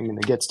X-wing, and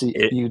it gets to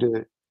It- you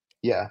to,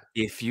 yeah,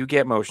 If you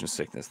get motion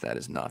sickness, that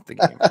is not the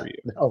game for you.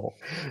 no,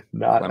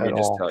 not Let at me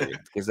just all. tell you,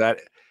 because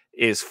that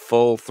is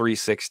full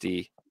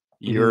 360.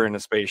 You're in a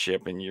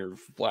spaceship and you're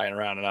flying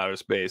around in outer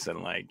space, and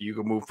like you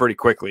can move pretty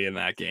quickly in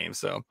that game.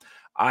 So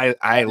I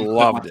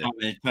loved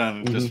it.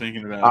 Just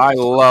thinking about I it.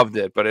 loved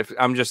it, but if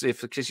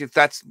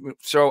that's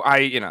so,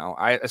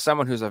 I as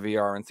someone who's a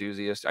VR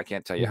enthusiast, I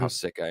can't tell you how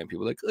sick I am.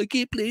 People are like, I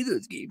can't play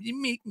those games,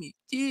 you make me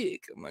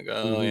sick. I'm like,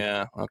 oh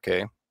yeah,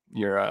 okay.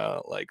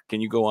 You're like, can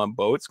you go on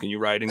boats? Can you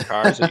ride in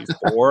cars? Are you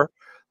 4?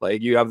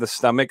 Like you have the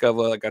stomach of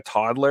like a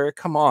toddler?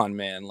 Come on,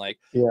 man. Like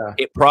Yeah.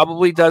 it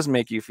probably does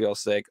make you feel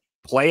sick.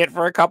 Play it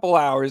for a couple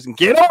hours and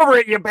get over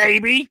it, you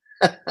baby.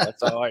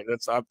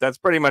 That's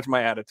pretty much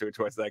my attitude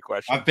towards that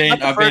question. I've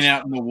been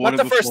out in the water.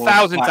 Not the first before,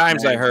 1,000 like,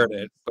 times I man. heard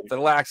it, but the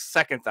last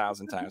second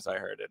 1,000 times I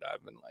heard it,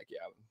 I've been like, yeah,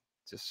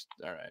 just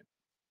all right.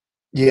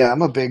 Yeah,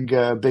 I'm a big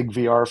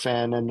VR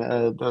fan,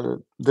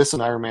 and this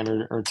and Iron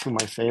Man are two of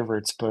my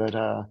favorites. But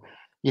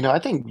I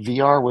think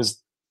VR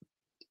was.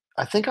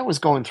 I think I was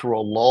going through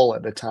a lull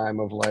at the time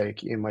of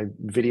like in my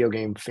video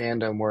game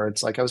fandom where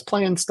it's like I was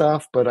playing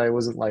stuff, but I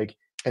wasn't like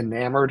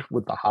enamored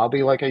with the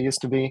hobby like I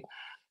used to be.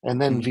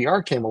 And then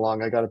VR came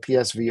along. I got a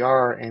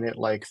PSVR, and it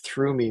like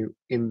threw me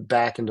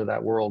back into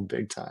that world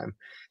big time.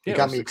 Yeah, It it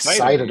got was me exciting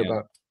excited again.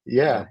 about.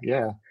 Yeah.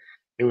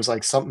 It was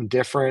like something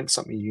different,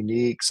 something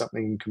unique,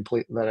 something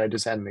complete that I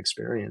just hadn't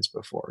experienced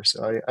before.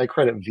 So I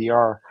credit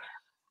VR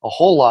a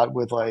whole lot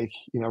with like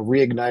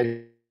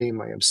reigniting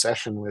my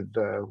obsession with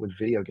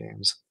video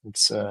games.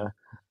 It's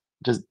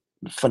just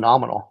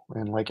phenomenal.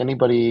 And like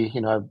anybody,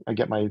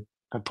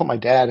 I put my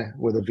dad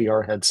with a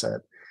VR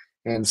headset,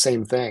 and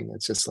same thing.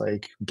 It's just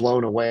like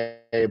blown away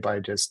by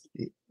just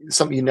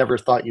something you never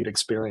thought you'd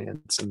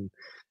experience, and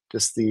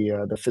just the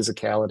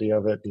physicality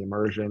of it, the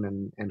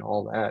immersion, and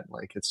all that.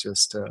 Like it's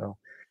just.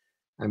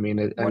 I mean,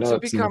 I Once know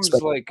it it's an becomes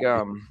expensive. like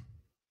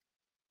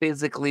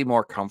physically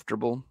more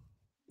comfortable,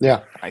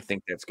 Yeah. I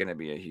think that's going to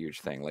be a huge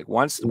thing. Like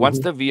once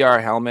Mhm. the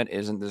VR helmet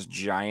isn't this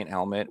giant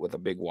helmet with a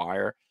big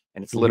wire,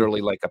 and it's Mhm.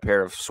 literally like a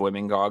pair of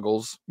swimming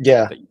goggles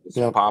Yeah. that you just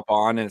Yep. pop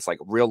on, and it's like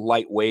real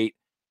lightweight.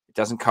 It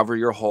doesn't cover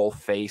your whole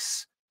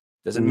face,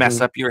 doesn't mess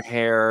Mhm. up your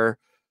hair,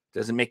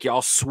 doesn't make you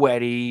all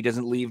sweaty,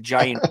 doesn't leave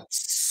giant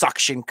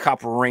suction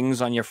cup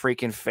rings on your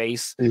freaking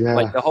face.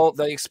 Like Yeah.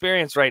 the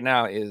experience right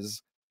now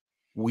is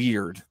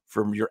weird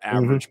from your Mhm.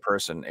 average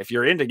person. If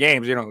you're into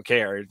games, you don't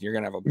care. You're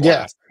gonna have a Yeah.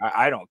 blast.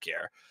 I don't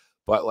care,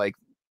 but like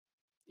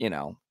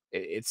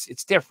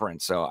it's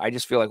different. So I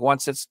just feel like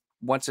once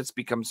it's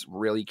becomes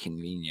really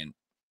convenient,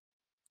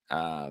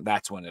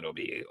 that's when it'll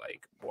be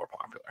like more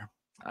popular.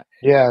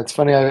 Yeah, it's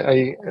funny.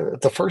 I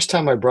the first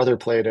time my brother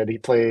played it, he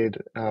played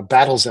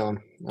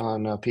Battlezone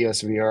on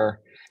PSVR,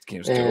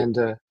 Game's dope.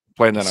 and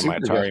Playing that on my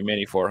super good. Atari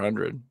Mini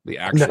 400, the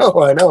actual.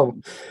 No, I know.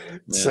 Yeah.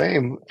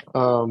 Same.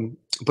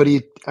 But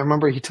I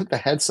remember he took the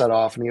headset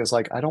off, and he was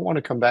like, I don't want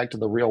to come back to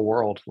the real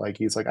world. Like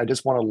he's like, I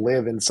just want to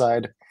live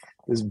inside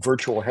this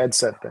virtual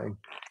headset thing.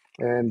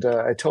 And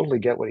I totally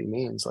get what he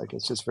means. Like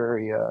it's just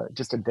very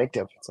just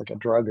addictive. It's like a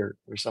drug or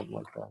something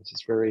like that. It's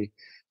just very,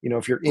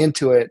 if you're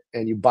into it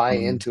and you buy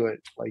Mhm. into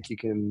it, like you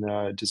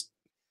can just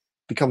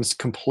becomes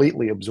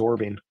completely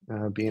absorbing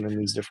being in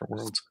these different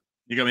worlds.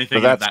 You got me thinking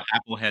of that's- that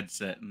Apple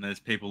headset, and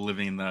there's people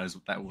living in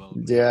that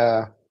world.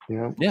 Yeah.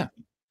 Yeah.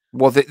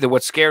 Well,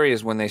 what's scary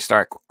is when they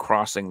start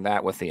crossing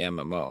that with the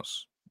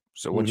MMOs.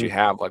 So once you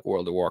have like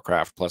World of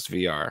Warcraft plus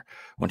VR,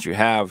 once you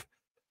have,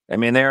 I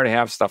mean, they already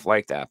have stuff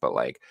like that, but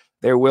like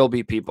there will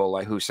be people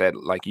like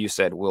like you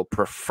said, will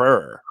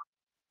prefer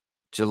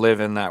to live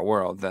in that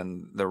world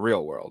than the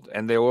real world.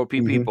 And there will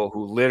be people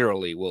who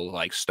literally will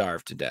like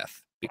starve to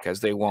death because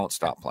they won't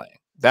stop playing.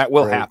 That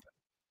will happen.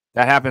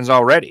 That happens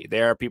already.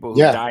 There are people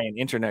who die in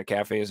internet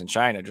cafes in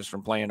China just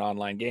from playing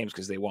online games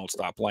because they won't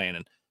stop playing.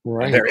 And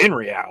they're in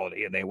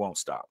reality and they won't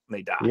stop.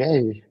 They die.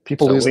 Yeah,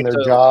 people losing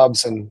their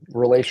jobs and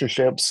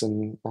relationships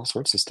and all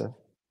sorts of stuff.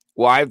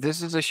 Well,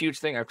 this is a huge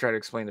thing I've tried to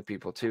explain to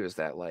people too, is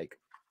that like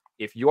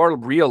if your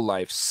real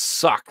life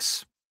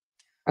sucks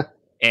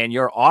and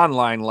your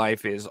online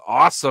life is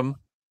awesome,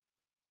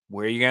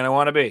 where are you going to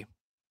want to be?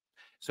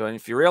 So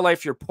if your real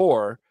life you're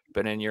poor,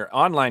 but in your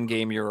online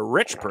game you're a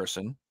rich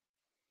person,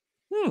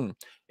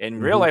 in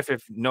real life,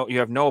 if you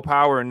have no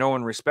power and no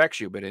one respects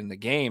you, but in the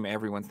game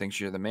everyone thinks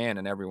you're the man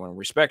and everyone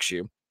respects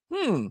you.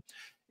 You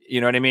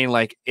know what I mean?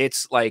 Like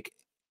it's like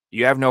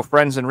you have no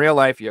friends in real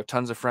life, you have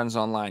tons of friends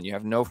online. You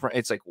have no friends.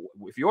 It's like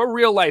if your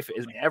real life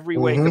is in every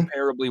way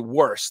comparably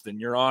worse than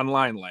your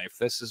online life,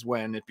 this is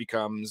when it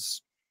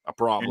becomes a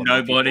problem.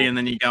 You're nobody, and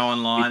then you go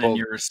online and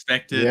you're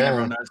respected. And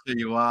everyone knows who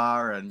you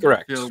are, and you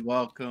feel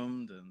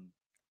welcomed. And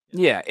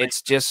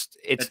it's just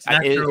it's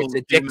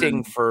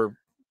addicting for.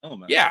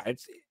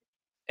 It's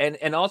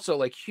and also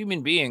like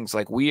human beings,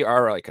 like we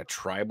are like a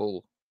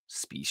tribal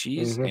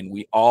species, and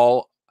we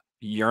all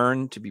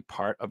yearn to be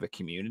part of a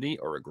community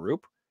or a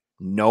group.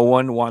 No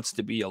one wants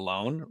to be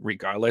alone,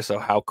 regardless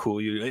of how cool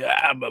you.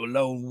 I'm a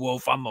lone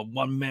wolf. I'm a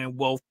one-man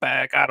wolf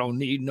pack. I don't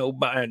need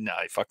nobody. Nah,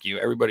 fuck you.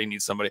 Everybody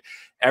needs somebody.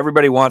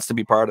 Everybody wants to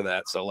be part of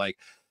that. So like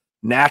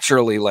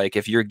naturally, like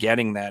if you're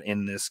getting that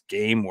in this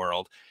game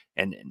world,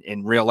 and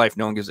in real life,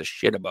 no one gives a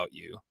shit about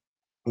you.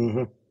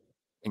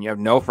 And you have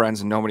no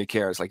friends and nobody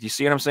cares. Like, you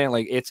see what I'm saying?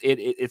 Like,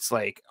 it's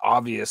like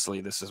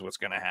obviously this is what's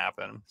going to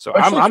happen. So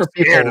I'm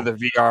scared of the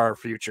VR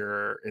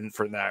future, and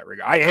for that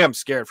regard, I am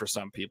scared for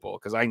some people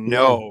because I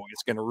know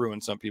it's going to ruin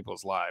some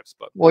people's lives.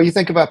 But well, you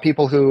think about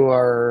people who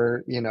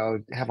are, you know,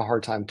 have a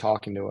hard time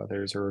talking to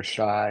others, or are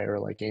shy, or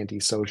like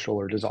antisocial,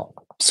 or just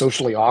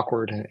socially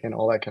awkward, and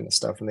all that kind of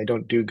stuff, and they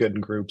don't do good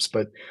in groups.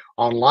 But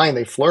online,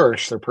 they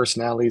flourish. Their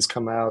personalities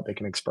come out. They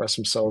can express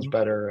themselves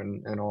better,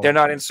 and all. They're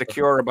not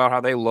insecure about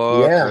how they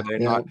look. Or they're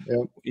not.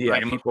 You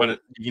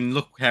can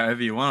look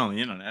however you want on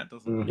the internet,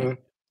 doesn't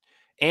it?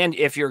 And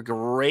if you're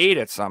great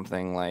at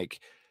something, like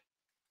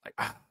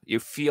you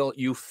feel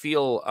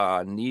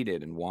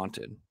needed and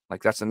wanted.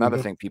 Like that's another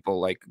thing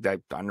people like that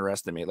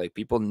underestimate. Like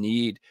people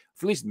need,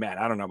 at least men,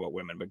 I don't know about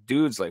women, but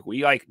dudes, like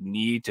we like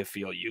need to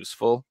feel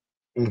useful.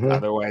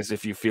 Otherwise,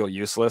 if you feel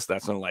useless,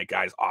 that's when like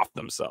guys off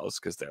themselves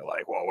because they're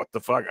like, well, what the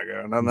fuck? I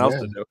got nothing else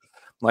to do.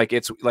 Like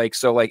it's like,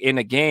 so like in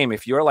a game,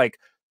 if you're like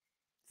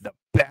the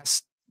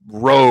best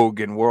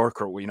rogue and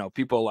worker, you know,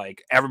 people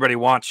like everybody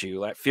wants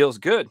you, that feels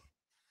good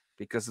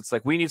because it's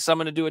like, we need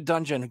someone to do a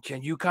dungeon,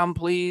 can you come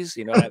please?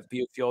 You know, that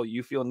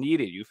you feel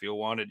needed, you feel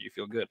wanted, you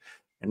feel good.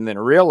 And then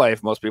in real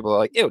life, most people are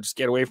like, ew, just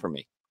get away from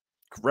me,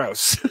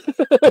 gross.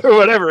 Or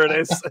whatever it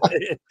is.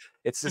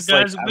 It's just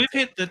guys, like, we've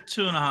hit the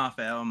 2.5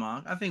 hour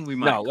mark. I think we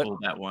might call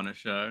that one a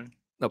show.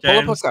 No, pull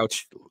up a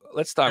couch,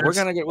 let's talk. We're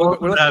gonna get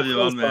we'll have you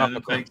on,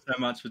 man. Thanks so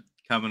much for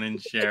coming in,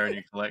 sharing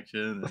your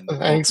collection. And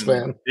thanks,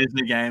 man.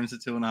 Disney games for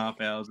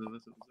 2.5 hours of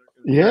this.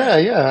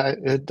 Yeah.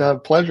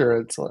 Pleasure.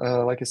 It's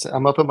like I said,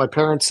 I'm up at my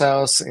parents'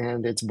 house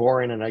and it's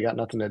boring and I got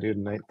nothing to do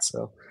tonight.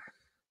 So,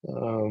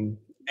 and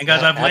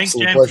guys, I've linked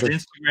James'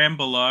 Instagram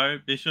below.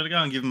 Be sure to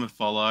go and give him a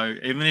follow.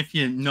 Even if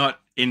you're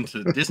not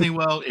into Disney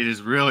World, it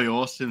is really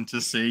awesome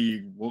to see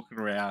you walking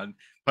around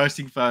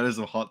posting photos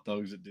of hot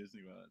dogs at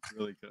Disney World. It's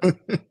really cool.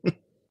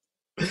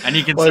 And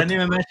you can send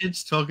him a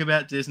message, talk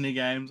about Disney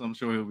games. I'm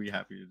sure he'll be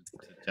happy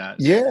to chat.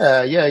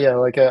 Yeah.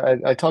 Like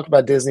I talk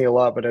about Disney a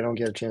lot, but I don't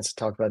get a chance to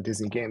talk about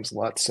Disney games a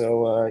lot.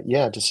 So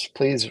just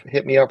please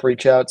hit me up,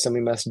 reach out, send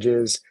me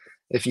messages.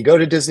 If you go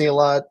to Disney a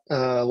lot,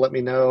 let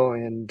me know.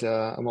 And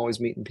I'm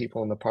always meeting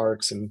people in the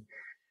parks and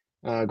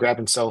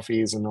grabbing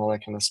selfies and all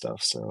that kind of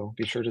stuff. So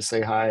be sure to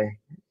say hi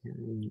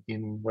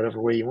in whatever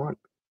way you want.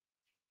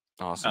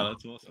 Awesome. Oh,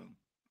 that's awesome.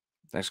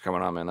 Thanks for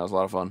coming on, man. That was a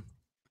lot of fun.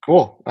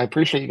 Cool. I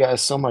appreciate you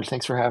guys so much.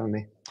 Thanks for having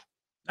me.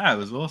 It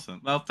was awesome.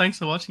 Well, thanks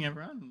for watching,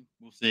 everyone.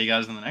 We'll see you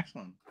guys in the next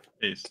one.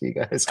 Peace. See you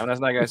guys. Have a nice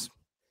night, guys.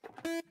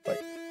 Bye.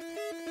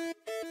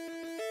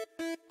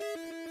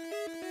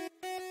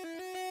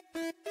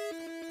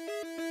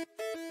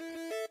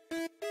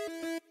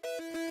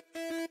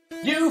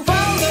 You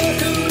found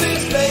the